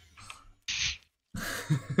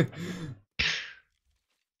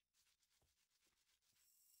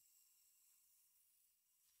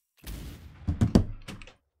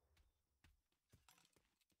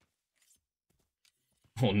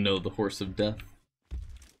 Oh no, the horse of death.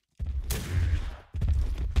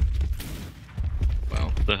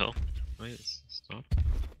 Wow. What the hell? Wait, it's stopped.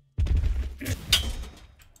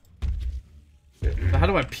 How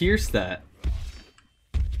do I pierce that?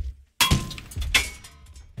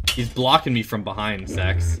 He's blocking me from behind,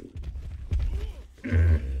 Sax.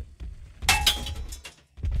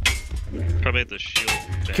 Probably at the shield.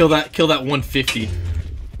 Back. Kill that 150.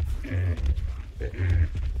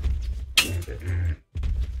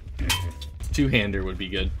 Two-hander would be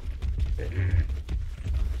good.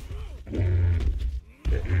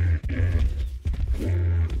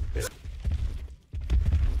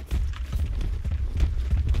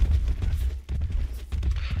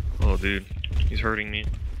 dude. He's hurting me.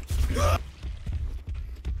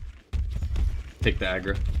 Take the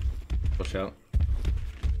aggro. Push out.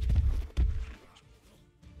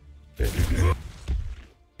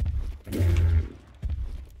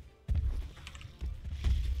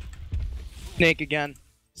 Snake again.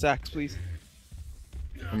 Sacks, please.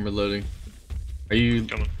 I'm reloading. Are you?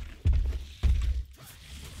 Come on.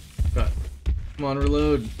 Come on,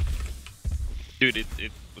 reload. Dude, it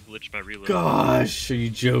glitched my reload. Gosh, are you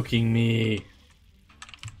joking me?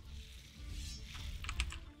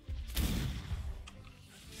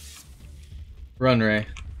 Run, Ray. I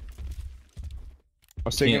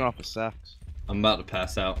was taking Can't. off a sacks. I'm about to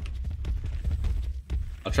pass out.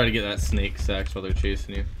 I'll try to get that snake Sax while they're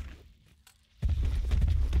chasing you.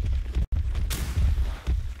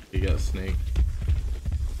 You got a snake.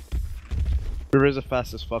 There is a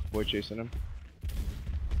fast as fuck boy chasing him.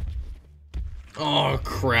 Oh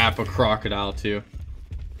crap, a crocodile too.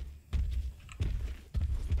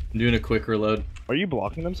 I'm doing a quick reload. Are you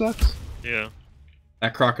blocking them, Sacks? Yeah.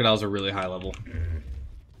 That crocodile's a really high level.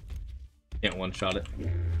 Can't one-shot it.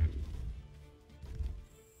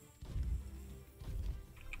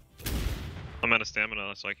 I'm out of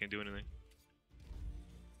stamina, so I can't do anything.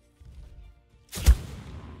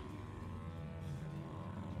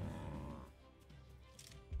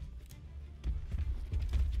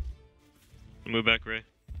 Move back, Ray.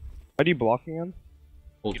 Are you blocking him?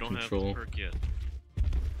 Hold You don't control. have the perk yet.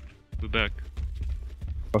 Move back.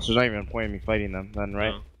 Oh, so there's not even a point in me fighting them then,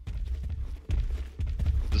 right? No.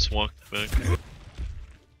 Just walk back.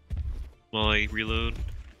 While I reload.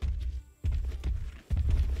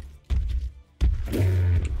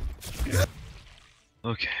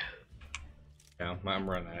 Okay. Yeah, I'm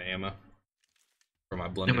running out of ammo. For my How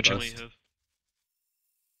blunderbuss. much ammo you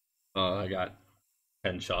have? I got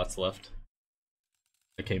 10 shots left.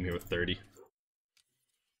 I came here with 30.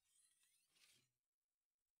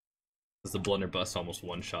 Because the blunderbuss almost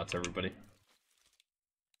one-shots everybody.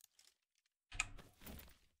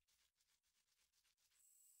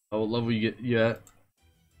 Oh, what level you at?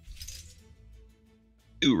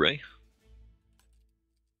 Ooh, Ray.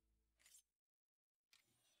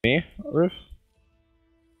 Me, Riff?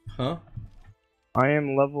 Huh? I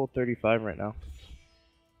am level 35 right now.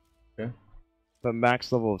 Okay. But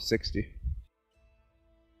max level of 60.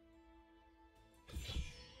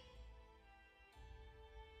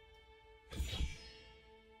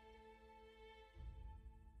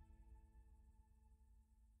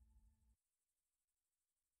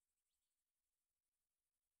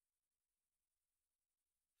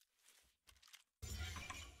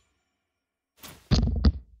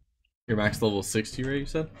 Your max level is 60, right, you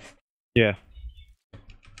said? Yeah.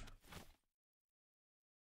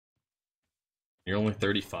 You're only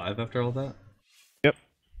 35 after all that? Yep.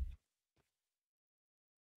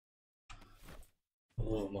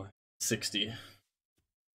 Oh my. 60.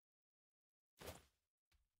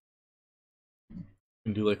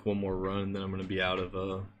 Can do like one more run and then I'm gonna be out of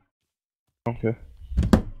Okay.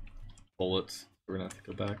 bullets. We're gonna have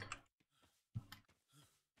to go back.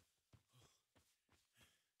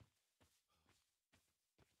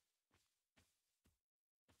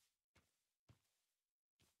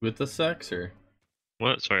 With the sex or?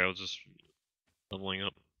 What? Sorry, I was just leveling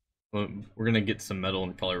up. Well, we're gonna get some metal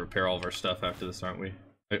and probably repair all of our stuff after this, aren't we?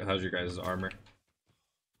 How's your guys' armor?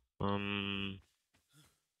 I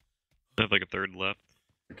have like a third left.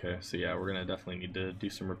 Okay, so yeah, we're gonna definitely need to do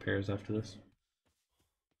some repairs after this.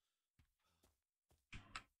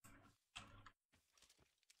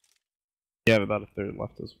 Yeah, I have about a third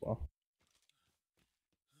left as well.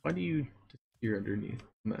 Why do you disappear underneath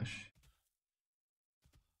mesh?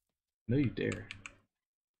 No, you dare.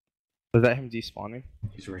 Is that him despawning?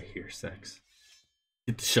 He's right here, sex.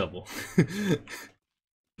 Get the shovel.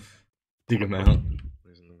 Dig him out.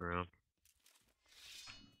 He's in the ground.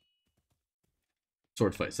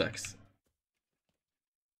 Sword fight, sex.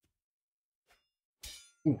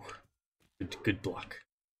 Ooh, good block.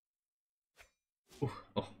 Ooh,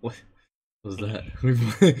 oh, what was that?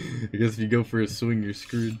 I guess if you go for a swing, you're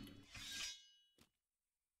screwed.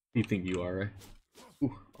 You think you are, right?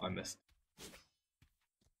 Ooh, I missed.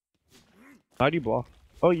 How do you block?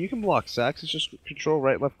 Oh, you can block Sacks. It's just control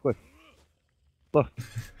right, left click. Look.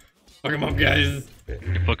 Fuck him up, guys.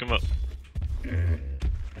 You fuck him up.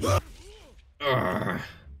 Urgh.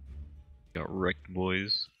 Got wrecked,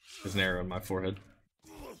 boys. There's an arrow in my forehead.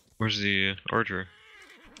 Where's the archer?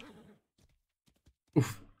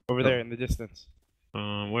 Oof. Over there in the distance.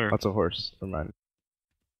 Where? That's a horse. Never mind.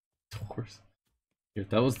 Of course. Yeah,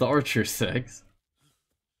 that was the archer, sex.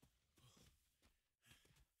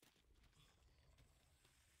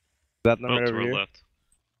 Is that Oh, number to over our here? left.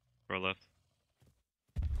 Far left.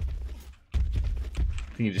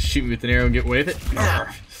 Can you just shoot me with an arrow and get away with it?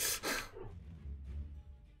 Arrgh.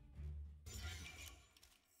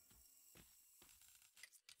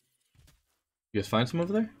 You guys find some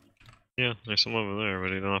over there? Yeah, there's some over there, but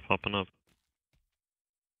they're not popping up.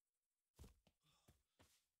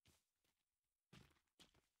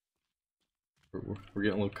 We're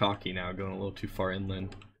getting a little cocky now, going a little too far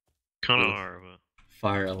inland. Kinda Cool. are, but...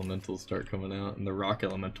 Fire elementals start coming out, and the rock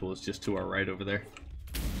elemental is just to our right over there.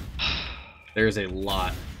 There's a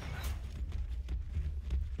lot.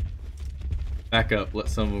 Back up, let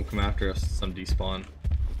some of them come after us, some despawn.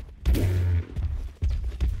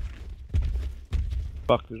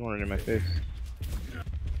 Fuck, there's one right in my face.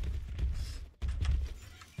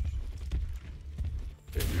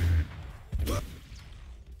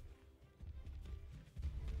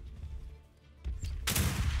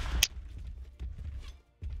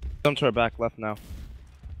 Some to our back left now.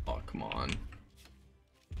 Oh, come on.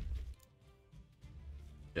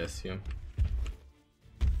 Yes, him.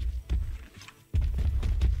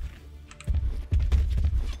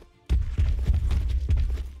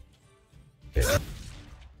 There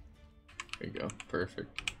you go.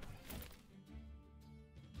 Perfect.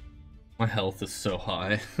 My health is so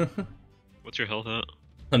high. What's your health at?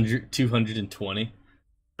 220.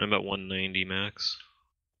 I'm about 190 max.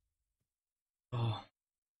 Oh.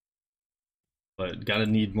 But gotta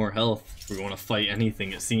need more health if we want to fight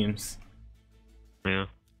anything, it seems. Yeah.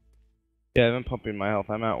 Yeah, I've been pumping my health.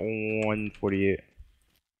 I'm at 148.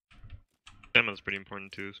 Stamina's pretty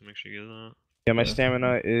important too, so make sure you get that. Yeah, my Yeah.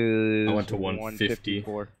 stamina is. I went to 150.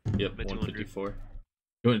 154. Yep, By 154.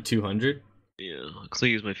 You went to 200? Yeah, because I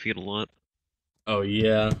use my feet a lot. Oh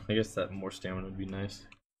yeah, I guess that more stamina would be nice.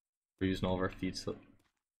 We're using all of our feet. So...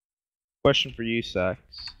 Question for you, Sax.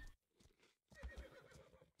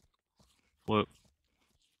 What?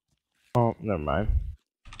 Oh, never mind.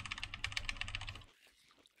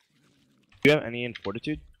 Do you have any in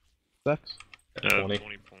fortitude, Sax? 20.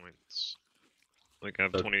 20 points. Like I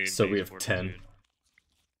have So- 20. so we days have 10. fortitude.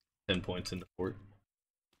 10 points in the fort.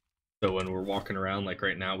 So when we're walking around, like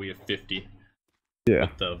right now, we have 50 Yeah.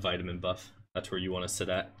 with the vitamin buff. That's where you want to sit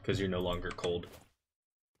at, because you're no longer cold.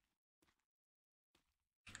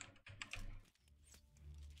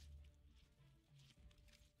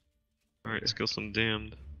 Alright, let's kill some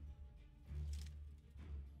damned.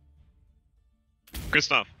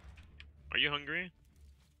 Kristoff, are you hungry?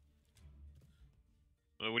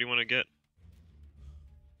 What do you want to get?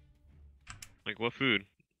 Like, what food?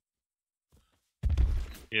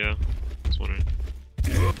 Yeah, just wondering.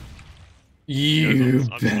 You.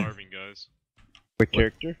 I'm starving, guys. What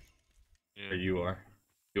character? Yeah, There you are.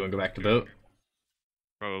 You want to go back to boat?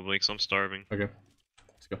 probably, because I'm starving. Okay.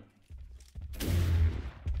 Let's go.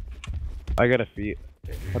 I got a feet.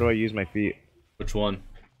 How do I use my feet? Which one?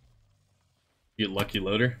 You get lucky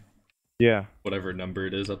loader? Yeah. Whatever number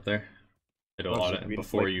it is up there. It'll Oh, so audit we-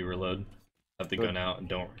 before like- you reload. Have the Good. gun out and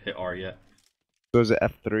don't hit R yet. So is it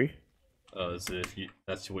F3? Is it if you,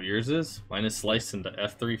 that's what yours is? Mine is slice and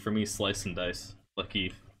F3 for me, slice and dice.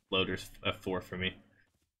 Lucky loaders F4 for me.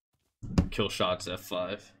 Kill shots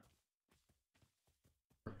F5.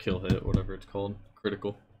 Or kill hit, whatever it's called.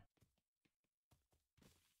 Critical.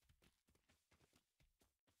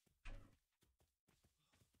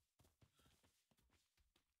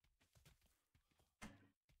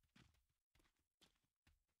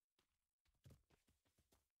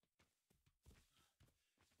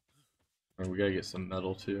 Or we gotta get some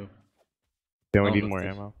metal too. Yeah, we Oh, need that's more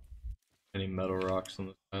this. ammo. Any metal rocks on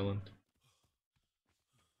this island?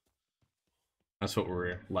 That's what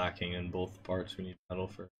we're lacking in both parts. We need metal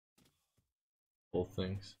for both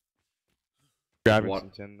things. Grab What-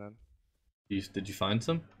 some tin then. Did you find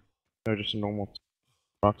some? No, just normal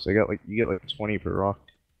rocks. I got like you get like 20 per rock.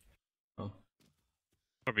 Oh,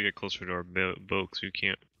 Probably get closer to our boat, because we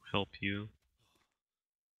can't help you.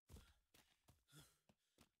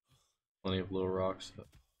 plenty of little rocks. Of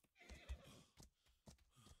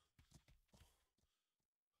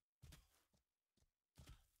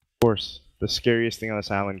course, the scariest thing on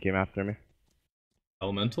this island came after me.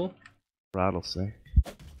 Elemental? Rattlesnake.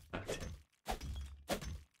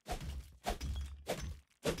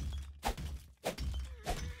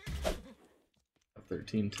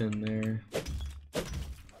 1310 there.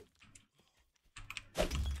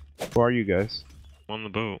 Who are you guys? I'm on the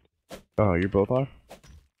boat. Oh, you both are?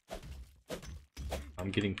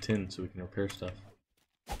 I'm getting tin so we can repair stuff.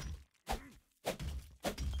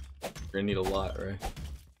 We're gonna need a lot, right?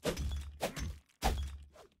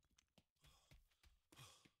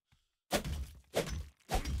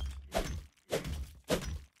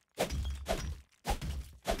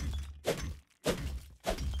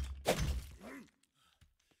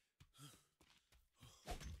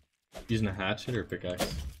 Using a hatchet or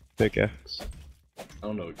pickaxe? Pickaxe. I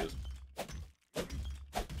don't know what goes.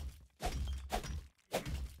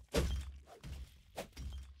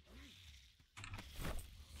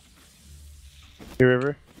 Hey,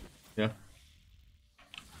 River. Yeah.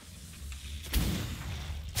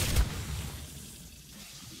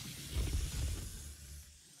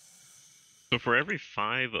 So for every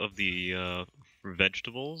 5 of the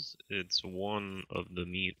vegetables, it's 1 of the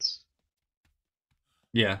meats.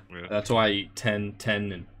 Yeah. Yeah. That's why I eat 10,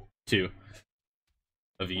 10, and 2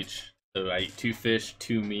 of each. So I eat 2 fish,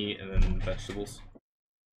 2 meat, and then vegetables.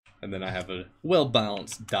 And then I have a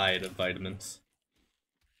well-balanced diet of vitamins.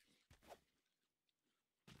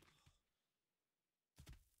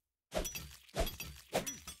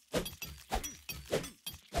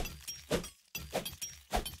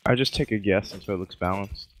 I just take a guess until it looks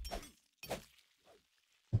balanced.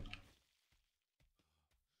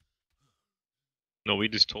 No, we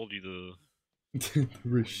just told you the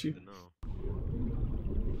Rishi. no.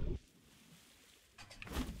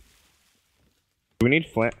 Do we need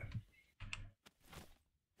flint?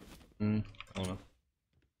 I don't know.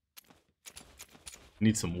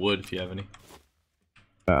 Need some wood if you have any.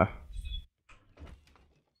 Uh,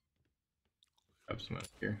 Grab some out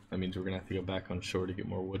here. That means we're gonna have to go back on shore to get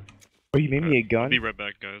more wood. oh, you made me a Alright, I'll gun? be right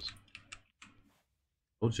back, guys.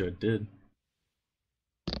 Told you I did.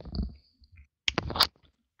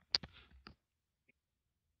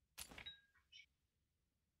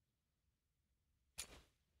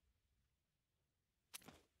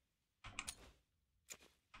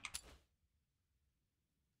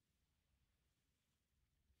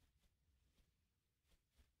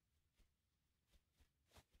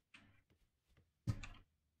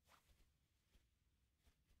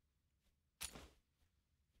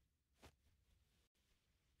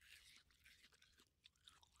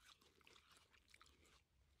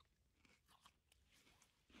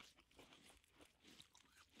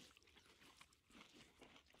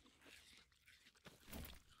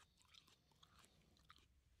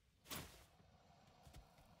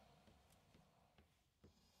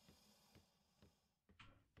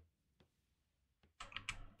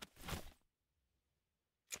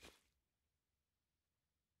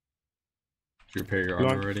 Did you repair your You armor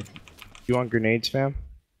want- already? You want grenades, fam?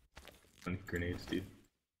 I need grenades, dude.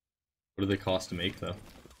 What do they cost to make, though?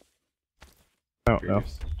 I don't know.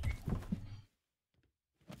 Curious.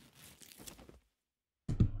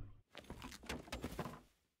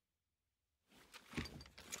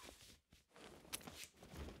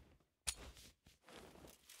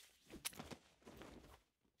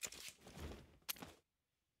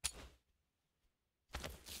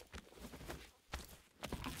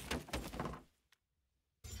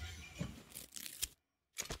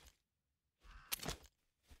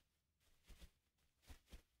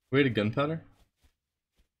 Wait, a gunpowder?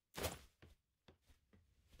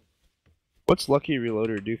 What's Lucky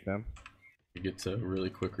Reloader do, fam? It gets a really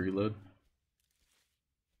quick reload.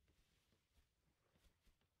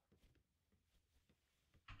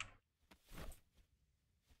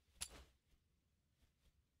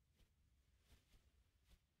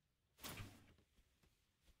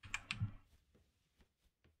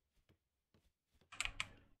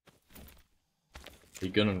 Are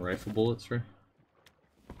you gunning rifle bullets, Ray?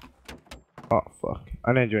 Oh, fuck.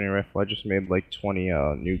 I didn't do any rifle. I just made like 20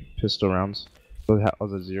 new pistol rounds. So that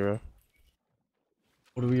was a 0.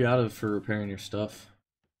 What are we out of for repairing your stuff?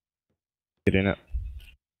 Get in it.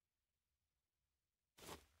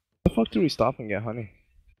 The fuck did we stop and get honey?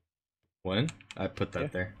 When? I put that Yeah.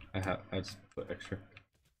 there. I just put extra.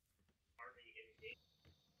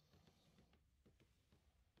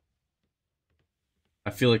 I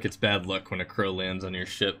feel like it's bad luck when a crow lands on your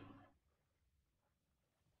ship.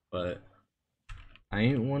 But I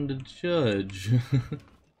ain't one to judge.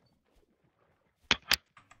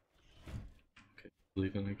 Okay,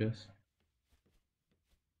 leaving, I guess.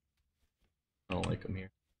 I don't like him here.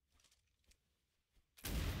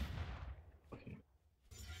 Fucking.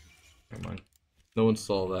 Never mind. No one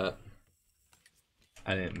saw that.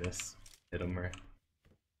 I didn't miss. Hit him right.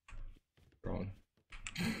 Wrong.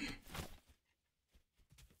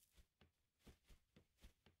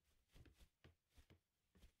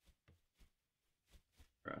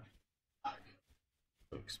 Crap.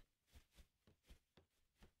 Folks.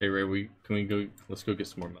 Hey Ray, can we go? Let's go get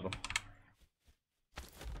some more metal.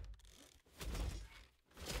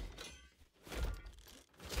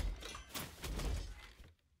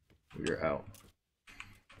 We're out.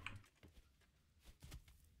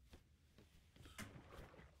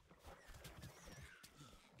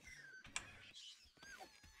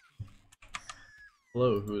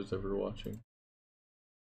 Hello, who is ever watching?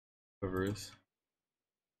 Whoever is.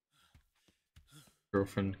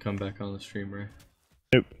 Girlfriend, come back on the stream, right?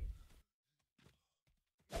 Nope.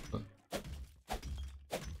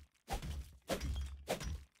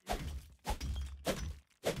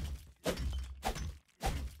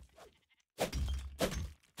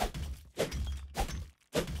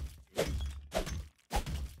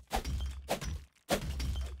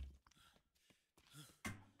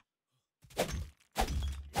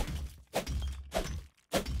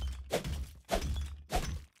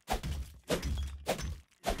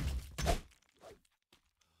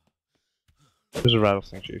 There's a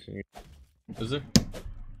rattlesnake chasing you. Is there?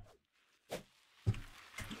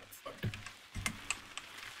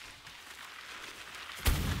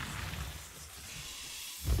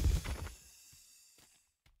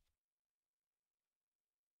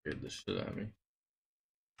 Scared the shit out of me.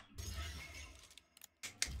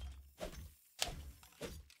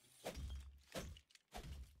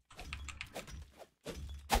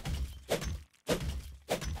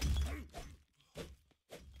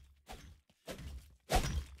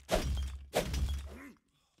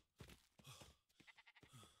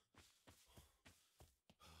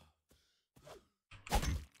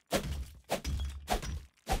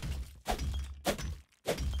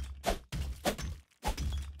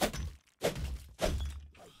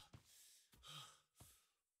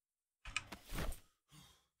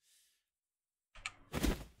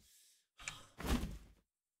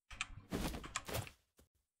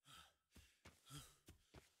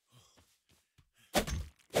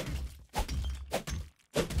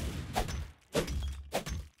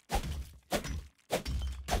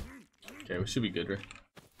 Okay, we should be good, right?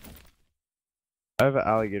 I have an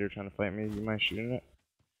alligator trying to fight me. You mind shooting it?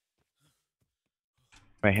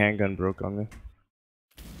 My handgun broke on me.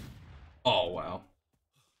 Oh, wow.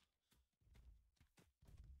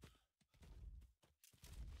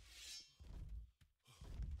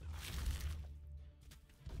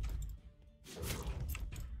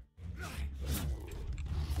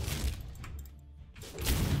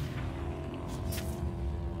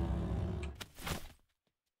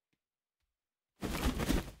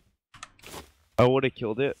 I would have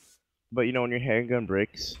killed it, but you know when your handgun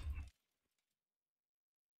breaks.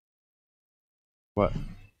 What?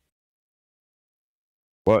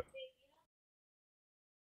 What?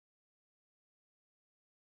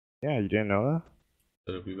 Yeah, you didn't know that?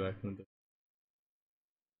 It'll be back in a bit.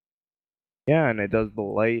 Yeah, and it does the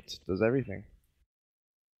lights, does everything.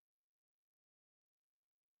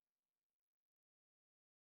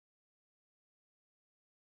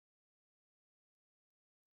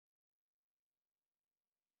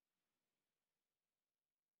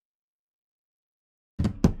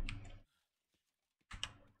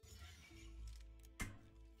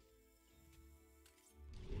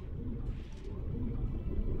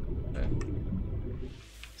 Okay.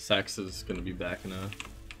 Sax is gonna be back in a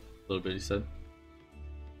little bit, he said.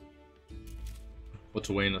 What's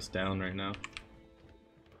weighing us down right now?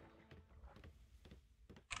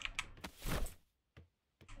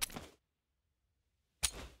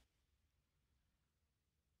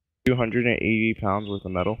 £280 worth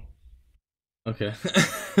of metal. Okay.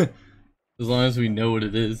 As long as we know what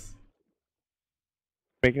it is.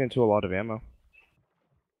 Making it into a lot of ammo.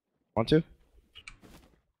 Want to?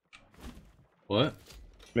 What?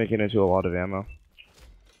 Making it into a lot of ammo.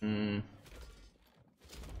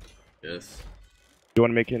 Yes. You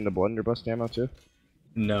want to make it into blunderbuss ammo too?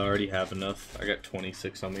 No, I already have enough. I got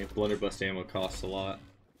 26 on me. Blunderbuss ammo costs a lot.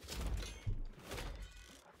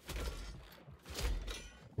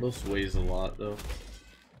 This weighs a lot though.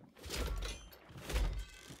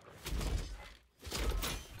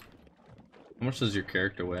 How much does your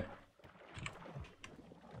character weigh?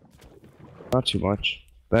 Not too much.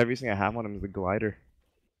 But everything I have on him is the glider.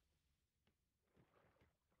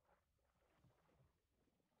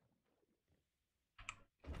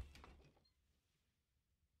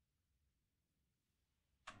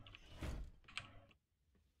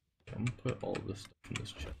 I'm gonna put all this stuff in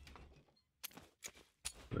this chest.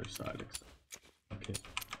 Other side, except. Okay.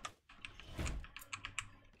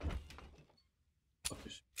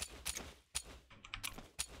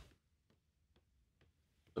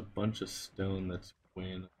 A bunch of stone that's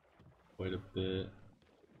weighing quite a bit.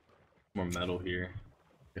 More metal here.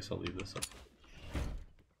 Guess I'll leave this up.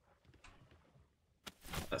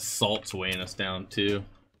 That salt's weighing us down too. Do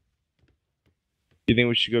you think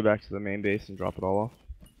we should go back to the main base and drop it all off?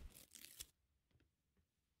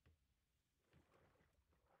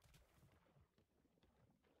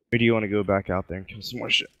 Or do you want to go back out there and kill some more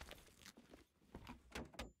shit?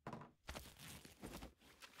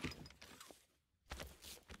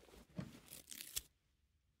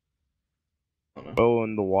 Oh,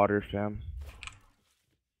 in the water, fam.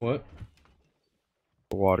 What?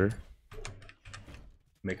 The water.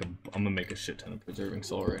 I'm gonna make a shit ton of preserving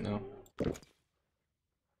salt right now.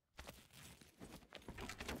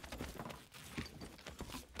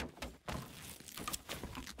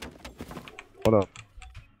 Hold up.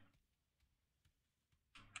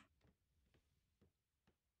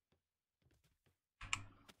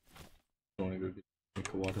 I wanna go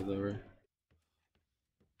make a water though, right?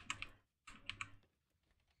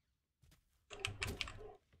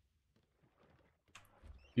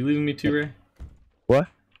 You leaving me too, Ray? What?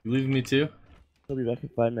 You leaving me too? I'll be back in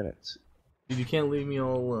 5 minutes. Dude, you can't leave me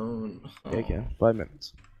all alone. Yeah, I can. 5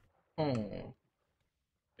 minutes. Oh.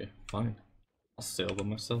 Okay, fine. I'll sail by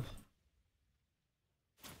myself.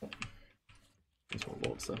 There's more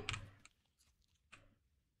bolts though.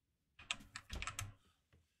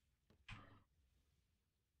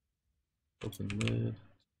 Open lid.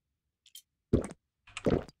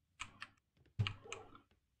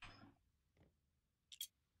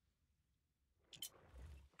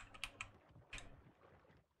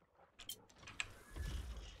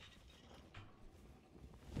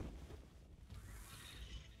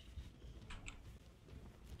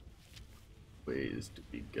 Ways do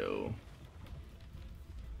we go?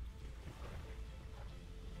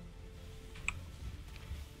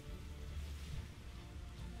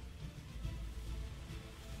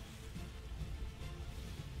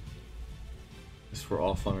 Guess we're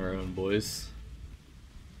off on our own, boys.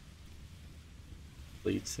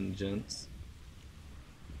 Ladies and gents.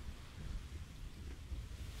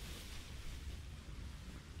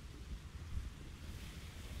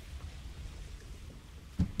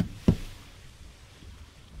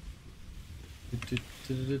 I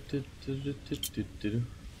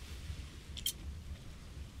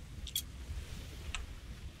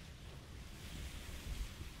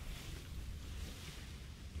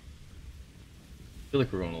feel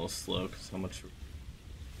like we're going a little slow because how much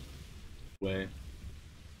way.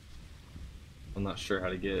 I'm not sure how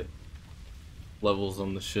to get levels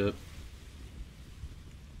on the ship.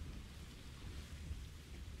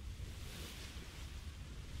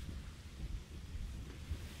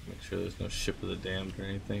 Make sure there's no ship of the damned or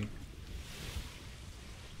anything.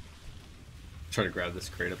 Try to grab this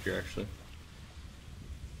crate up here actually.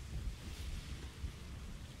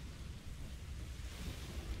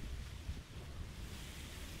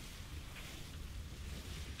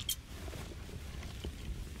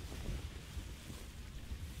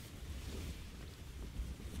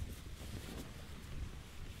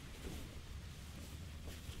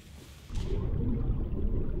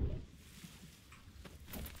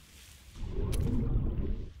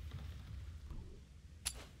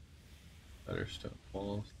 Better stone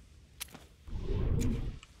walls.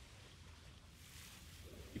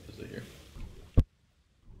 Keep us here.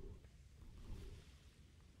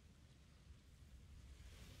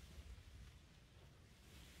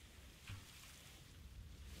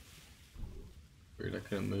 Weird, I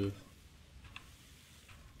couldn't move.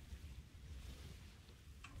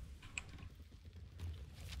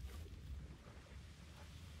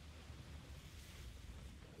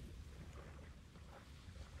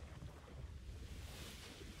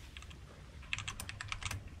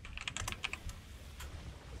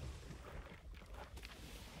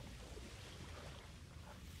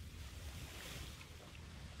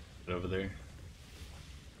 Get over there.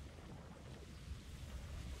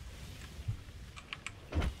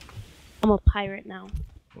 I'm a pirate now.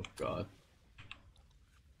 Oh god.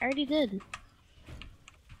 I already did.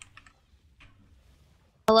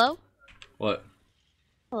 Hello? What?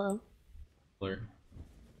 Hello. Blur. Do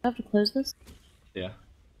I have to close this? Yeah.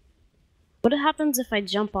 What happens if I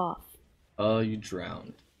jump off? You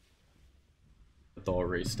drowned. With all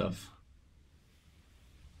Ray stuff.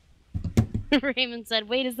 Raymond said,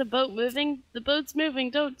 wait, is the boat moving? The boat's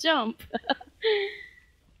moving, don't jump.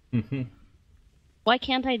 Why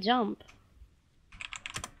can't I jump?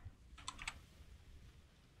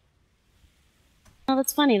 Oh,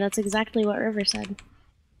 that's funny. That's exactly what River said.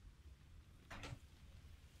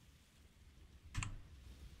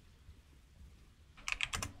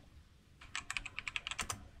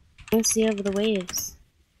 I want to see over the waves.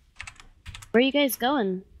 Where are you guys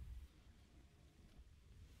going?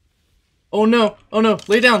 Oh no! Oh no!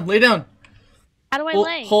 Lay down! Lay down! How do I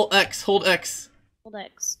lay? Hold X! Hold X! Hold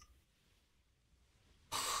X.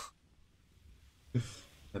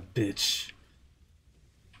 A bitch.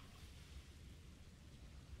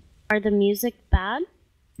 Are the music bad?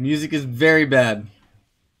 Music is very bad.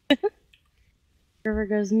 River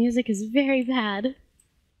goes, music is very bad.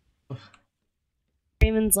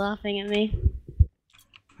 Raymond's laughing at me.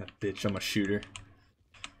 That bitch, I'm a shooter.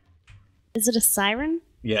 Is it a siren?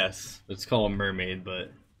 Yes, it's called a mermaid,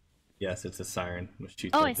 but yes, it's a siren. Which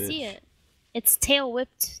shoots Oh, that I see bitch. it. Its tail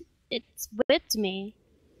whipped. It's whipped me.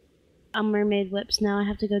 A mermaid whips. Now I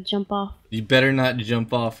have to go jump off. You better not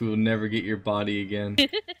jump off. We will never get your body again.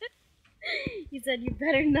 You said you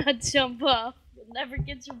better not jump off. You'll never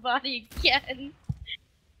get your body again.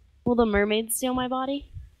 Will the mermaid steal my body?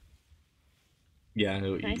 Yeah,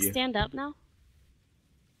 it'll Can I eat you. stand up now?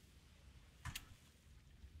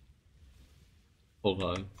 Hold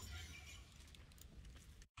on.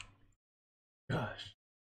 Gosh.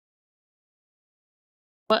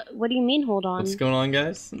 What do you mean, hold on? What's going on,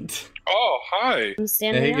 guys? Oh, hi. I'm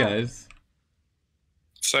standing Hey, up. guys.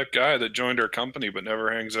 It's that guy that joined our company but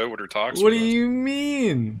never hangs out with or talks What with do us. you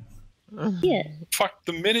mean? Yeah. Fuck,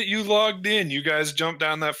 the minute you logged in, you guys jumped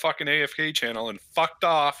down that fucking AFK channel and fucked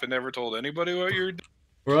off and never told anybody what you're doing.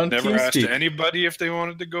 We're on Never asked TeamSpeak. anybody if they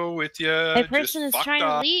wanted to go with you. My person is fucked trying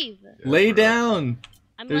off. to leave. Lay down.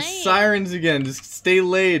 I'm There's laying. sirens again. Just stay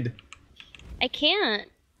laid. I can't.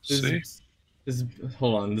 See? This,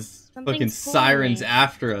 hold on. This Something's fucking pulling sirens me.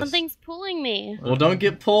 after us. Something's pulling me. Well, don't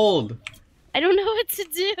get pulled. I don't know what to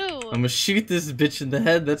do. I'm gonna shoot this bitch in the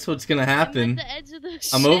head. That's what's gonna I'm happen. at the edge of the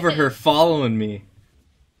I'm over her ship. following me.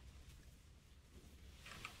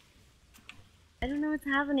 I don't know what's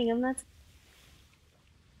happening. I'm not.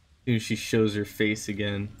 Soon as she shows her face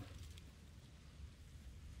again.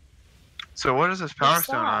 So what is this Power Stone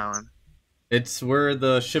stopped. Island? It's where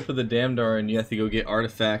the ship of the damned are, and you have to go get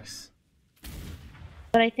artifacts.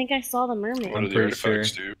 But I think I saw the mermaid. What I'm do the pretty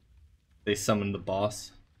artifacts sure. do? They summoned the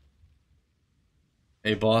boss.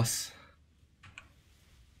 Hey, boss.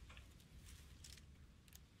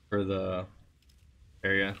 For the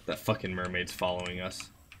area. That fucking mermaid's following us.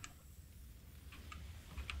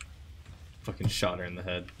 Fucking shot her in the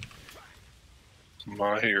head.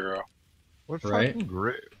 My hero. What Right? fucking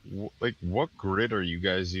grid? Like, what grid are you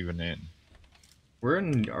guys even in? We're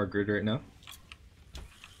in our grid right now.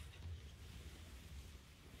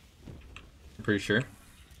 I'm pretty sure.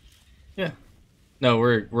 Yeah. No,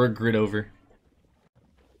 we're a grid over.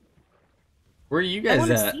 Where are you I guys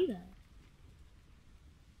want to at? see that.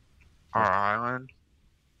 Our island?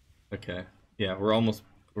 Okay. Yeah,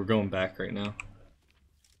 we're going back right now.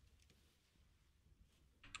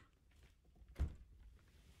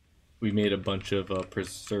 We made a bunch of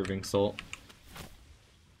preserving salt.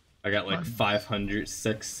 I got like 500,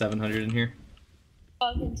 600, 700 in here.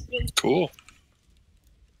 Cool.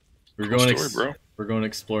 We're Cool going story, bro. We're going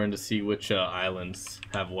exploring to see which islands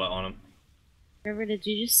have what on them. River, did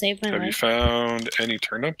you just save my Have you life? found any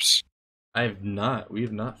turnips? I have not. We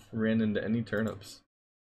have not ran into any turnips.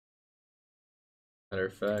 Matter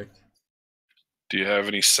of fact. Do you have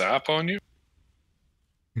any sap on you?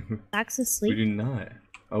 Zach's We asleep. do not.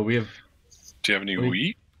 Oh, we have... Do you have any Wait.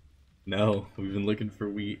 wheat? No, we've been looking for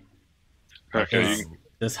wheat. Okay. Does,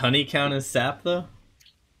 does honey count as sap, though?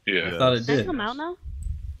 Yeah, I thought it Can I did. come out now?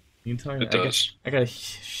 You can tell it does. I got a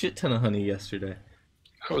shit ton of honey yesterday.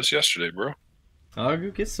 That was yesterday, bro. I'll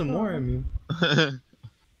go get some more, I mean.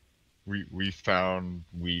 we found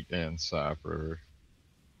wheat and sap, or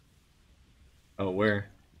Oh, where?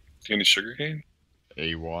 Do you any sugarcane?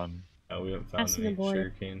 A1. Oh, we haven't found Passing any the border.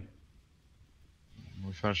 sugarcane.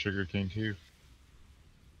 We found sugarcane too.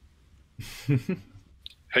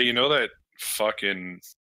 Hey, you know that fucking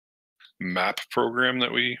map program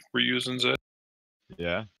that we were using, Zed?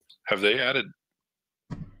 Yeah. Have they added?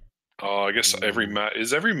 Oh, I guess every map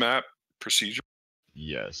is every map procedural.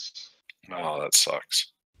 Yes. Oh, that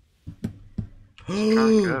sucks. Kind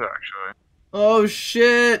of good, actually. Oh,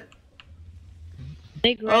 shit!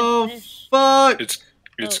 Big red Oh, fish. fuck! It's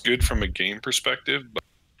Oh. good from a game perspective, but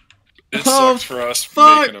it Oh, sucks for us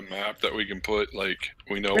fuck! making a map that we can put like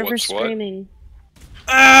we know River what's what screaming.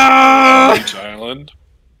 on Ah! each island.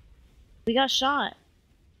 We got shot.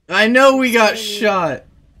 I know we got Screaming. shot!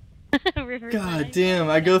 River God said, damn,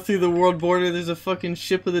 I go through the world border, there's a fucking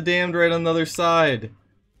ship of the damned right on the other side.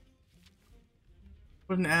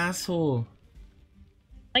 What an asshole.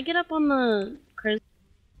 I get up on the cruise.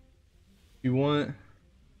 You want...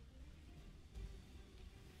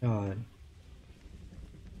 God.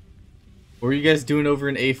 What were you guys doing over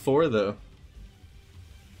in A4, though?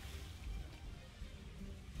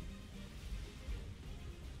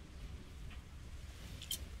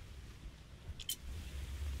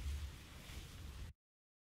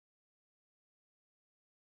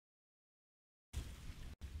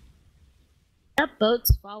 That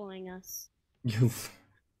boat's following us. I'm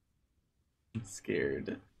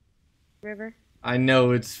scared. River. I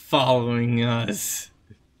know it's following us.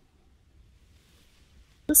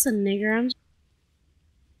 Listen, nigger, I'm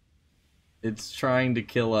It's trying to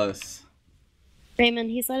kill us.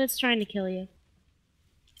 Raymond, he said it's trying to kill you.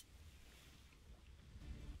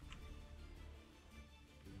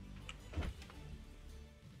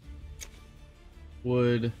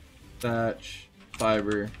 Wood, thatch,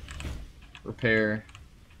 fiber, repair,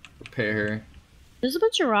 repair, There's a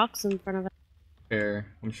bunch of rocks in front of it. repair.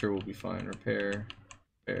 I'm sure we'll be fine. Repair,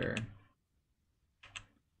 repair,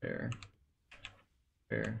 repair,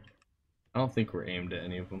 repair. I don't think we're aimed at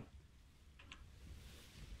any of them.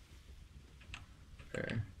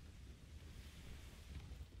 Repair.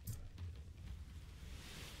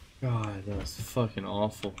 God, that was fucking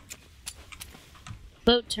awful.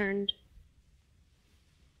 Boat turned.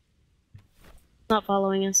 Not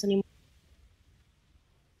following us anymore.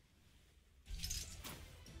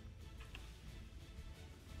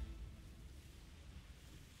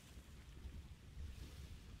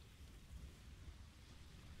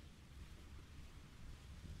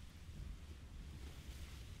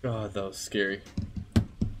 God, that was scary.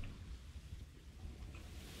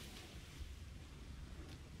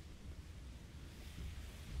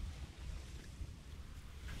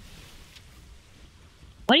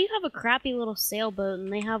 Why do you have a crappy little sailboat and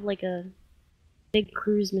they have like a big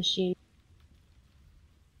cruise machine?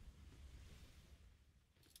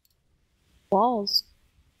 Walls.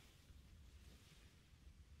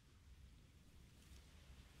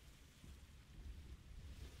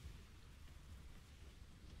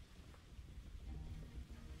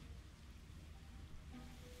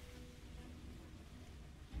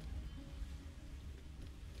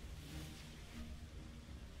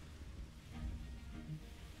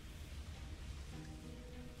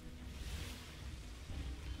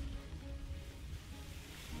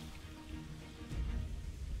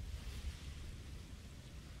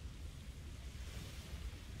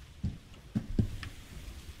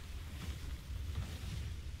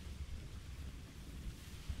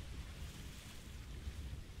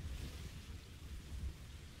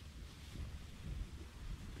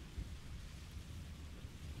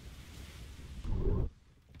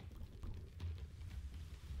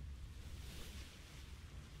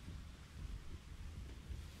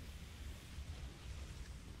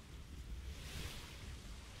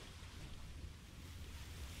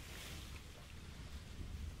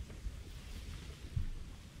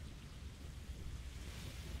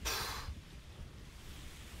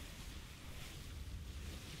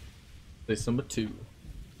 Place number 2.